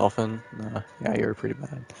 Dolphin? Nah. Yeah, you're pretty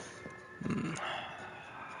bad.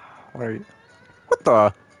 What are you? What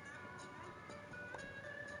the?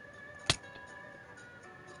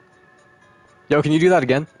 Yo, can you do that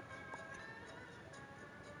again?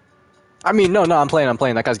 I mean, no, I'm playing.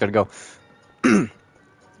 That guy's gotta go.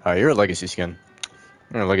 Alright, you're a legacy skin.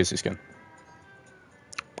 You're a legacy skin.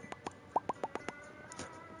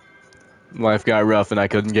 Life got rough and I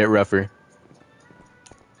couldn't get rougher.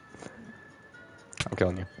 I'm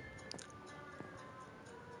killing you.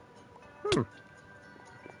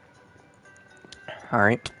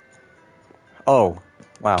 Alright. Oh.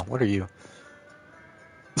 Wow, what are you?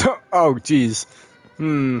 Oh, jeez.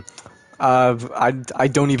 I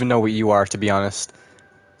don't even know what you are, to be honest.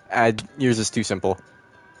 Yours is too simple.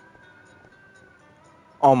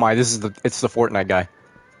 Oh my, it's the Fortnite guy.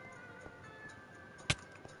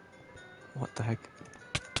 What the heck?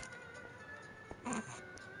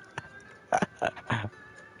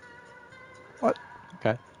 What?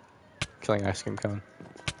 Okay. Killing ice cream cone.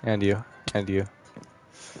 And you.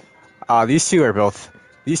 These two are both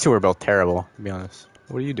terrible, to be honest.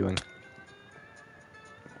 What are you doing?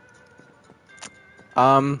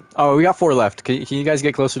 Oh, we got 4 left. Can you guys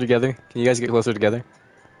get closer together?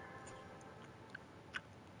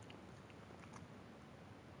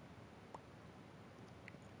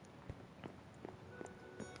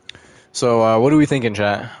 So, what are we thinking,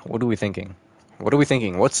 chat? What are we thinking? What are we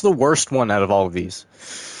thinking? What's the worst one out of all of these?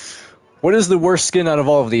 What is the worst skin out of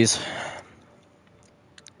all of these?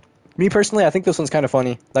 Me personally, I think this one's kind of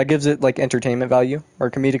funny. That gives it like entertainment value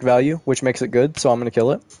or comedic value, which makes it good, so I'm gonna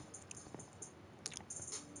kill it.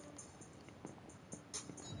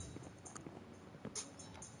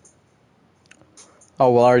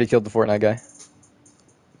 Oh, well, I already killed the Fortnite guy.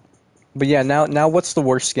 But yeah, now what's the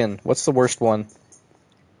worst skin? What's the worst one?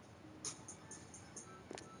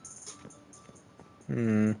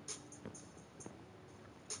 Hmm.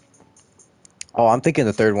 Oh, I'm thinking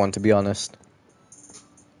the third one, to be honest.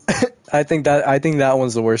 I think that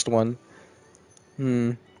one's the worst one.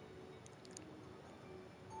 Hmm.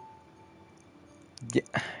 Yeah,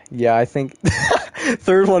 yeah, I think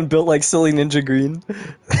third one built like silly ninja green.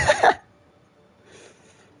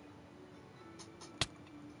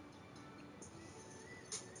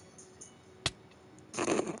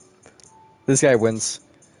 This guy wins.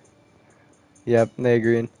 Yep, they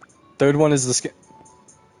agreed. Third one is the skin.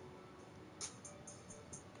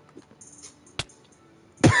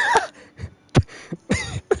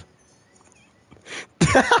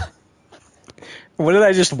 What did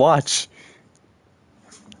I just watch?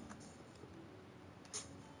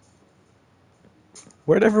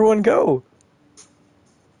 Where'd everyone go?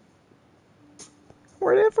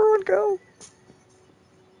 Where'd everyone go?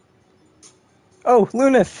 Oh,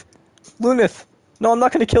 Lunith! Lunith! No, I'm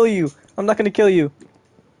not gonna kill you! I'm not gonna kill you!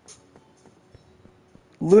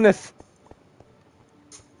 Lunith!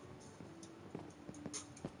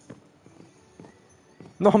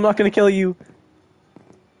 No, I'm not gonna kill you!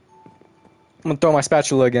 I'm gonna throw my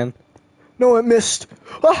spatula again. No, it missed!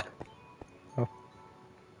 Ah! Oh.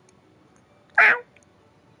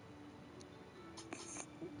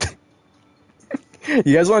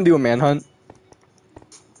 You guys wanna do a manhunt?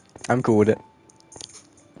 I'm cool with it.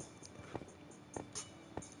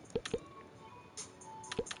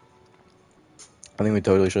 I think we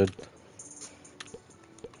totally should.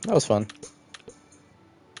 That was fun.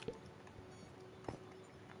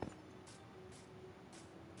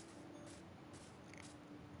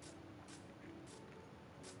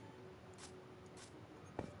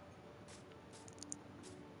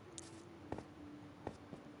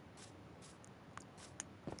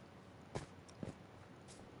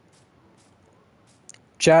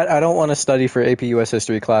 Chat, I don't want to study for AP US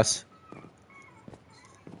History class.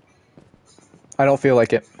 I don't feel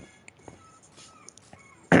like it.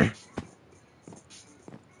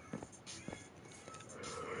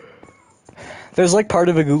 There's like part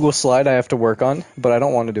of a Google slide I have to work on, but I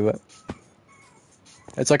don't want to do it.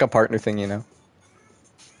 It's like a partner thing, you know?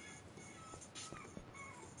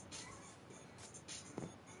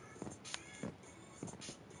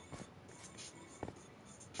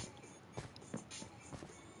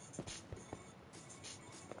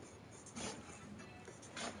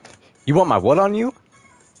 You want my what on you?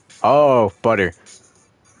 Oh, butter.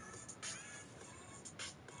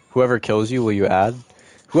 Whoever kills you, will you add?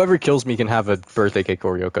 Whoever kills me can have a birthday cake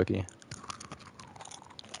Oreo cookie.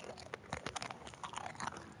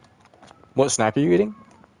 What snack are you eating?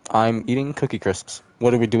 I'm eating Cookie Crisps.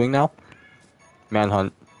 What are we doing now?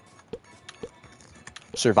 Manhunt.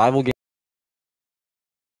 Survival game.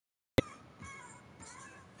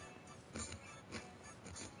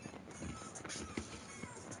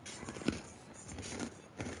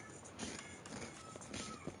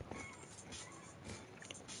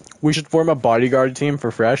 We should form a bodyguard team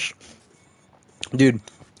for Fresh. Dude,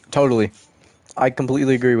 totally. I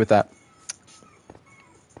completely agree with that.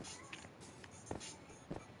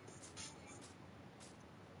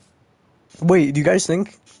 Wait, do you guys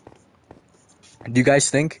think?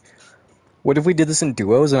 What if we did this in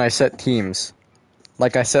duos and I set teams?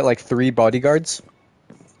 Like I set like 3 bodyguards?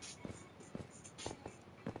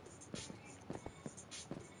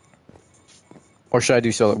 Or should I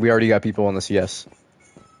do solo? We already got people on the CS.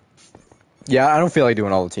 Yeah, I don't feel like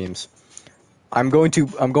doing all the teams. I'm going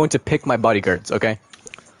to pick my bodyguards, okay?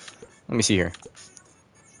 Let me see here.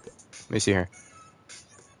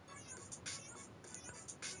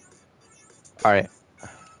 Alright.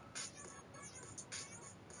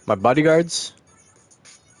 My bodyguards.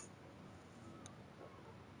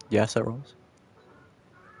 Yes, that rolls.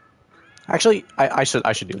 Actually, I should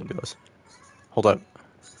do duos. Hold up.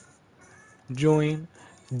 Join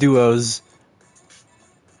duos.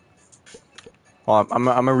 Oh, I'm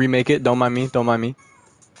gonna remake it. Don't mind me.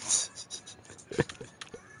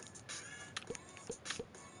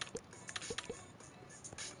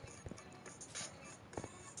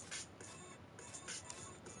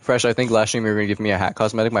 Fresh, I think last stream you were gonna give me a hat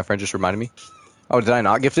cosmetic. My friend just reminded me. Oh, did I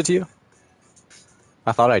not gift it to you?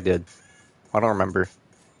 I thought I did. I don't remember.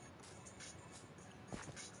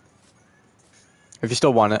 If you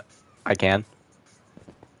still want it, I can.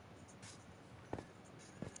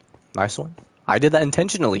 Nice one. I did that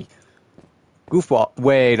intentionally. Goofball.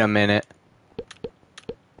 Wait a minute.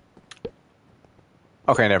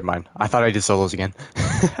 Okay, never mind. I thought I did solos again.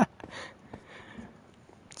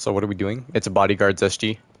 So what are we doing? It's a bodyguards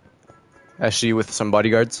SG. SG with some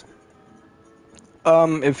bodyguards.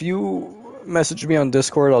 If you message me on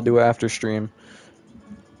Discord, I'll do it after stream.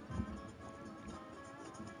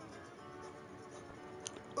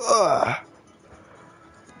 Ugh.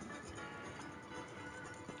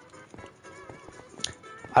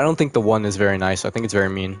 I don't think the 1 is very nice. I think it's very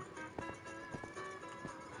mean.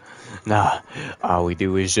 Nah, all we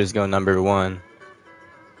do is just go number 1.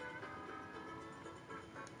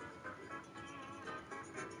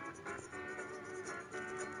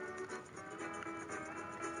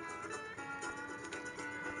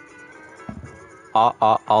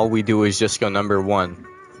 All we do is just go number 1.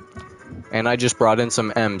 And I just brought in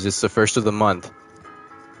some M's. It's the first of the month.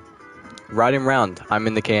 Riding round, I'm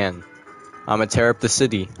in the can. I'ma tear up the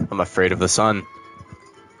city. I'm afraid of the sun.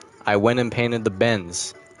 I went and painted the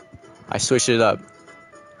Benz. I switched it up.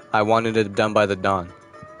 I wanted it done by the dawn.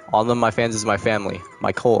 All of my fans is my family.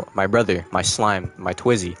 My Colt, my brother, my slime, my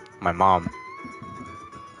Twizzy, my mom.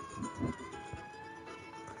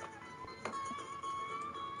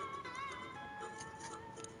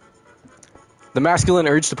 The masculine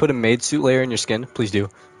urge to put a maid suit layer in your skin, please do.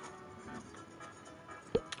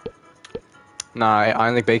 Nah, I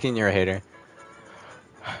don't like bacon, you're a hater.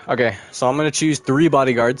 Okay, so I'm gonna choose 3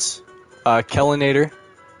 bodyguards. Kellinator.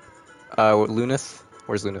 Lunith.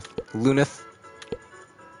 Where's Lunith? Lunith.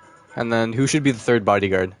 And then who should be the 3rd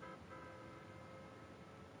bodyguard?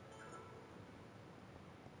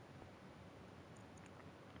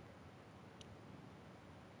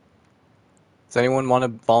 Does anyone want to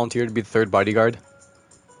volunteer to be the 3rd bodyguard?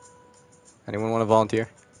 Anyone want to volunteer?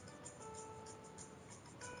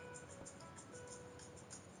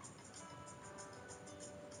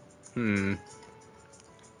 I'm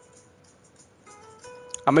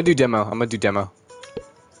gonna do demo.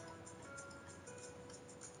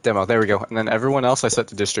 Demo, there we go. And then everyone else I set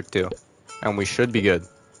to District 2. And we should be good.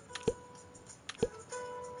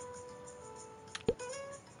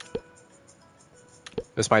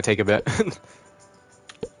 This might take a bit.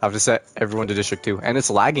 I have to set everyone to District 2. And it's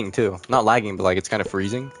lagging too. Not lagging, but like it's kind of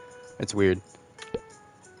freezing. It's weird.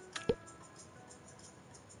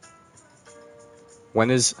 When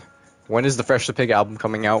is the Fresh the Pig album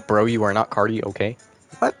coming out? Bro, you are not Cardi, okay?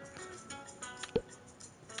 What?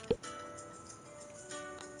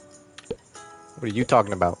 What are you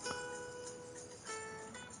talking about?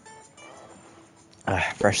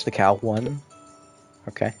 Fresh the Cow 1.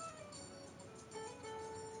 Okay.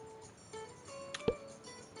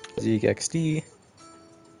 Zeke XD.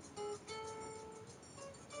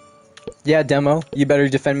 Yeah, Demo. You better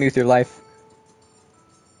defend me with your life.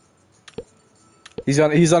 He's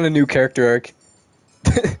on a new character arc.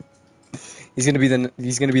 He's gonna be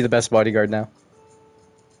the best bodyguard now.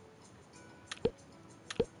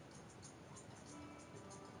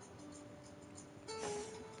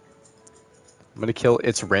 I'm gonna kill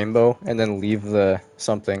its rainbow and then leave the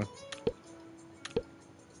something.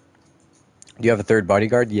 Do you have a 3rd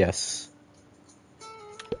bodyguard? Yes.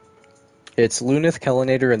 It's Lunith,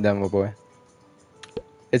 Kellinator, and Demo Boy.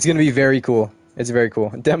 It's gonna be very cool. It's very cool.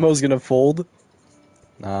 Demo's gonna fold.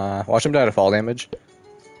 Nah, watch him die to fall damage.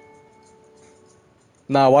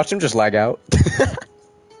 Nah, watch him just lag out.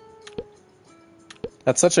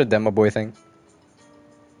 That's such a Demo Boy thing.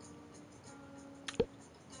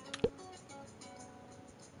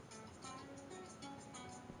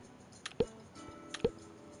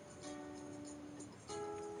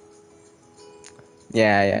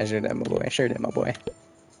 Yeah, sure Demo Boy.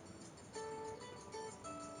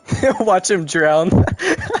 Watch him drown.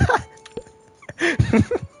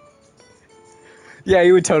 Yeah,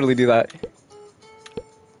 you would totally do that.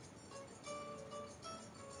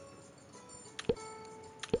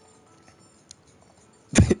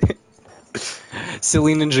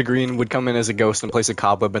 Silly Ninja Green would come in as a ghost and place a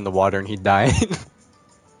cobweb in the water and he'd die.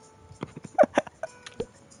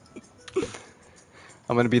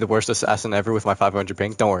 I'm gonna be the worst assassin ever with my 500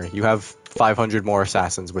 ping. Don't worry, you have 500 more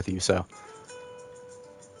assassins with you, so.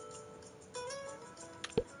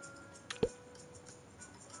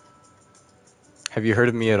 Have you heard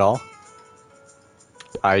of me at all?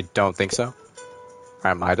 I don't think so.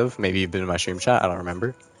 I might have. Maybe you've been in my stream chat. I don't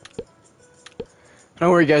remember.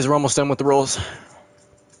 Don't worry, guys. We're almost done with the rolls.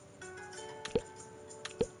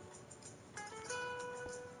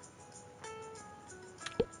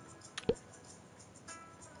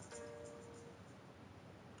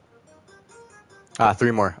 Ah,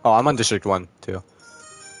 3 more. Oh, I'm on District 1, too.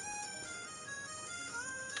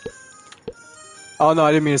 Oh, no,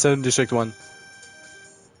 I didn't mean to set in District 1.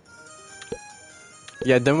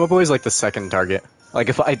 Yeah, Demo Boy is like the second target. Like,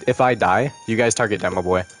 if I die, you guys target Demo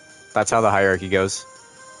Boy. That's how the hierarchy goes.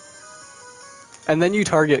 And then you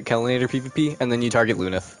target Kellinator PvP, and then you target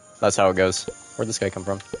Lunith. That's how it goes. Where'd this guy come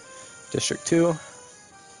from? District 2.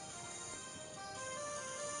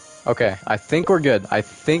 Okay, I think we're good. I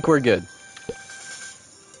think we're good.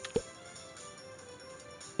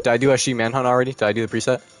 Did I do SG Manhunt already? Did I do the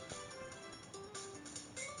preset?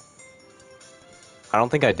 I don't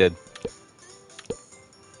think I did.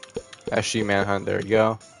 SG Manhunt, there we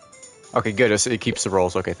go. Okay, good. It keeps the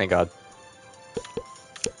rolls. Okay, thank God.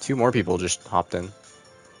 2 more people just hopped in.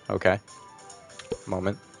 Okay.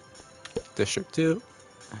 Moment. District 2.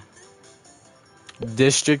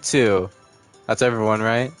 District 2. That's everyone,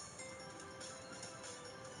 right?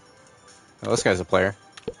 Oh, this guy's a player.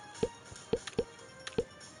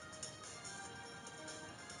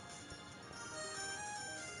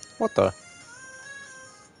 What the?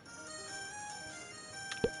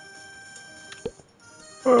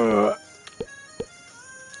 Alright,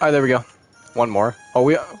 there we go. One more. Oh,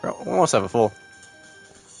 we almost have it full.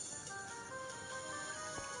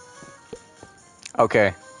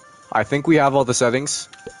 Okay. I think we have all the settings.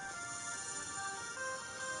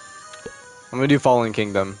 I'm gonna do Fallen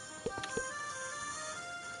Kingdom.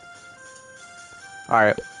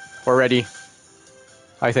 Alright. We're ready.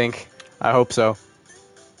 I think. I hope so.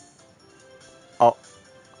 Oh.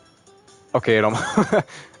 Okay, it almost...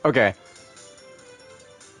 Okay.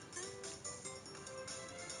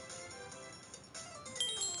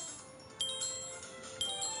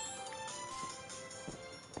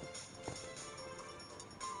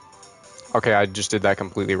 Okay, I just did that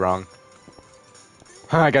completely wrong.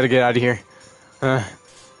 I gotta get out of here.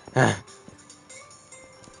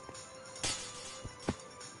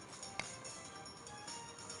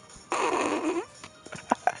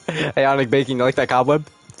 Ionic Baking, you like that cobweb?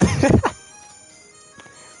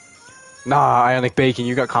 Nah, Ionic Baking,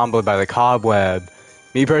 you got comboed by the cobweb.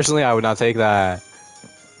 Me personally, I would not take that.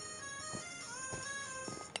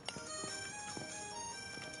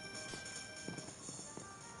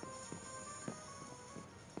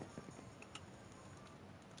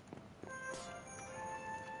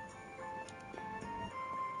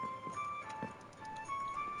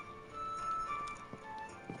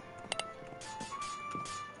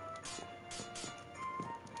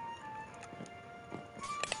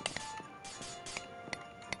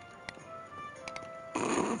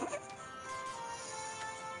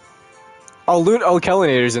 Oh, oh,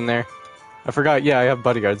 Kellinator's in there. I forgot, yeah, I have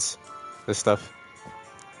bodyguards. This stuff.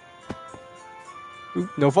 Ooh,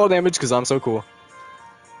 no fall damage, because I'm so cool.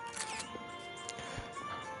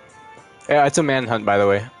 Yeah, it's a manhunt, by the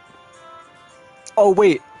way. Oh,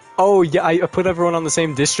 wait. Oh, yeah, I put everyone on the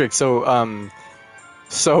same district, so,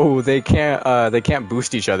 so they can't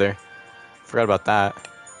boost each other. Forgot about that.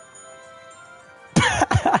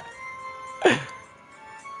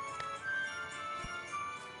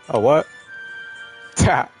 Oh, what?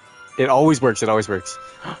 It always works, it always works.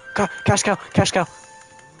 Cash cow, cash cow.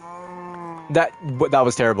 That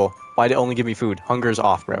was terrible. Why'd it only give me food? Hunger's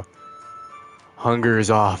off, bro. Hunger is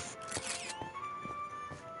off.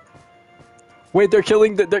 Wait, they're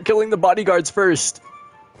killing the bodyguards first.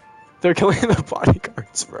 They're killing the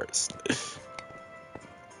bodyguards first.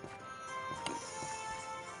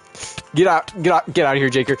 Get out of here,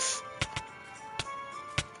 Jaker.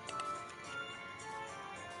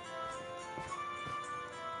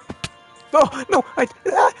 Oh no,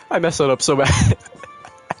 I messed that up so bad.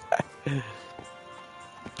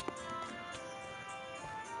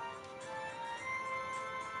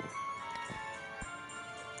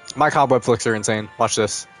 My cobweb flicks are insane. Watch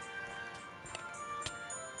this.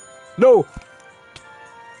 No!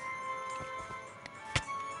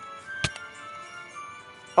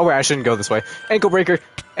 Oh wait, I shouldn't go this way. Ankle breaker!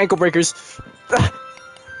 Ankle breakers!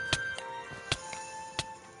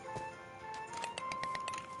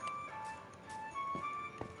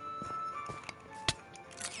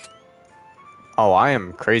 Oh, I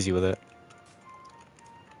am crazy with it.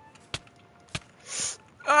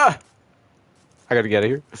 Ah! I gotta get out of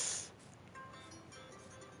here.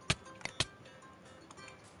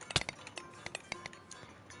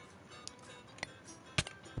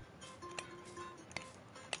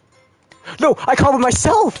 No, I called it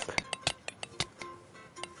myself!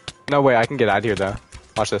 No way, I can get out of here though.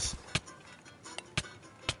 Watch this.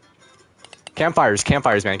 Campfires,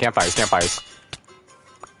 campfires, man, campfires, campfires.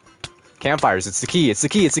 Campfires, it's the key, it's the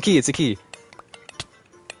key, it's the key, it's the key.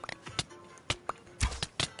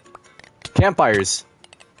 Campfires.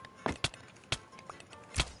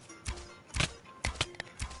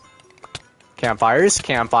 Campfires.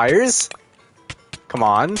 Campfires. Come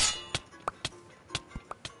on.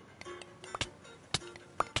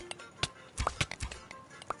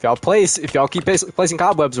 If y'all keep placing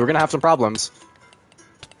cobwebs, we're gonna have some problems.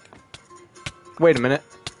 Wait a minute.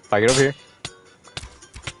 If I get over here.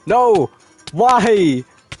 No! Why?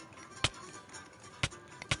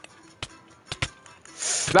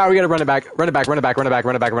 Now we gotta run it back. Run it back, run it back, run it back,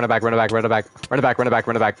 run it back, run it back, run it back, run it back, run it back, run it back,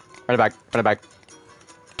 run it back, run it back, run it back.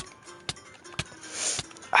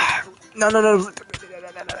 No, no, no.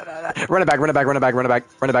 Run it back, run it back, run it back, run it back,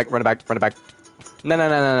 run it back, run it back, run it back. No, no,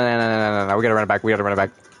 no, no, no, no, no, no, no. We gotta run it back. We gotta run it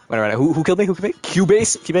back. Who killed me? Who killed me?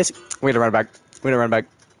 Cubase? Cubase? We gotta run it back. We gotta run it back.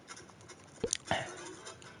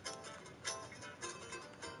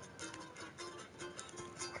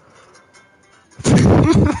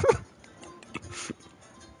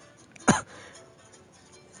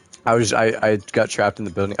 I got trapped in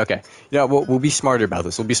the building. Okay. You know, we'll be smarter about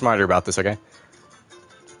this. We'll be smarter about this, okay?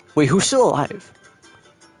 Wait, who's still alive?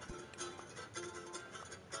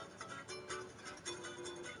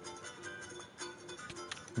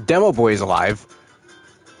 Demo Boy is alive.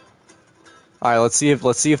 All right, let's see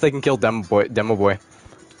if they can kill Demo Boy.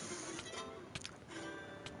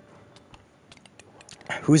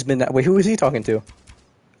 Who's been that? Wait, who is he talking to?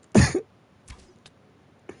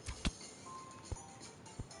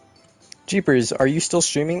 Jeepers, are you still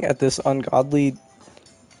streaming at this ungodly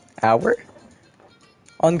hour?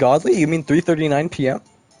 Ungodly? You mean 3:39 p.m.?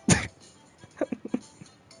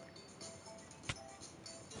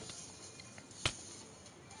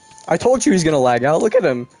 I told you he's gonna lag out. Look at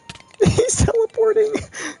him. He's teleporting.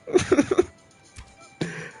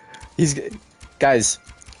 Guys,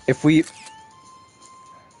 if we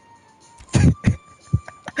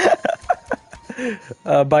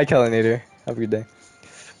bye Kellinator. Have a good day.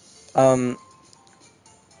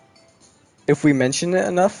 If we mention it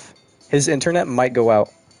enough, his internet might go out.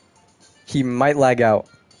 He might lag out.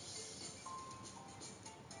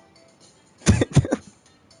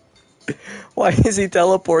 Why is he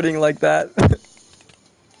teleporting like that?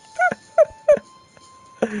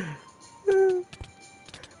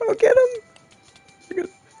 Oh, get him!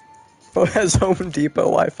 Oh, it has Home Depot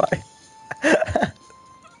Wi-Fi.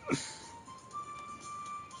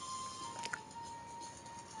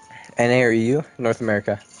 NA or EU? North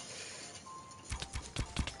America.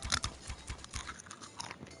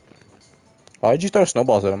 Why did you throw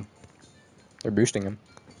snowballs at him? They're boosting him.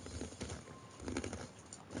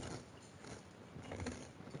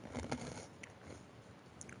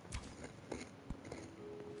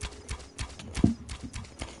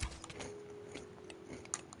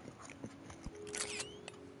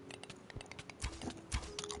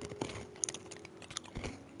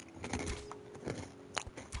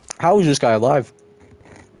 How is this guy alive?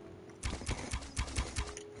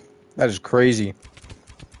 That is crazy.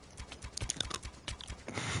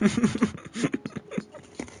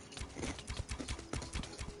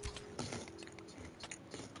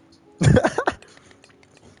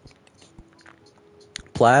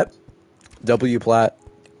 Platt? W Platt.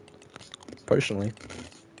 Personally.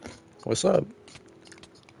 What's up?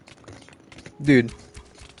 Dude.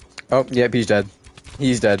 Oh, yep, he's dead.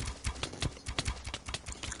 He's dead.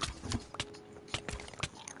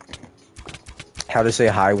 How to say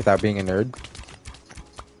hi without being a nerd?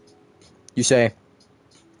 You say,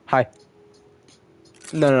 hi.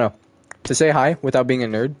 No, no, no. To say hi without being a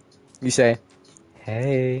nerd, you say,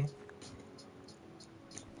 hey.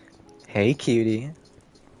 Hey, cutie.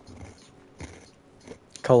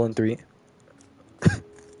 :3.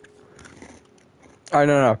 Alright,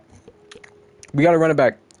 no. We gotta run it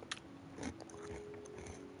back.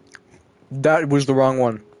 That was the wrong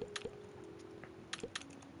one.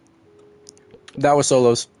 That was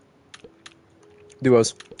solos.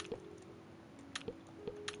 Duos.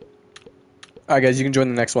 Alright guys, you can join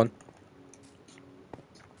the next one.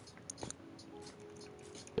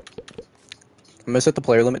 I'm gonna set the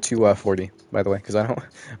player limit to 40, by the way, because I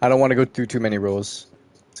don't want to go through too many roles.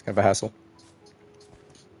 It's kind of a hassle.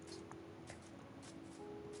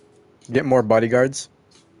 Get more bodyguards.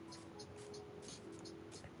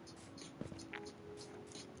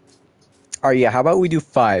 Alright, yeah, how about we do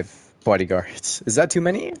 5 bodyguards? Is that too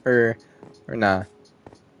many, or nah?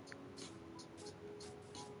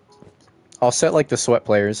 I'll set like the sweat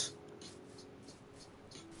players.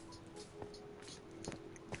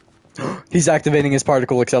 He's activating his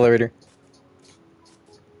particle accelerator.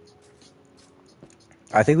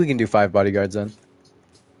 I think we can do 5 bodyguards then.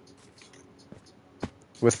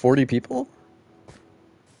 With 40 people?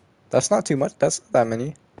 That's not too much. That's not that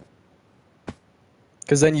many.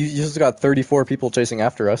 Because then you just got 34 people chasing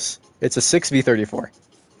after us. It's a 6v34.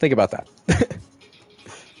 Think about that.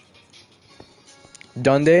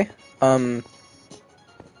 Dundee,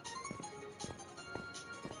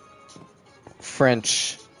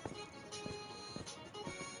 French.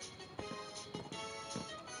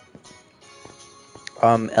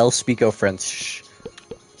 El Spico French.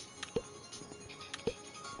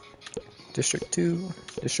 District 2,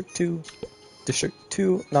 District 2, District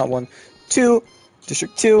 2, not 1, 2,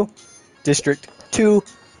 District 2, District 2.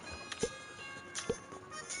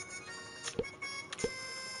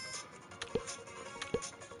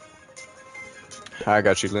 I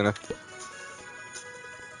got you, Luna.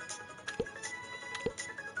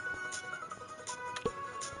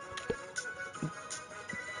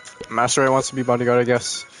 Master Ray wants to be bodyguard, I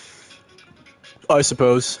guess. I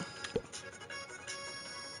suppose.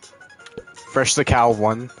 Fresh the Cow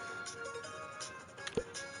 1.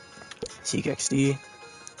 Seek XD.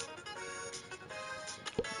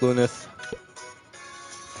 Lunith.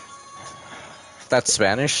 That's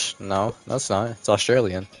Spanish? No, that's not. It's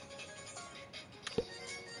Australian.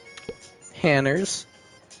 Hanners.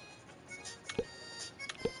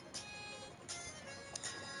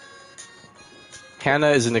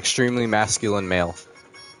 Hannah is an extremely masculine male.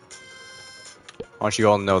 I want you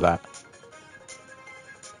all to know that.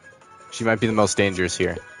 She might be the most dangerous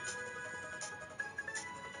here.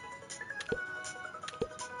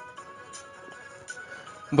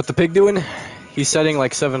 What the pig doing? He's setting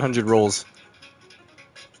like 700 rolls.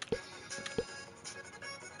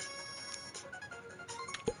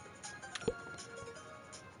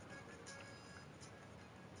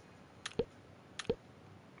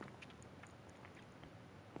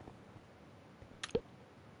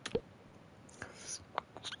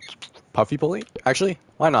 Puffy pulley? Actually,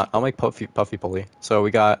 why not? I'll make puffy pulley. So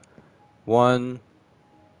we got 1,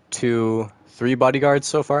 2, 3 bodyguards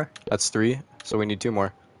so far. That's 3. So we need 2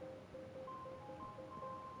 more.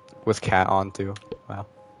 With cat on too. Wow.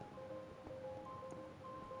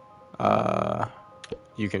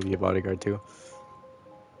 You can be a bodyguard too.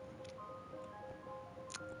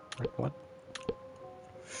 What?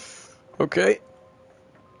 Okay.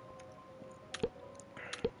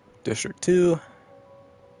 District 2.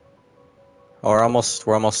 Oh, we're almost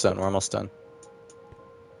done. We're almost done.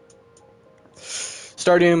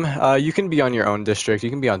 Stardoom, you can be on your own district.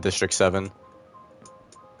 You can be on District 7.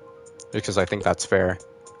 Because I think that's fair.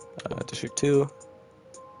 District 2.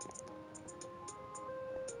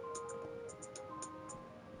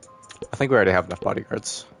 I think we already have enough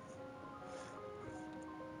bodyguards.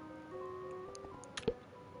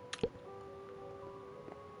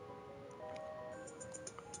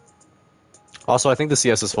 Also, I think the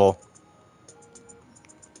CS is full.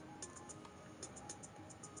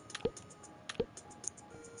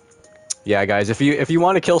 Yeah, guys, if you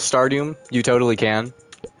want to kill Stardoom, you totally can.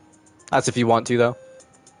 That's if you want to, though.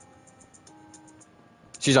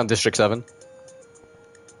 She's on District 7.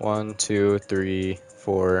 1, 2, 3,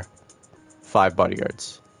 4, 5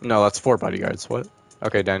 bodyguards. No, that's 4 bodyguards. What?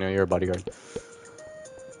 Okay, Daniel, you're a bodyguard.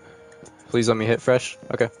 Please let me hit fresh.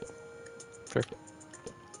 Okay. Fair.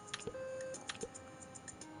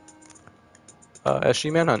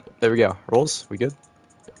 SG Manhunt. There we go. Rolls? We good?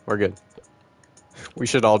 We're good. We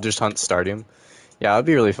should all just hunt Stardoom. Yeah, that'd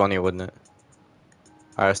be really funny, wouldn't it?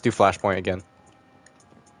 Alright, let's do Flashpoint again.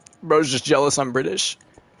 Bro's just jealous I'm British.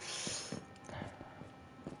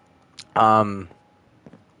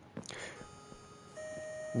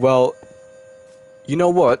 Well, you know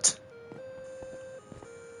what?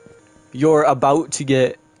 You're about to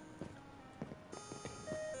get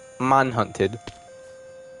manhunted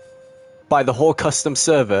by the whole custom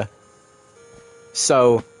server,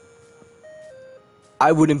 so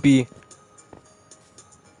I wouldn't be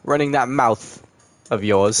running that mouth of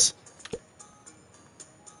yours.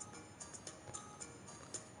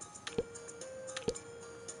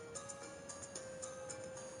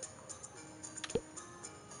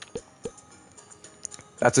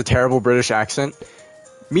 That's a terrible British accent.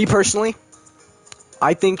 Me personally,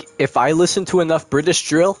 I think if I listen to enough British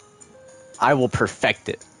drill, I will perfect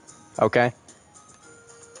it. Okay?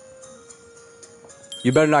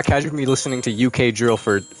 You better not catch me listening to UK drill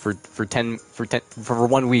for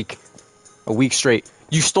 1 week. A week straight.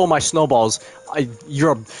 You stole my snowballs.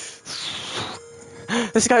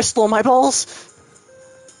 This guy stole my balls?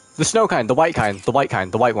 The snow kind, the white kind, the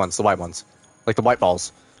white ones. Like the white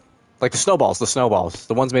balls. Like the snowballs,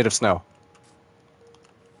 the ones made of snow.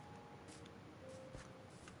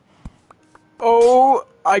 Oh,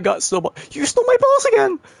 I got snowball. You stole my balls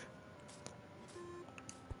again!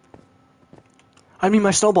 I mean my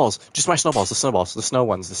snowballs. Just my snowballs, the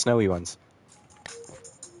snowy ones.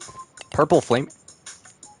 Purple flame.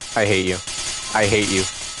 I hate you. I hate you.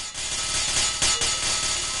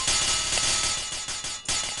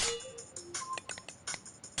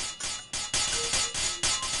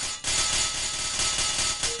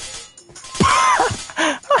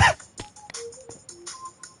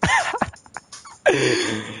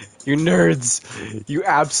 You nerds. You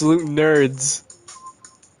absolute nerds.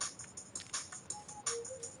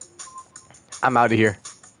 I'm out of here.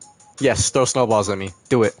 Yes, throw snowballs at me.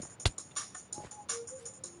 Do it.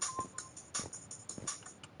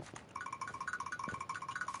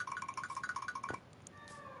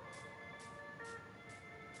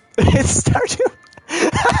 It's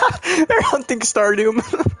Stardoom. They're hunting Stardoom.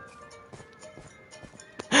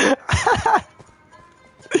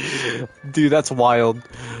 Dude, that's wild.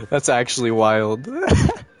 That's actually wild.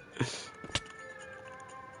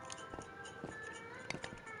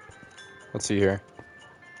 Let's see here.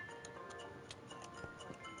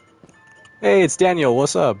 Hey, it's Daniel.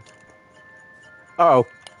 What's up? Uh oh.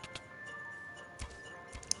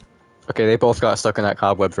 Okay, they both got stuck in that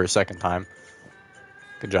cobweb for a second time.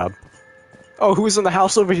 Good job. Oh, who's in the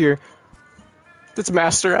house over here? That's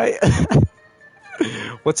Master, right?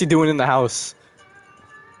 What's he doing in the house?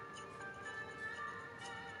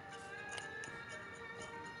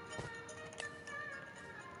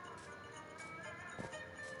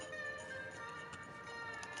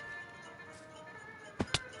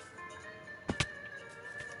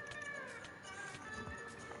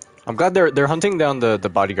 I'm glad they're hunting down the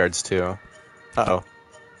bodyguards too. Uh-oh.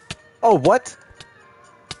 Oh, what?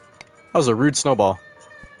 That was a rude snowball.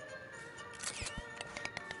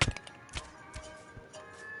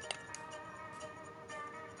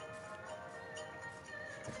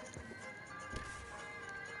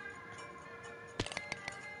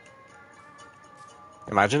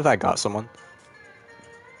 Imagine if I got someone.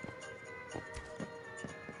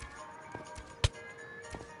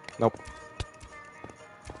 Nope.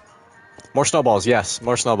 More snowballs, yes.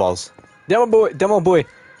 More snowballs. Demo boy! Demo boy!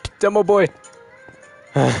 Demo boy!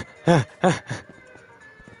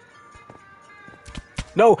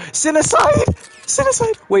 No! Sin aside! Sin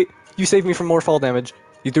aside! Wait, you saved me from more fall damage.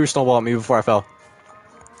 You threw a snowball at me before I fell.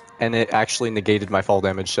 And it actually negated my fall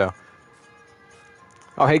damage, so.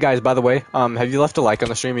 Oh, hey guys, by the way, have you left a like on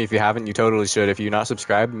the stream? If you haven't, you totally should. If you're not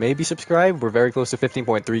subscribed, maybe subscribe. We're very close to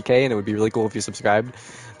 15.3k, and it would be really cool if you subscribed.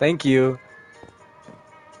 Thank you.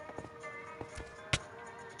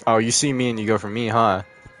 Oh, you see me and you go for me, huh?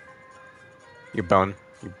 You bone.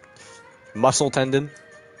 You muscle tendon.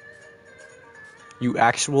 You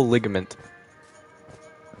actual ligament.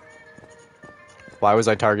 Why was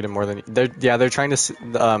I targeted more than... They're trying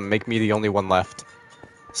to make me the only one left.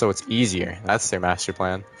 So it's easier. That's their master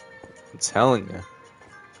plan. I'm telling you.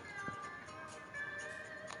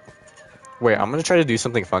 Wait, I'm gonna try to do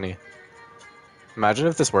something funny. Imagine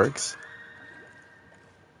if this works.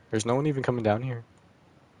 There's no one even coming down here.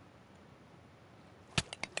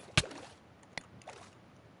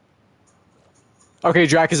 Okay,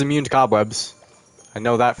 Drac is immune to cobwebs. I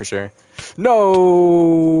know that for sure.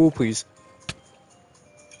 No, please.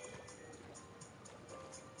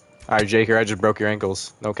 Alright, Jaker, I just broke your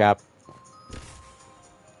ankles. No cap.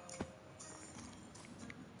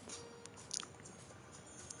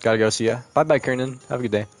 Gotta go, see ya. Bye-bye, Kernan. Have a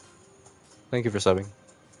good day. Thank you for subbing,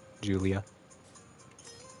 Julia.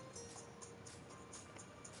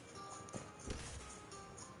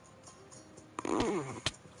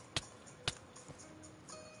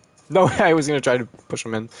 No, I was gonna try to push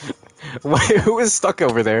him in. Wait, who is stuck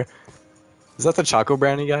over there? Is that the Choco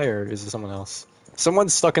Brownie guy, or is it someone else?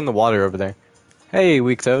 Someone's stuck in the water over there. Hey,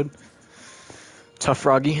 Weak Toad. Tough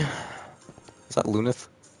Froggy. Is that Lunith?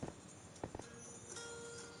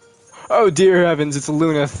 Oh dear heavens, it's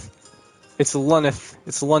Lunith. It's Lunith.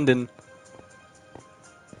 It's London.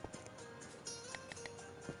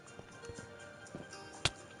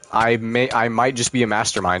 I might just be a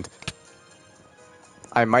mastermind.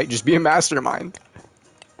 I might just be a mastermind.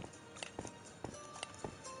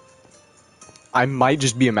 I might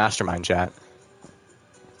just be a mastermind, chat.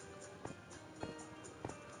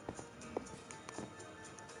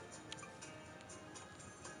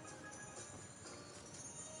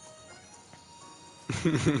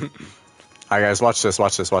 Alright guys, watch this,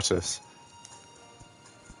 watch this, watch this.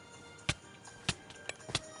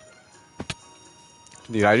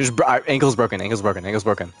 Dude, ankle's broken, ankle's broken, ankle's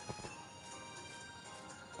broken.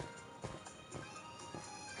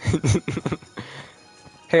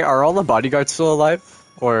 Hey, are all the bodyguards still alive?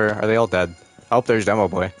 Or are they all dead? I hope there's Demo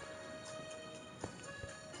Boy.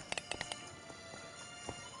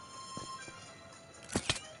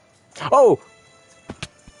 Oh!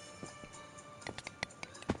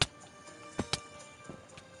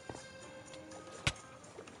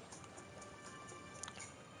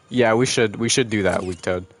 Yeah, we should do that, Weak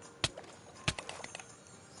Toad.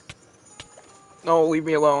 No, leave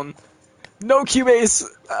me alone. No, Cubase!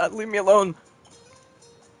 Leave me alone.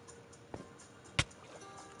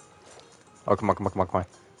 Oh, come on, come on, come on, come on.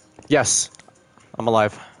 Yes! I'm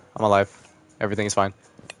alive. I'm alive. Everything is fine.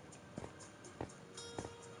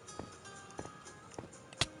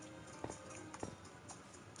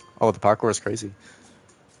 Oh, the parkour is crazy.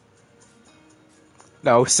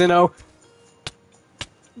 No, Sinnoh!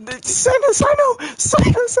 Sinnoh!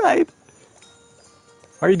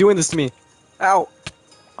 Why are you doing this to me? Ow!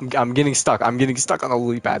 I'm getting stuck. I'm getting stuck on the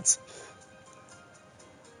lily pads.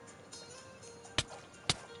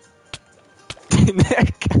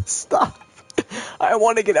 Nick, stop! I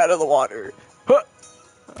want to get out of the water.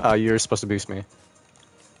 Huh. You're supposed to boost me.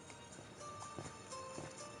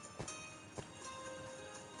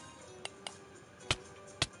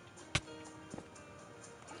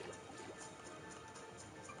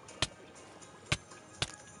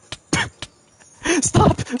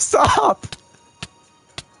 Stop! Stop!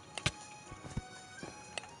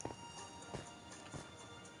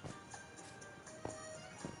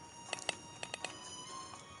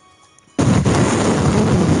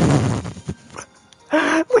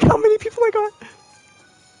 Look how many people I got.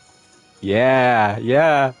 Yeah,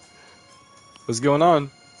 yeah. What's going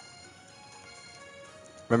on?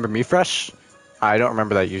 Remember me, Fresh? I don't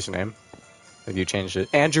remember that username. Have you changed it?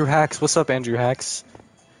 Andrew Hacks. What's up, Andrew Hacks?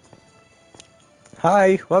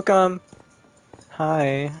 Hi, welcome.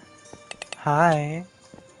 Hi. Hi,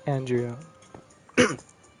 Andrew.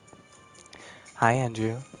 Hi,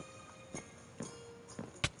 Andrew.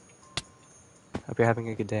 Hope you're having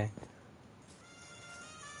a good day.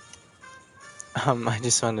 I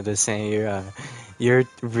just wanted to say you're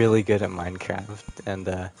really good at Minecraft, and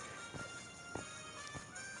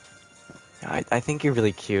I think you're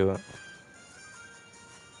really cute.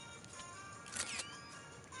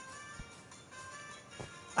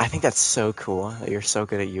 I think that's so cool that you're so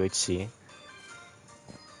good at UHC.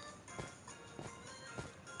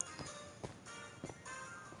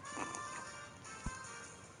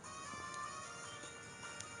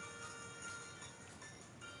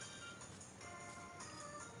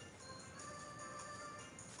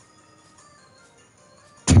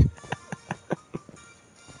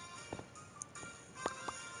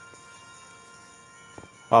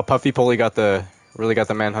 Well, Puffy Polly really got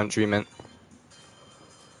the manhunt treatment.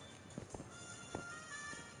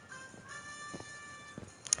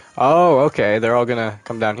 Oh, okay, they're all gonna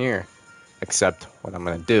come down here. Except what I'm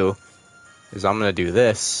gonna do is I'm gonna do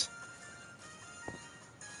this.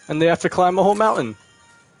 And they have to climb a whole mountain.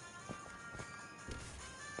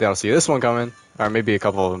 They don't see this one coming. Or maybe a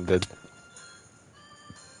couple of them did.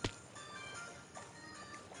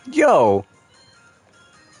 Yo!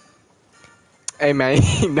 Hey man,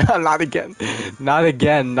 no, not again. Not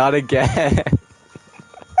again, not again.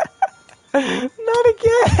 Not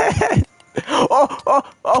again! Oh, oh,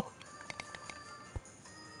 oh!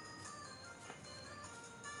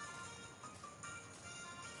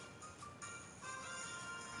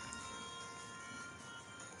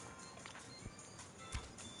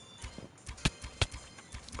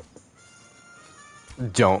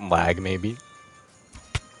 Don't lag, maybe.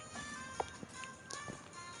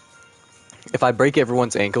 If I break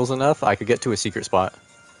everyone's ankles enough, I could get to a secret spot.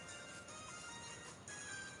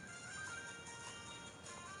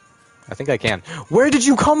 I think I can. Where did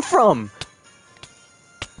you come from?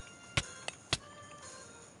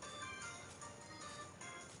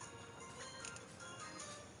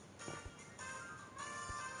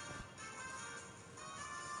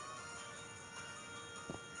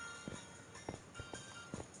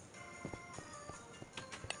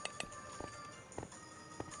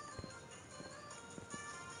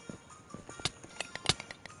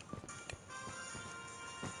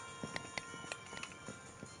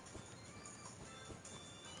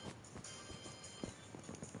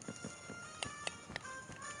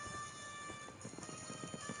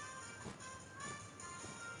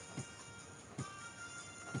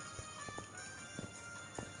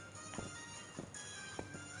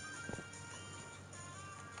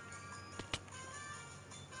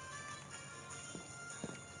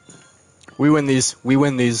 We win these. We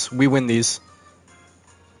win these. We win these.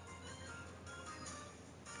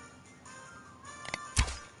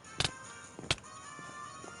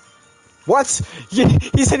 What? Yeah,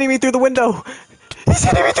 he's hitting me through the window. He's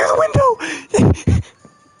hitting me through the window.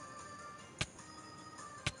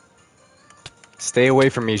 Stay away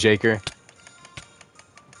from me, Jaker.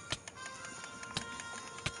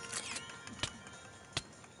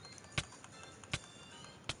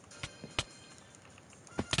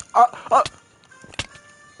 Uh, uh.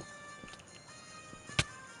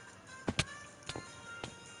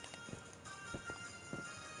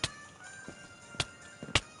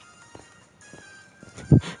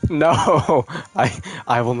 No,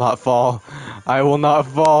 I will not fall. I will not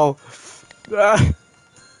fall. Ah.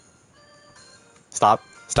 Stop.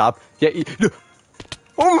 Stop. Yeah.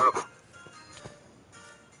 Oh.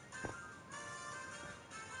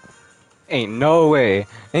 Ain't no way.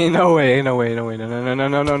 Ain't no way. Ain't no way. No way. No no no no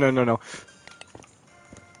no no no no no.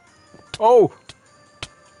 Oh.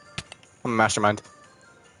 I'm a mastermind.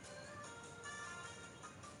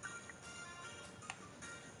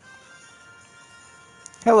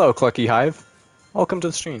 Hello, Clucky Hive. Welcome to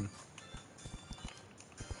the stream.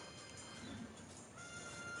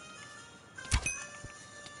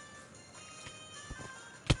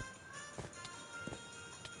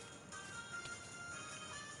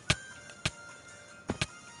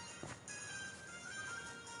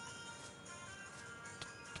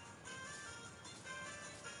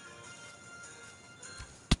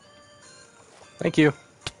 Thank you.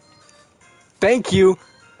 Thank you.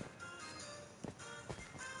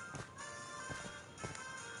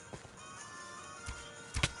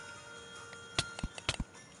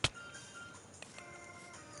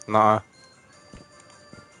 Nah.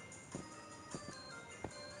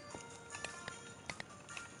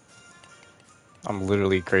 I'm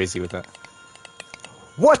literally crazy with that.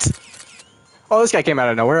 What? Oh, this guy came out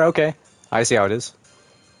of nowhere. Okay. I see how it is.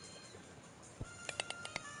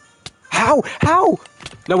 How? How?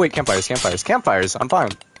 No, wait. Campfires. Campfires. Campfires. I'm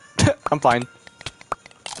fine. I'm fine.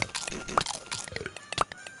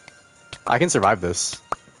 I can survive this.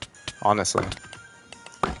 Honestly.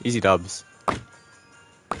 Easy dubs.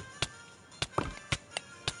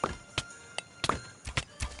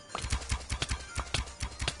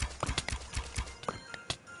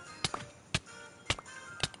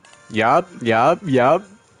 Yup, yup, yup.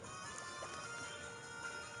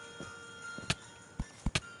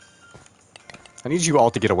 I need you all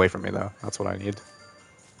to get away from me, though. That's what I need.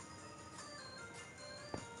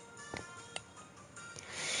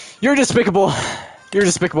 You're despicable. You're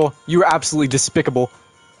despicable. You're absolutely despicable.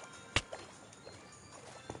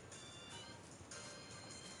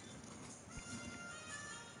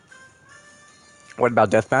 What about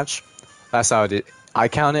deathmatch? That's how it is. I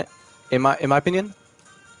count it. In my opinion,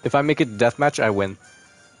 if I make it deathmatch, I win.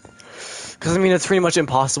 Because, I mean, it's pretty much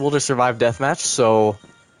impossible to survive deathmatch, so...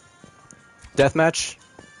 Deathmatch?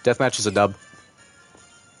 Deathmatch is a dub.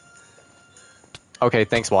 Okay,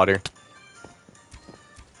 thanks, water.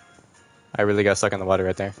 I really got stuck in the water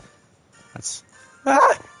right there. That's...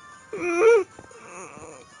 Ah!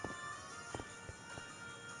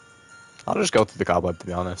 I'll just go through the cobweb, to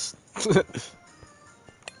be honest. We'll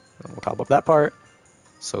cobweb that part.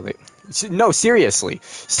 So they... No, seriously!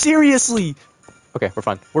 Seriously! Okay, we're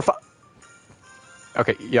fine. We're fine.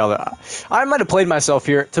 Okay, yeah, I might have played myself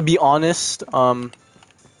here. To be honest,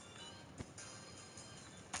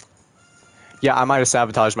 yeah, I might have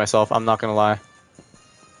sabotaged myself. I'm not gonna lie.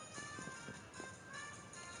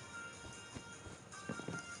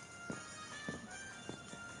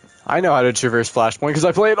 I know how to traverse Flashpoint because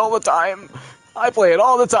I play it all the time. I play it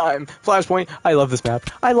all the time. Flashpoint. I love this map.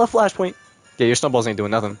 I love Flashpoint. Yeah, your snowballs ain't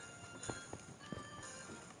doing nothing.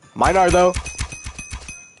 Mine are, though.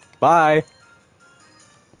 Bye.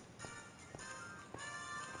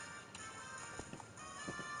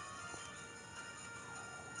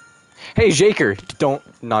 Hey, Jaker. Don't.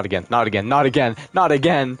 Not again. Not again. Not again. Not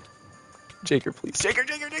again. Jaker, please. Jaker,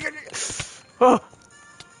 Jaker, Jaker, Jaker. Oh.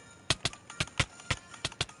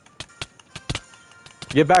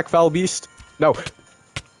 Get back, foul beast. No.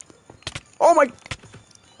 Oh my.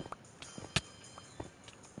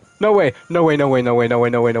 No way. No way. No way. No way. No way.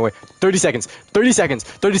 No way. No way. 30 seconds. 30 seconds.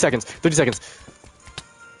 30 seconds. 30 seconds.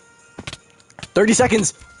 30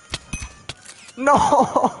 seconds.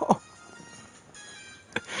 No.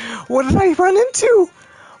 What did I run into?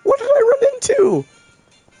 What did I run into?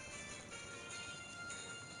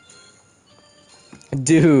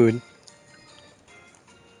 Dude.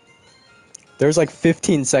 There's like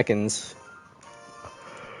 15 seconds.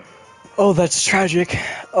 Oh, that's tragic.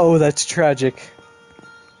 Oh, that's tragic.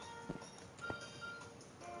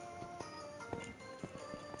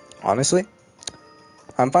 Honestly,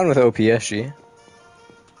 I'm fine with OPSG.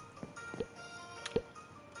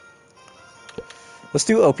 Let's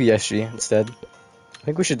do OPSG instead. I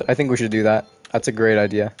think we should do that. That's a great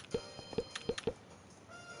idea.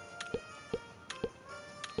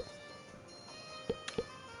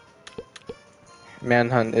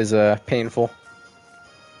 Manhunt is painful.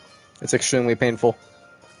 It's extremely painful.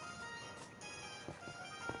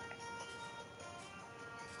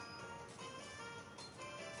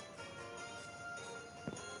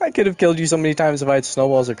 I could have killed you so many times if I had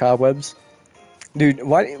snowballs or cobwebs. Dude,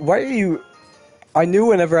 why are you... I knew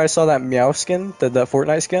whenever I saw that meow skin, that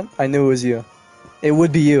Fortnite skin, I knew it was you. It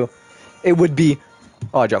would be you. It would be.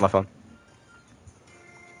 Oh, I dropped my phone.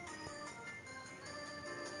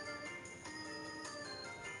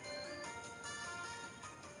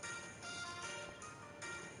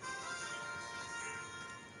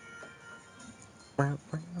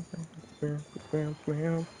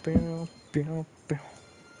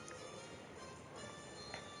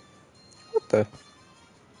 What the?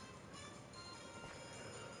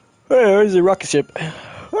 Hey, there's a rocket ship.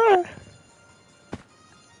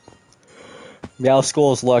 Meow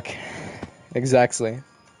Skull's luck. Exactly.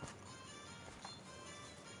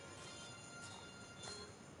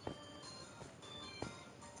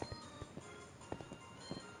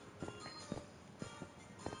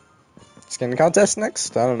 Skin contest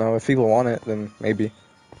next? I don't know. If people want it, then maybe.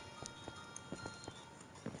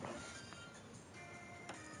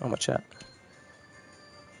 Oh, my chat.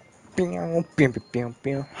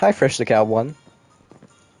 Hi, Fresh the Cow 1.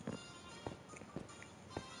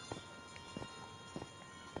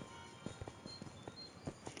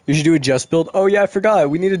 You should do a just build. Oh, yeah, I forgot.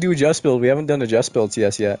 We need to do a just build. We haven't done a just build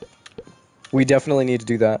CS yet. We definitely need to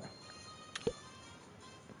do that.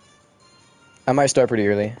 I might start pretty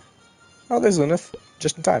early. Oh, there's Lunith.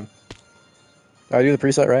 Just in time. Did I do the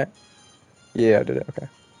preset right? Yeah, I did it. Okay.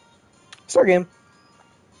 Start game.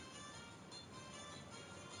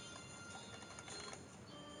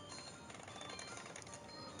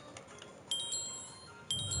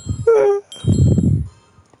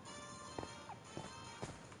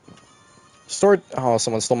 Sword. Oh,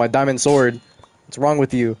 someone stole my diamond sword. What's wrong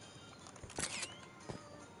with you?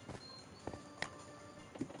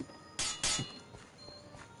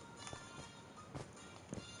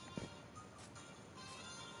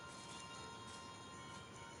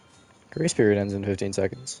 Grace period ends in 15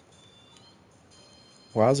 seconds.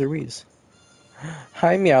 Wowzer wheeze.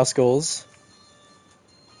 Hi, Meow Skulls.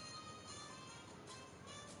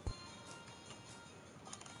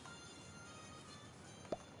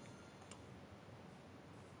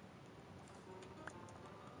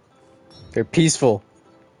 They're peaceful.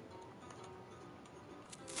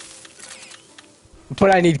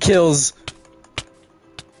 But I need kills.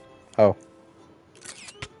 Oh.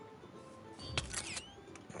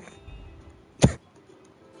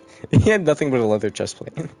 He had nothing but a leather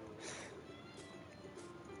chestplate.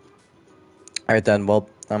 Alright then, well,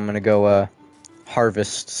 I'm gonna go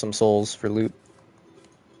harvest some souls for loot.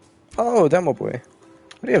 Oh, demo boy. Why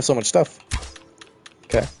do you have so much stuff?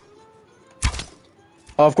 Okay.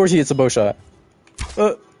 Oh, of course he hits a bow shot.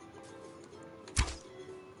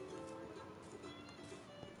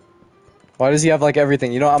 Why does he have like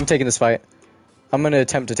everything? You know what? I'm taking this fight. I'm gonna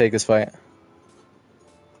attempt to take this fight.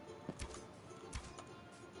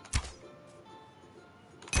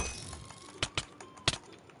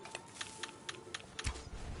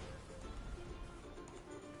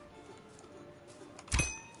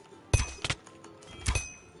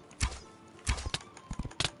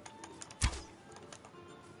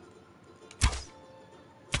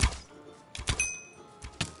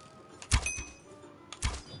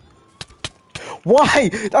 Why?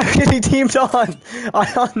 I'm getting teamed on!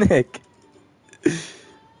 Ionic!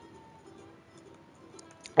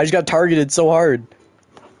 I just got targeted so hard.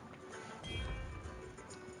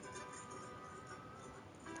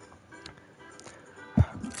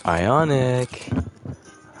 Ionic.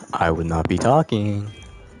 I would not be talking.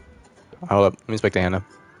 Hold up, let me speak to Hannah.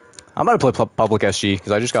 I'm about to play public SG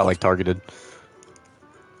because I just got like targeted.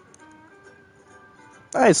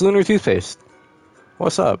 Hey, it's Lunar Toothpaste.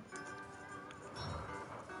 What's up?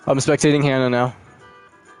 I'm spectating Hannah now.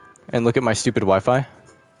 And look at my stupid Wi-Fi.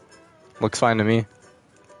 Looks fine to me.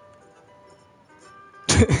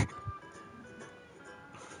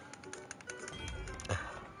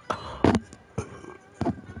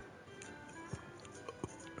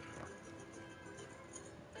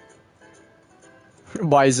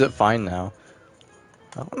 Why is it fine now?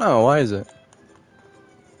 I don't know, why is it?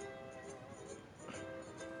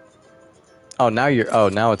 Oh, now you're... Oh,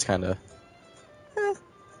 now it's kinda...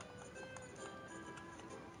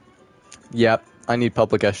 Yep, I need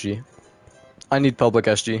public SG. I need public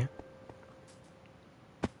SG.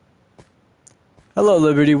 Hello,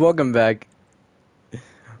 Liberty, welcome back.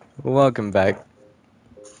 Welcome back.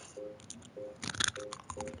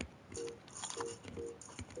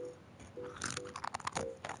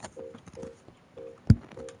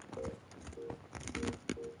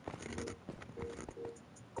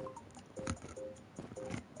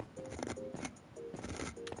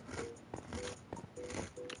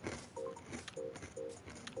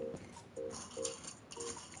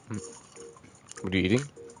 What are you eating?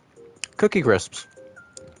 Cookie Crisps.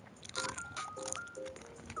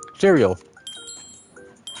 Cereal.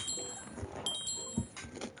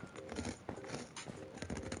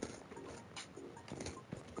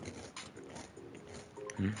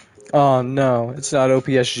 Oh no, it's not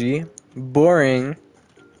OPSG. Boring.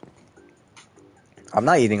 I'm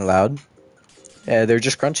not eating loud. Yeah, they're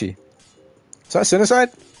just crunchy. Is that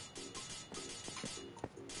Cinecide?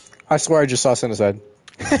 I swear I just saw Cinecide.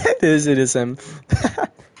 It is him.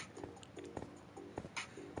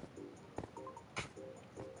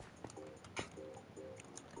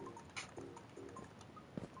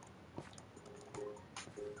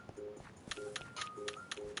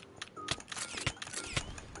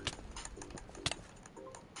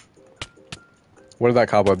 What did that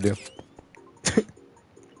cobweb do?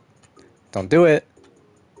 Don't do it.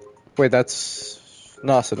 Wait, that's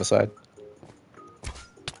not Cinecide.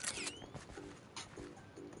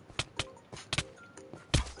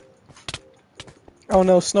 Oh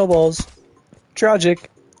no, snowballs.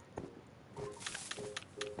 Tragic.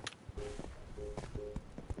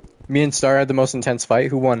 Me and Star had the most intense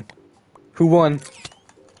fight. Who won? Who won?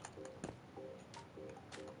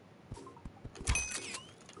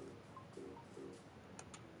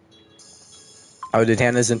 Oh, did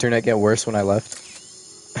Hannah's internet get worse when I left?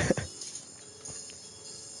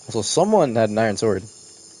 Also, someone had an iron sword.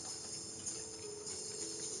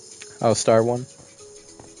 Oh, Star won.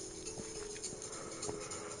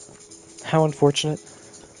 How unfortunate.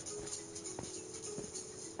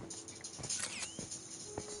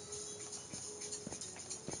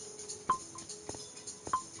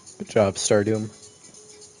 Good job, Stardoom.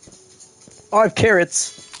 Oh, I have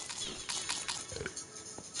carrots!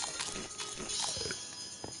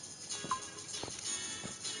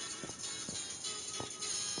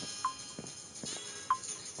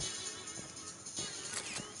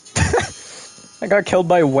 I got killed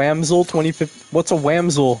by Whamsel 2050. What's a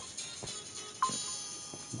Whamsel?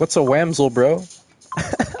 What's a Whamsel, bro?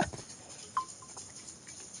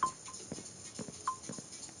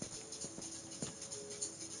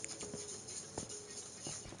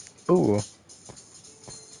 Ooh.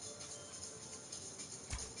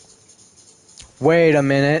 Wait a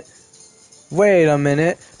minute. Wait a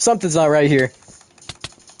minute. Something's not right here.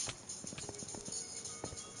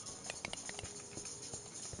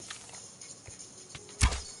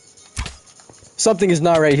 Something is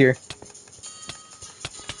not right here.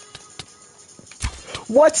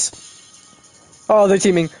 What? Oh, they're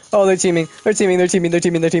teaming. Oh, they're teaming. They're teaming. They're teaming. They're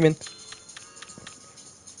teaming. They're teaming.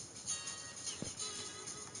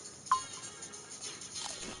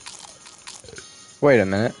 Wait a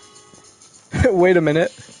minute. Wait a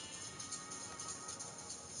minute.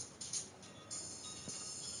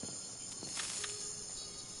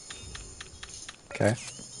 Okay.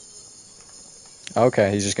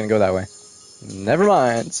 Okay, he's just gonna go that way. Never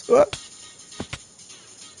mind.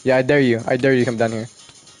 Yeah, I dare you. I dare you to come down here.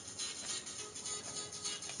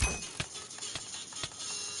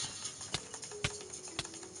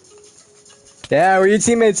 Yeah, where your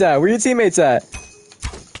teammates at? Where your teammates at?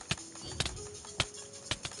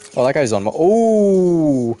 Oh, that guy's on.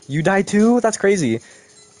 Oh, you died too? That's crazy.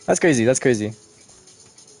 That's crazy. That's crazy.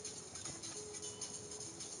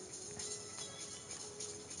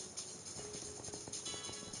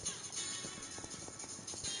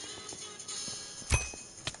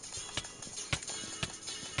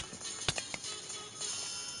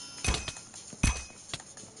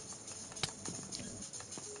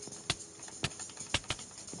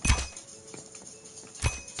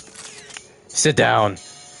 Sit down.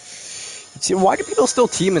 See, why do people still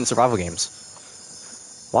team in survival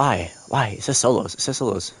games? Why? Why? It says solos. It says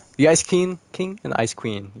solos. The Ice King and the Ice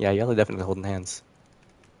Queen. Yeah, y'all are definitely holding hands.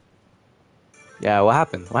 Yeah, what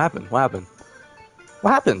happened? What happened? What happened?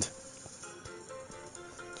 What happened?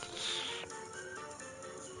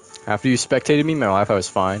 After you spectated me, my life, I was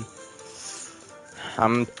fine.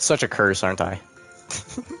 I'm such a curse, aren't I?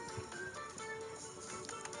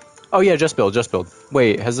 Oh yeah, just build, just build.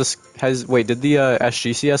 Wait, wait, did the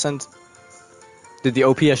SGCS end? Did the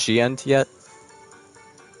OPSG end yet?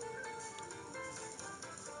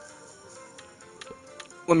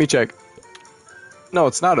 Let me check. No,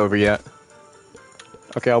 it's not over yet.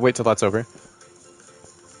 Okay, I'll wait till that's over.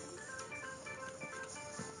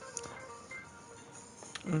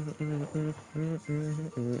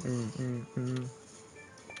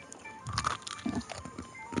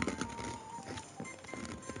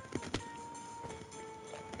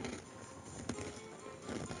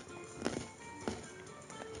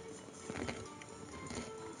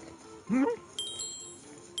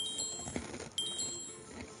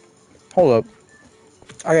 Hold up.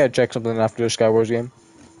 I gotta check something after the Skywars game.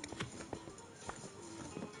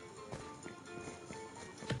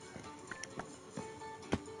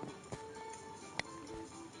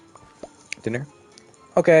 Dinner?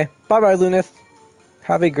 Okay. Bye-bye, Lunith.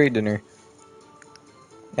 Have a great dinner.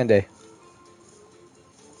 And day.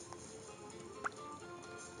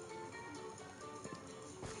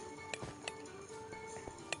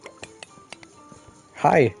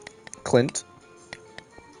 Hi, Clint.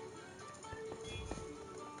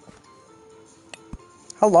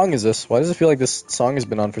 How long is this? Why does it feel like this song has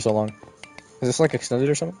been on for so long? Is this like extended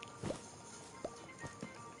or something?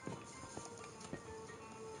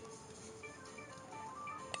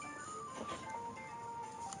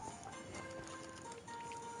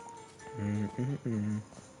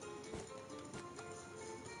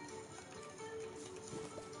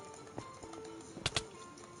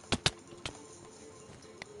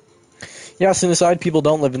 Yeah, so aside, people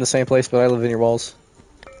don't live in the same place, but I live in your walls.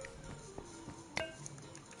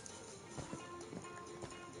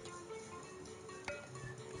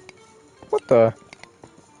 What the?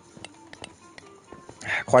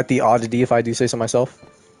 Quite the oddity, if I do say so myself.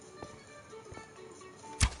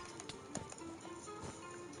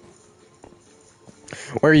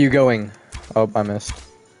 Where are you going? Oh, I missed.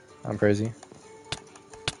 I'm crazy.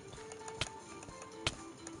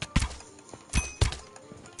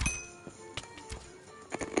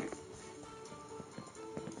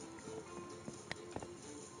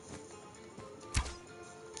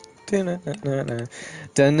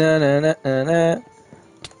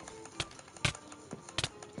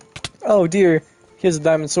 Oh dear, he has a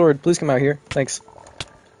diamond sword. Please come out here. Thanks.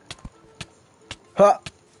 Ha!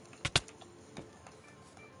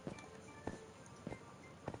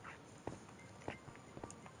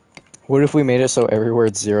 What if we made it so everywhere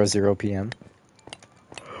it's 00 p.m.?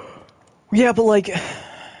 Yeah, but like,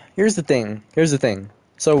 here's the thing. Here's the thing.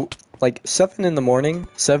 So, like, 7 in the morning,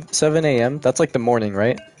 7 a.m., that's like the morning,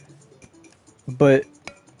 right? But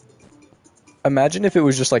imagine if it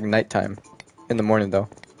was just like nighttime in the morning, though.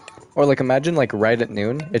 Or like, imagine like right at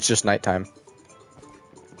noon, it's just nighttime.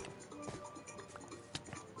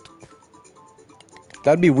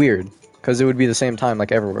 That'd be weird, because it would be the same time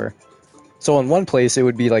like everywhere. So in one place, it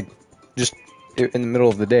would be like just in the middle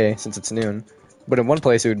of the day, since it's noon. But in one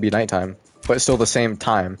place, it would be nighttime, but still the same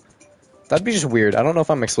time. That'd be just weird. I don't know if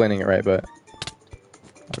I'm explaining it right, but...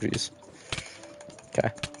 Oh, jeez. Okay.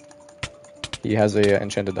 He has a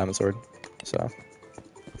enchanted diamond sword, so...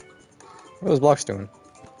 What are those blocks doing?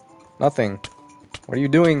 Nothing. What are you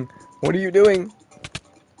doing? What are you doing?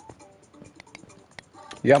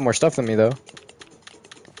 You got more stuff than me, though.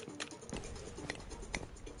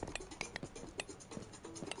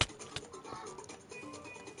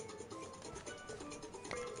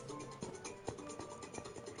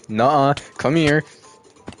 Nuh-uh. Come here.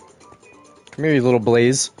 Come here, you little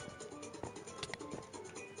blaze.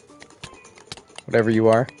 Whatever you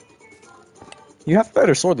are. You have a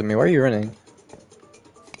better sword than me. Why are you running?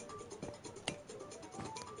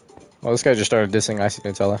 Well, this guy just started dissing Icy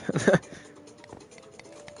Nutella.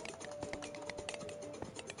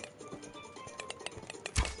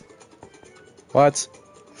 What?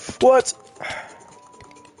 What?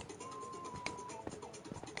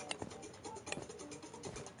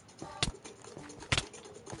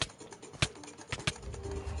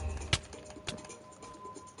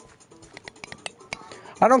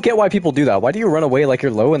 I don't get why people do that. Why do you run away like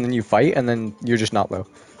you're low and then you fight and then you're just not low?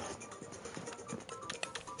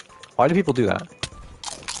 Why do people do that?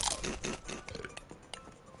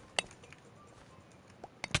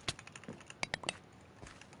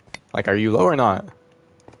 Like, are you low or not?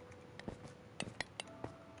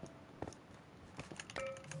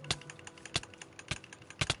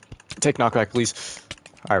 Take knockback, please.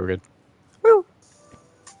 Alright, we're good. Woo!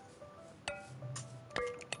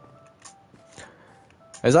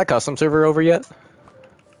 Is that custom server over yet?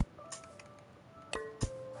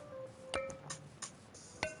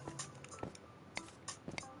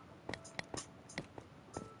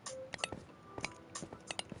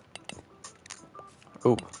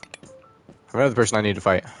 Ooh. I'm another person I need to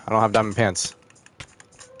fight. I don't have diamond pants.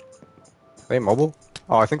 Are they mobile?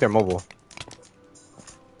 Oh, I think they're mobile.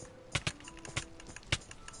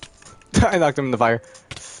 I knocked him in the fire.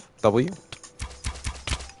 W?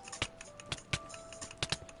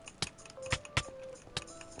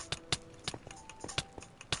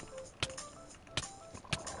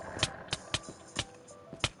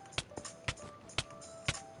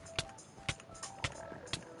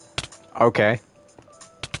 Okay.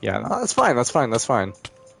 Yeah, no, that's fine, that's fine, that's fine.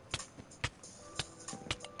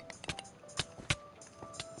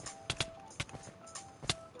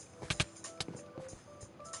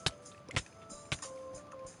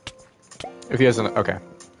 If he hasn't, okay.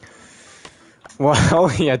 Well,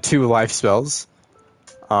 he had 2 life spells.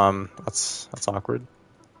 That's awkward.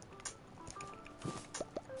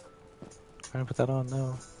 Trying to put that on,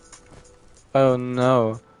 no. Oh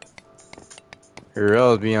no.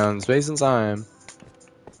 You're beyond space and time.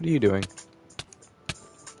 What are you doing?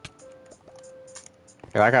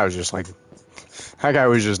 Yeah, that guy was just like... That guy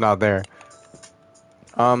was just not there.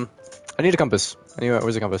 I need a compass. Anyway,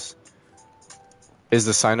 where's the compass? Is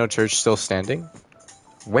the Sino Church still standing?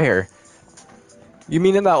 Where? You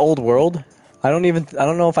mean in that old world? I don't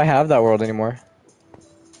know if I have that world anymore.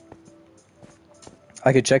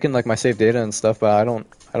 I could check in like my saved data and stuff, but I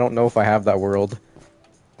don't know if I have that world.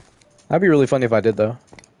 That'd be really funny if I did though.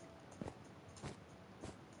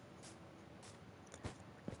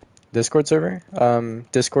 Discord server?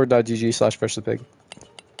 Discord.gg/freshthepig.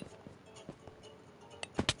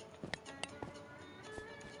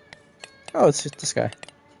 Oh, it's just this guy.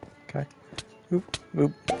 Okay. Boop,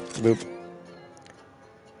 boop, boop.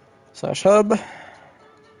 /hub.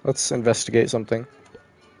 Let's investigate something.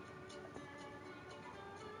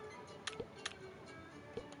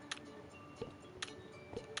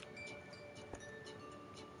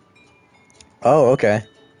 Oh, okay.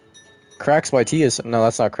 Cracks YT is... No,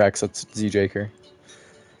 that's not Cracks, that's ZJker.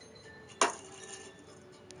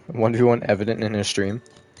 1v1 evident in his stream.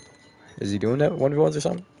 Is he doing that 1v1s or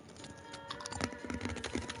something?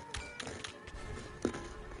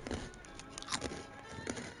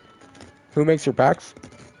 Who makes your packs?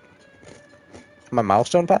 My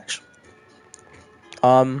milestone packs?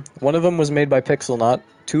 One of them was made by Pixelnot.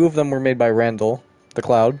 Two of them were made by Randall, the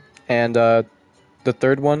Cloud. And, the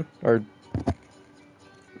third one, or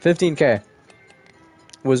 15K,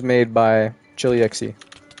 was made by ChiliXE.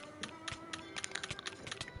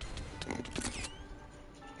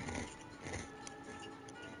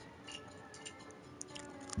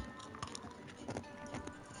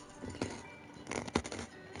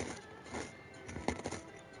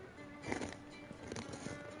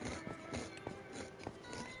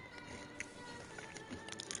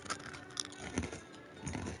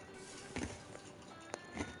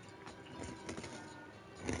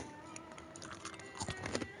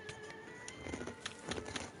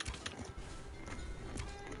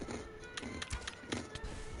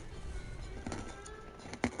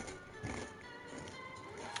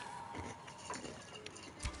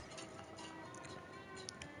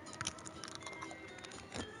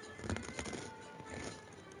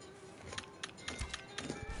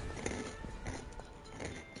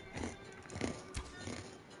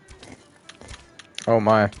 Oh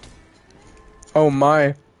my. Oh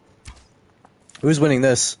my. Who's winning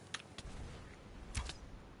this?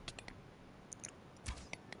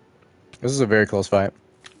 This is a very close fight.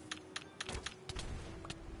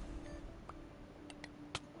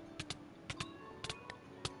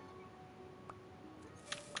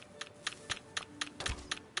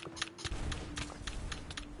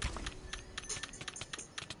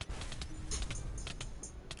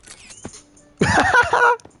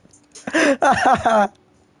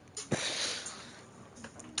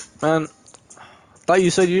 Man, thought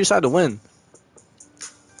you said you just had to win.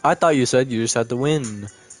 I thought you said you just had to win.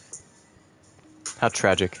 How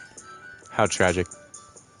tragic. How tragic.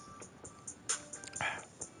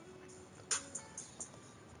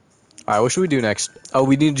 Alright, what should we do next? Oh,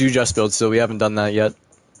 we need to do just build still. We haven't done that yet.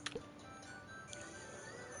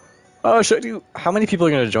 Oh, should I do... How many people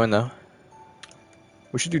are going to join, though?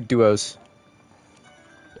 We should do duos.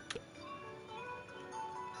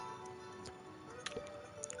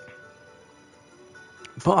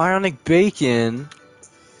 Bionic Bacon...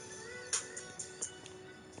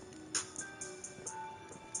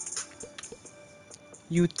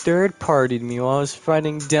 You third-partied me while I was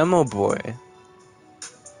fighting Demo Boy.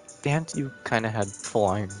 And you kind of had full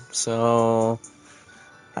iron, so...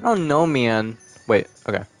 I don't know, man. Wait,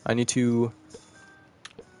 okay. I need to...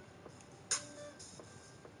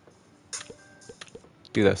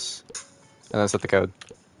 do this. And then set the code.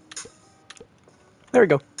 There we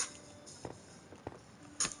go.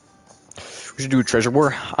 We should do a treasure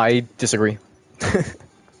war. I disagree.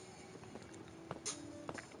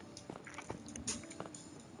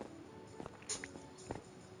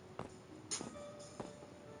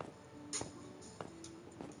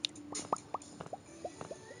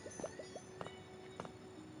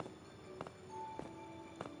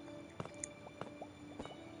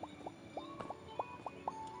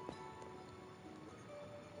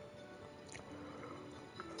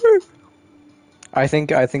 I think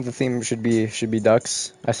the theme should be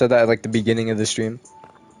ducks. I said that at like the beginning of the stream.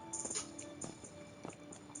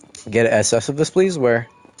 Get an SS of this, please. Where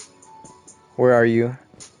are you,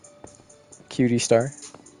 cutie star?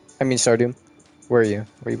 I mean Stardoom. Where are you?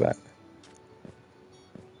 Where are you at?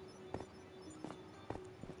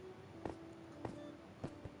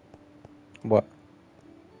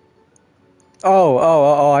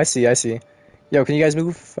 Oh, I see, I see. Yo, can you guys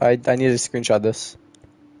move? I need to screenshot this.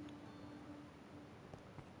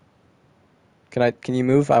 Can you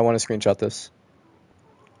move? I want to screenshot this.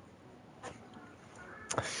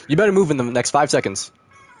 You better move in the next 5 seconds.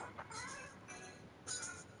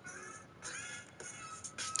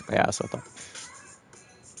 Yeah, that's what I thought.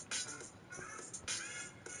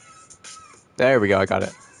 There we go, I got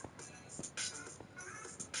it.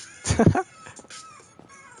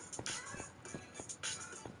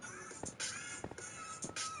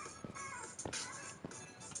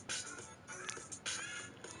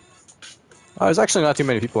 Oh, there's actually not too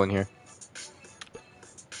many people in here.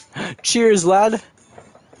 Cheers, lad.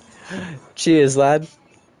 Cheers, lad.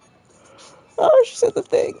 Oh, she said the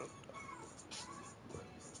thing.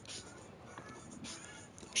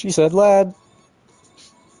 She said, lad.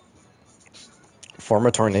 Form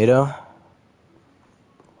a tornado?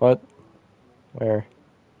 What? Where?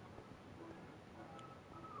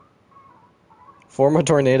 Form a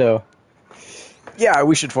tornado. Yeah,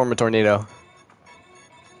 we should form a tornado.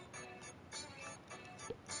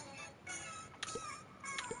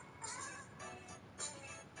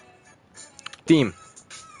 Theme.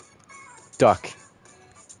 Duck.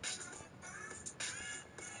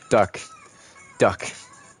 Duck. Duck.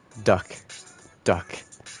 Duck. Duck.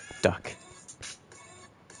 Duck.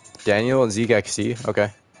 Daniel and Zeke XC?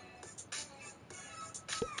 Okay.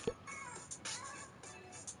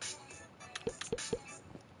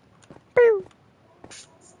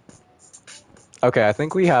 Okay, I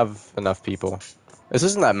think we have enough people. This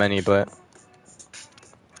isn't that many, but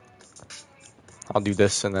I'll do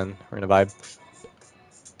this and then we're gonna vibe.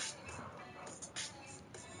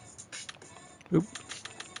 Oop.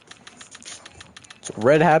 So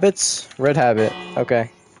red habits? Red habit. Okay.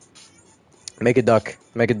 Make a duck.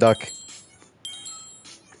 Make a duck.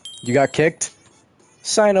 You got kicked?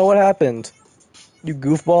 Sino, what happened? You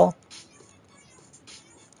goofball?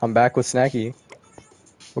 I'm back with Snacky.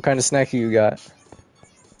 What kind of snacky you got?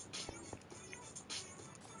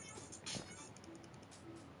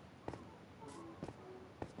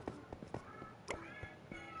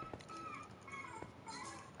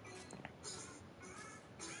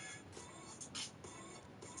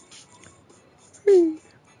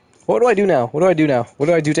 What do I do now? What do I do now? What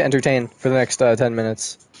do I do to entertain for the next 10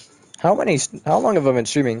 minutes? How long have I been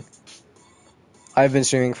streaming? I've been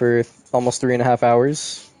streaming for almost 3.5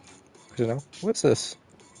 hours. I don't know. What's this?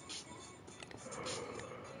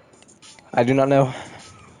 I do not know.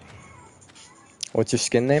 What's your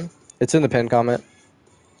skin name? It's in the pinned comment.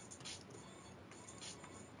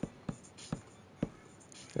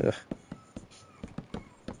 Ugh.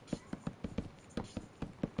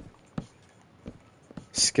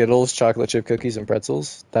 Skittles, chocolate chip cookies, and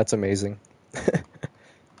pretzels. That's amazing.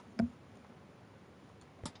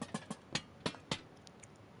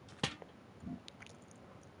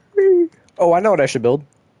 Oh, I know what I should build.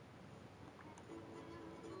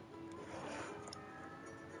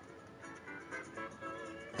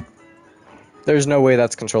 There's no way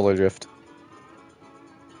that's controller drift.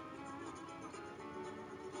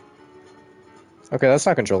 Okay, that's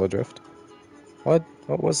not controller drift. What?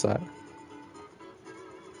 What was that?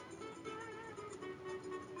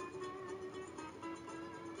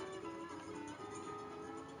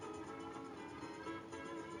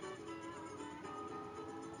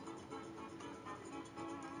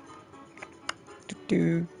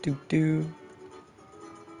 Do do do.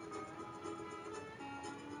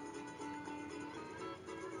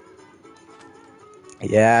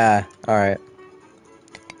 Yeah. All right.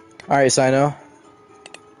 All right, Sino.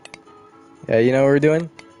 Yeah, you know what we're doing?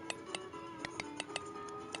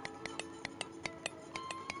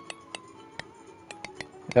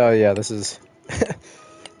 Oh yeah, this is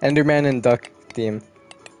Enderman and Duck theme.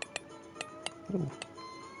 Ooh.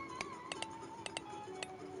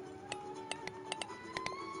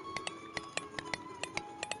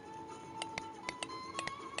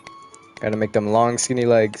 Gotta make them long, skinny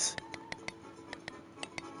legs.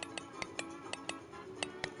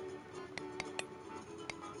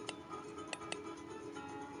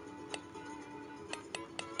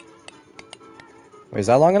 Wait, is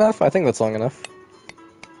that long enough? I think that's long enough.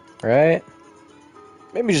 Right?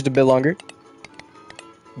 Maybe just a bit longer.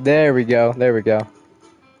 There we go. There we go.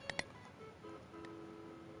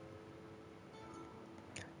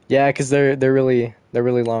 Yeah, because they're really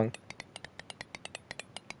long.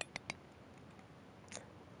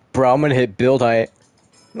 Bro, I'm gonna hit build height.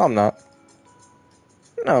 No, I'm not.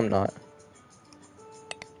 No, I'm not.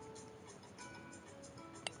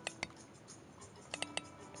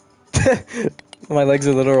 My legs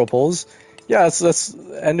are literal poles. Yeah, that's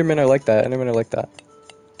Endermen are like that. Endermen are like that.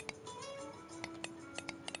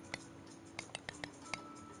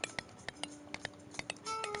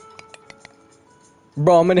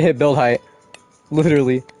 Bro, I'm gonna hit build height.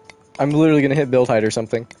 Literally. I'm literally gonna hit build height or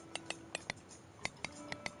something.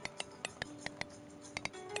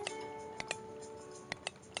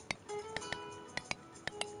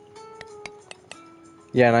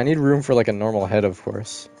 Yeah, and I need room for like a normal head, of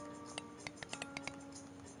course.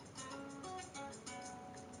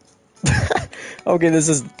 Okay, this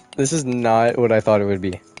is not what I thought it would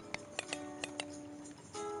be.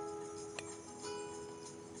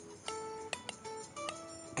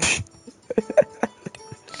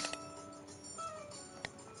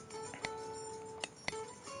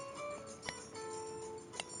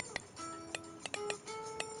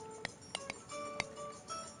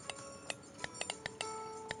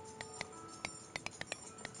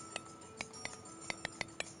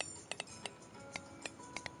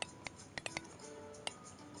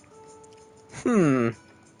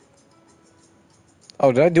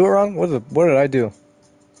 Oh, did I do it wrong? What did I do?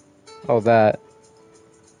 Oh, that.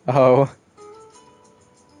 Oh.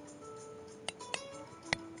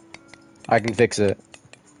 I can fix it.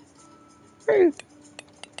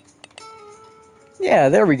 Yeah,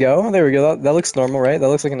 there we go. There we go. That looks normal, right? That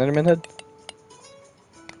looks like an Enderman head.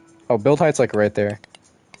 Oh, build height's like right there.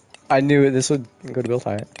 I knew this would go to build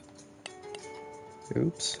height.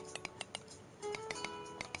 Oops.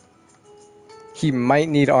 He might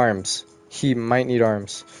need arms. He might need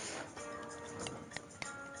arms.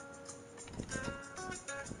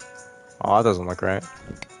 Oh, that doesn't look right.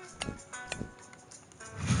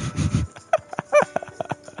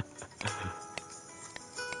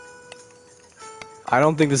 I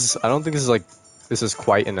don't think this is like this is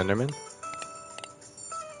quite an Enderman.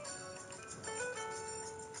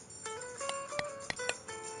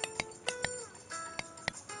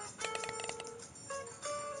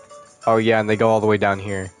 Oh yeah, and they go all the way down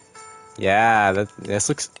here. Yeah, this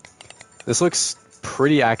looks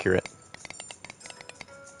pretty accurate.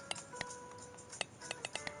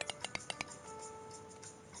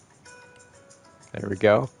 There we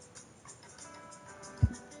go.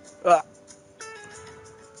 Ah.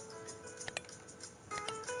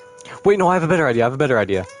 Wait, no, I have a better idea. I have a better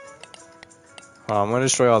idea. I'm gonna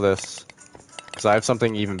destroy all this because I have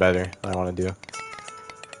something even better that I want to do.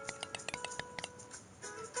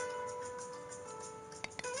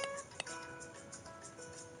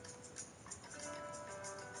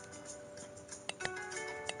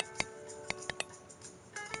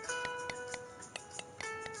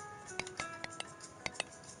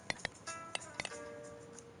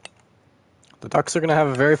 The ducks are gonna have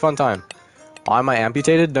a very fun time. Oh, am I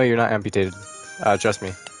amputated? No, you're not amputated. Trust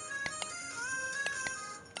me.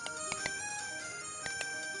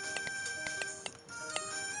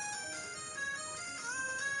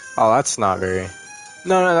 Oh, that's not very...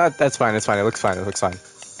 No, that's fine, it's fine, it looks fine, it looks fine.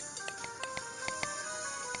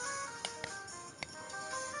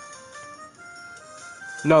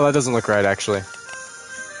 No, that doesn't look right, actually.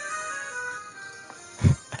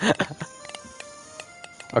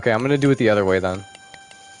 Okay, I'm gonna do it the other way, then.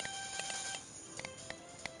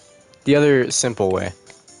 The other simple way.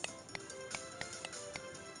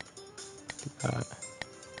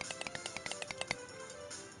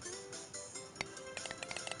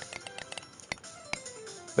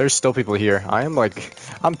 There's still people here.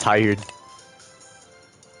 I'm tired.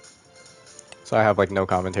 So I have, like, no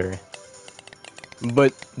commentary.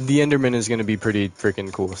 But the Enderman is gonna be pretty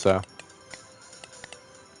freaking cool, so...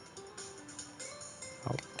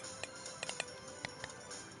 Oh.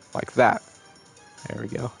 Like that. There we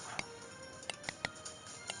go.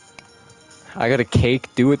 I got a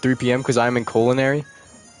cake due at 3 p.m. because I'm in culinary.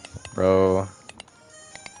 Bro.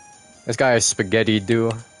 This guy has spaghetti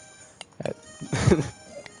due at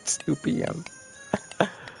 2 p.m.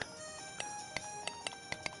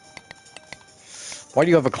 Why do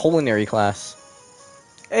you have a culinary class?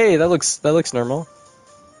 Hey, that looks normal.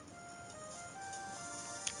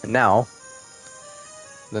 And now,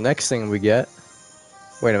 the next thing we get...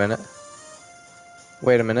 Wait a minute.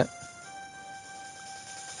 Wait a minute.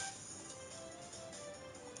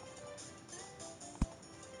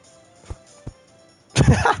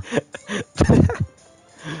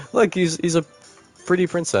 Look, he's a pretty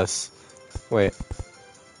princess. Wait.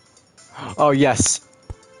 Oh, yes.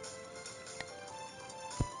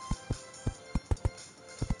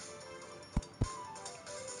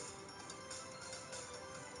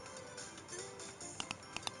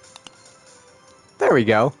 There we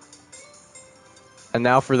go. And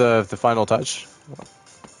now for the final touch.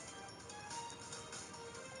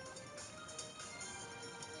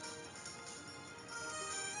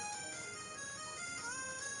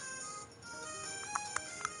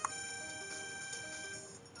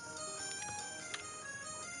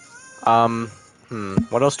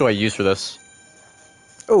 What else do I use for this?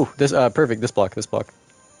 Oh, this perfect. This block. This block.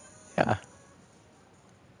 Yeah.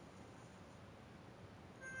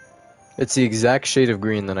 It's the exact shade of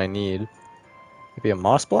green that I need. Maybe a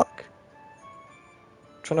moss block?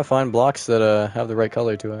 I'm trying to find blocks that have the right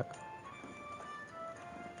color to it.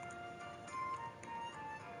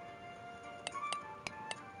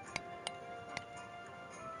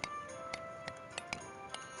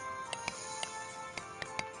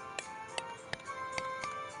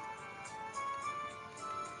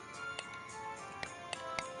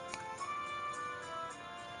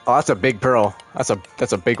 Oh, that's a big pearl. That's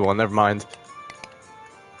a big one. Never mind.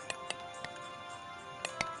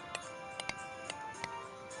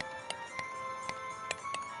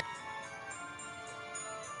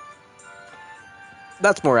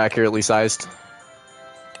 That's more accurately sized.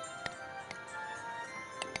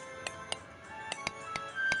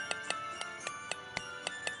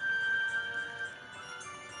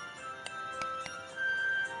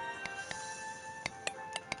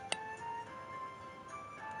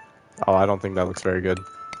 Oh, I don't think that looks very good.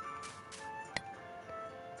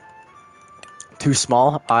 Too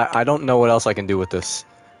small? I don't know what else I can do with this.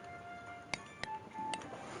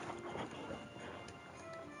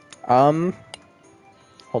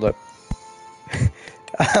 Hold up.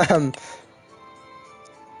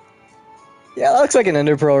 Yeah, that looks like an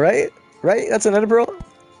ender pearl, right? Right? That's an ender pearl?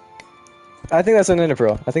 I think that's an ender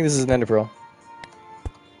pearl. I think this is an ender pearl.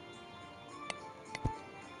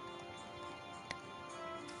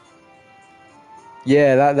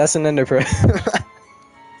 Yeah, that's an ender pearl.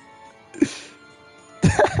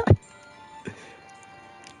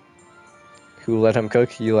 Who let him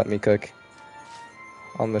cook? You let me cook.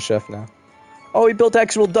 I'm the chef now. Oh, he built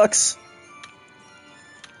actual ducks.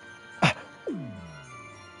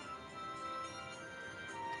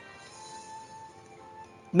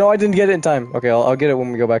 No, I didn't get it in time. Okay, I'll get it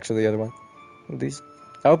when we go back to the other one. These.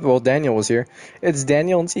 Oh, well, Daniel was here. It's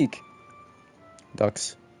Daniel and Zeke.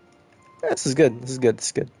 Ducks. Yeah, this is good. This is good. This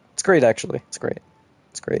is good. It's great, actually. It's great.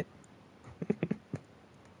 It's great.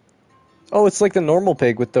 Oh, it's like the normal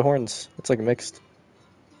pig with the horns. It's like mixed.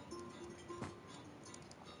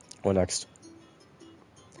 What next?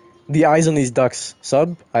 The eyes on these ducks.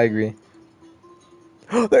 Sub? I agree.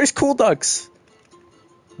 There's cool ducks!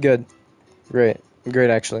 Good. Great. Great,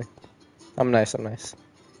 actually. I'm nice, I'm nice.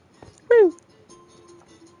 Woo!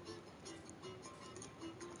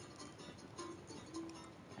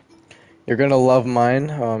 You're gonna love mine?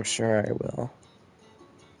 Oh, I'm sure I will.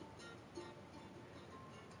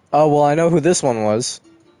 Oh, well, I know who this one was.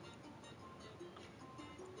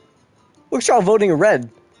 Look at y'all voting red.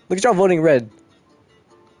 Look at y'all voting red.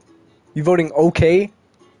 You voting okay?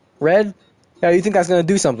 Red? Yeah, you think that's gonna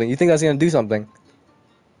do something. You think that's gonna do something.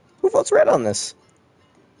 Who votes red on this?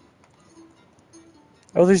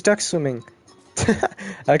 Oh, there's ducks swimming.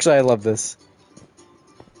 Actually, I love this.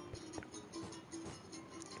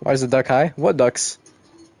 Why is the duck high? What ducks?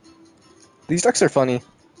 These ducks are funny.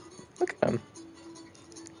 Look at them.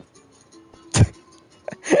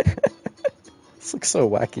 This looks so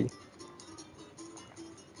wacky.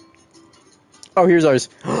 Oh, here's ours.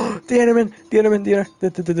 The Enderman! The Enderman!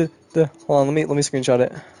 The Hold on, let me screenshot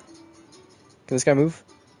it. Can this guy move?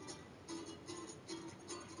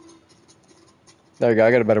 There we go,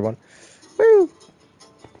 I got a better one. Woo!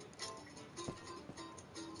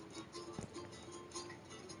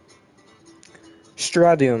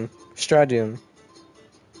 Stradium. Stradium.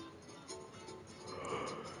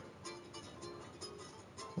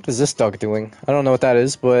 What is this duck doing? I don't know what that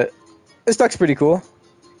is, but this duck's pretty cool.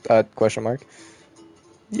 Question mark.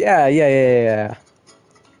 Yeah.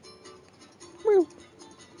 Woo.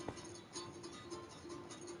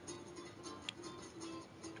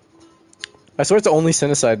 I swear it's only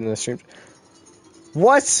Cinecide in this stream.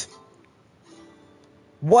 What?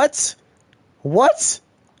 What? What?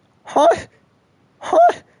 Huh? Huh?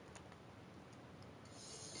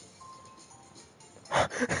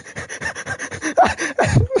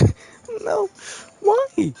 No.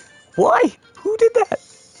 Why? Why? Who did that?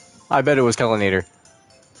 I bet it was Kellinator.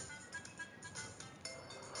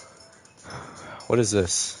 What is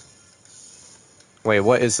this? Wait,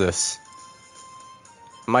 what is this?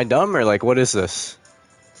 Am I dumb or like what is this?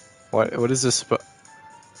 What is this?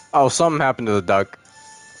 Oh, something happened to the duck.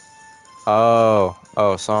 Oh,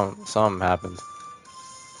 something happened.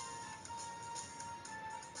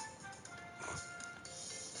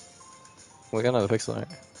 We got another pixel art.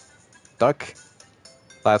 Duck?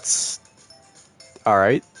 That's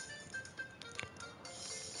alright.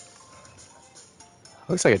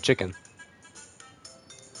 Looks like a chicken.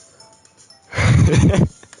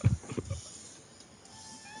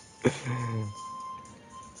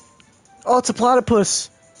 Oh, it's a platypus.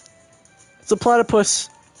 It's a platypus.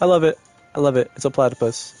 I love it. I love it. It's a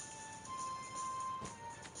platypus.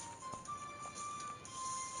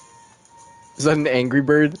 Is that an angry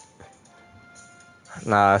bird?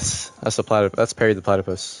 Nah, that's a platypus. That's Perry the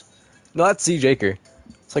platypus. No, that's Z Jaker.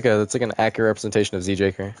 It's like an accurate representation of Z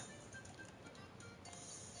Jaker.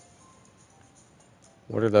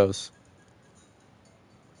 What are those?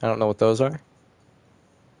 I don't know what those are.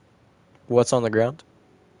 What's on the ground?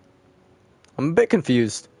 I'm a bit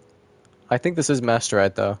confused. I think this is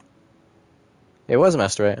Masterite, though. It was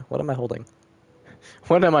Masterite. What am I holding?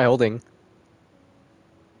 What am I holding?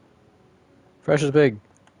 Fresh as Pig.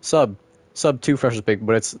 Sub 2 Fresh as Pig,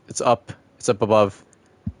 but it's up. It's up above.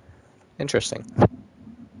 Interesting.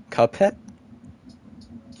 Cuphead?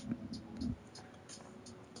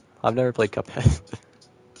 I've never played Cuphead.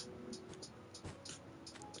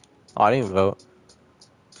 Oh, I didn't even vote.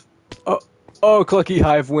 Oh, Clucky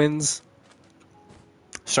Hive wins.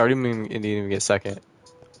 Starting didn't even get second.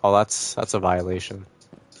 Oh, that's a violation.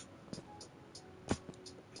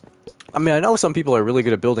 I mean, I know some people are really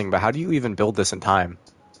good at building, but how do you even build this in time?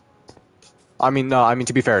 I mean, no, I mean,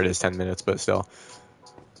 to be fair, it is 10 minutes, but still.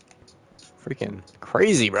 Freaking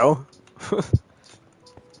crazy, bro.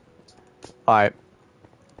 Alright.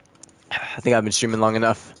 I think I've been streaming long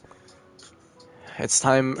enough. It's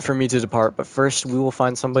time for me to depart, but first we will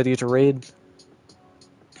find somebody to raid.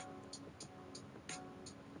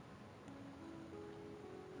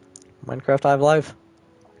 Minecraft Hive Live.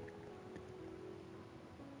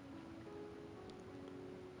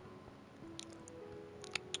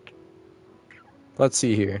 Let's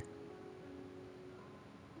see here.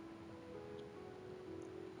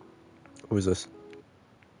 Who is this?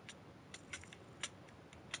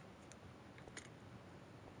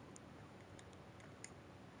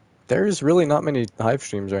 There's really not many Hive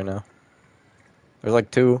streams right now. There's like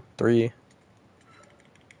 2, 3.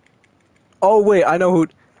 Oh, wait, I know who...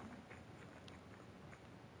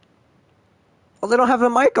 Oh, they don't have a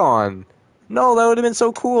mic on. No, that would have been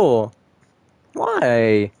so cool.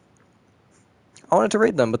 Why? I wanted to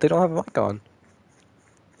raid them, but they don't have a mic on.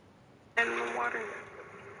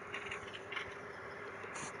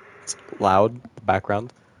 It's loud, the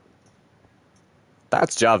background.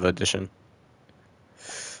 That's Java edition.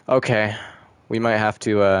 Okay, we might have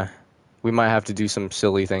to do some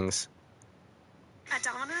silly things.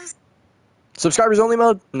 Adonis? Subscribers only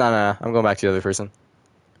mode? Nah, I'm going back to the other person.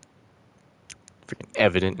 Freaking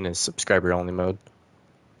evident in his subscriber only mode.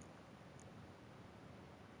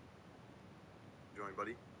 Join,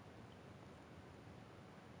 buddy.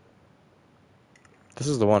 This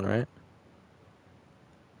is the one, right?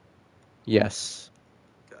 Yes.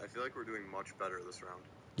 I feel like we're doing much better this round.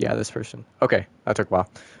 Yeah, this person. Okay, that took a while.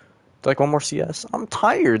 Like one more CS. I'm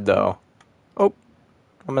tired though. Oh,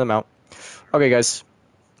 I'm in the mount. Okay, guys.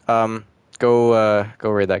 Go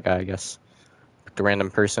raid that guy, I guess. Pick a random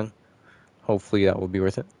person. Hopefully that will be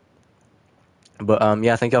worth it. But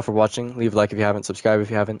yeah, thank y'all for watching. Leave a like if you haven't, subscribe if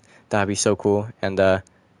you haven't. That'd be so cool. And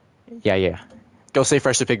yeah. Go say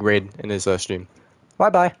Fresh the Pig raid in his stream.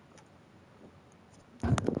 Bye.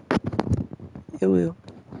 Ew.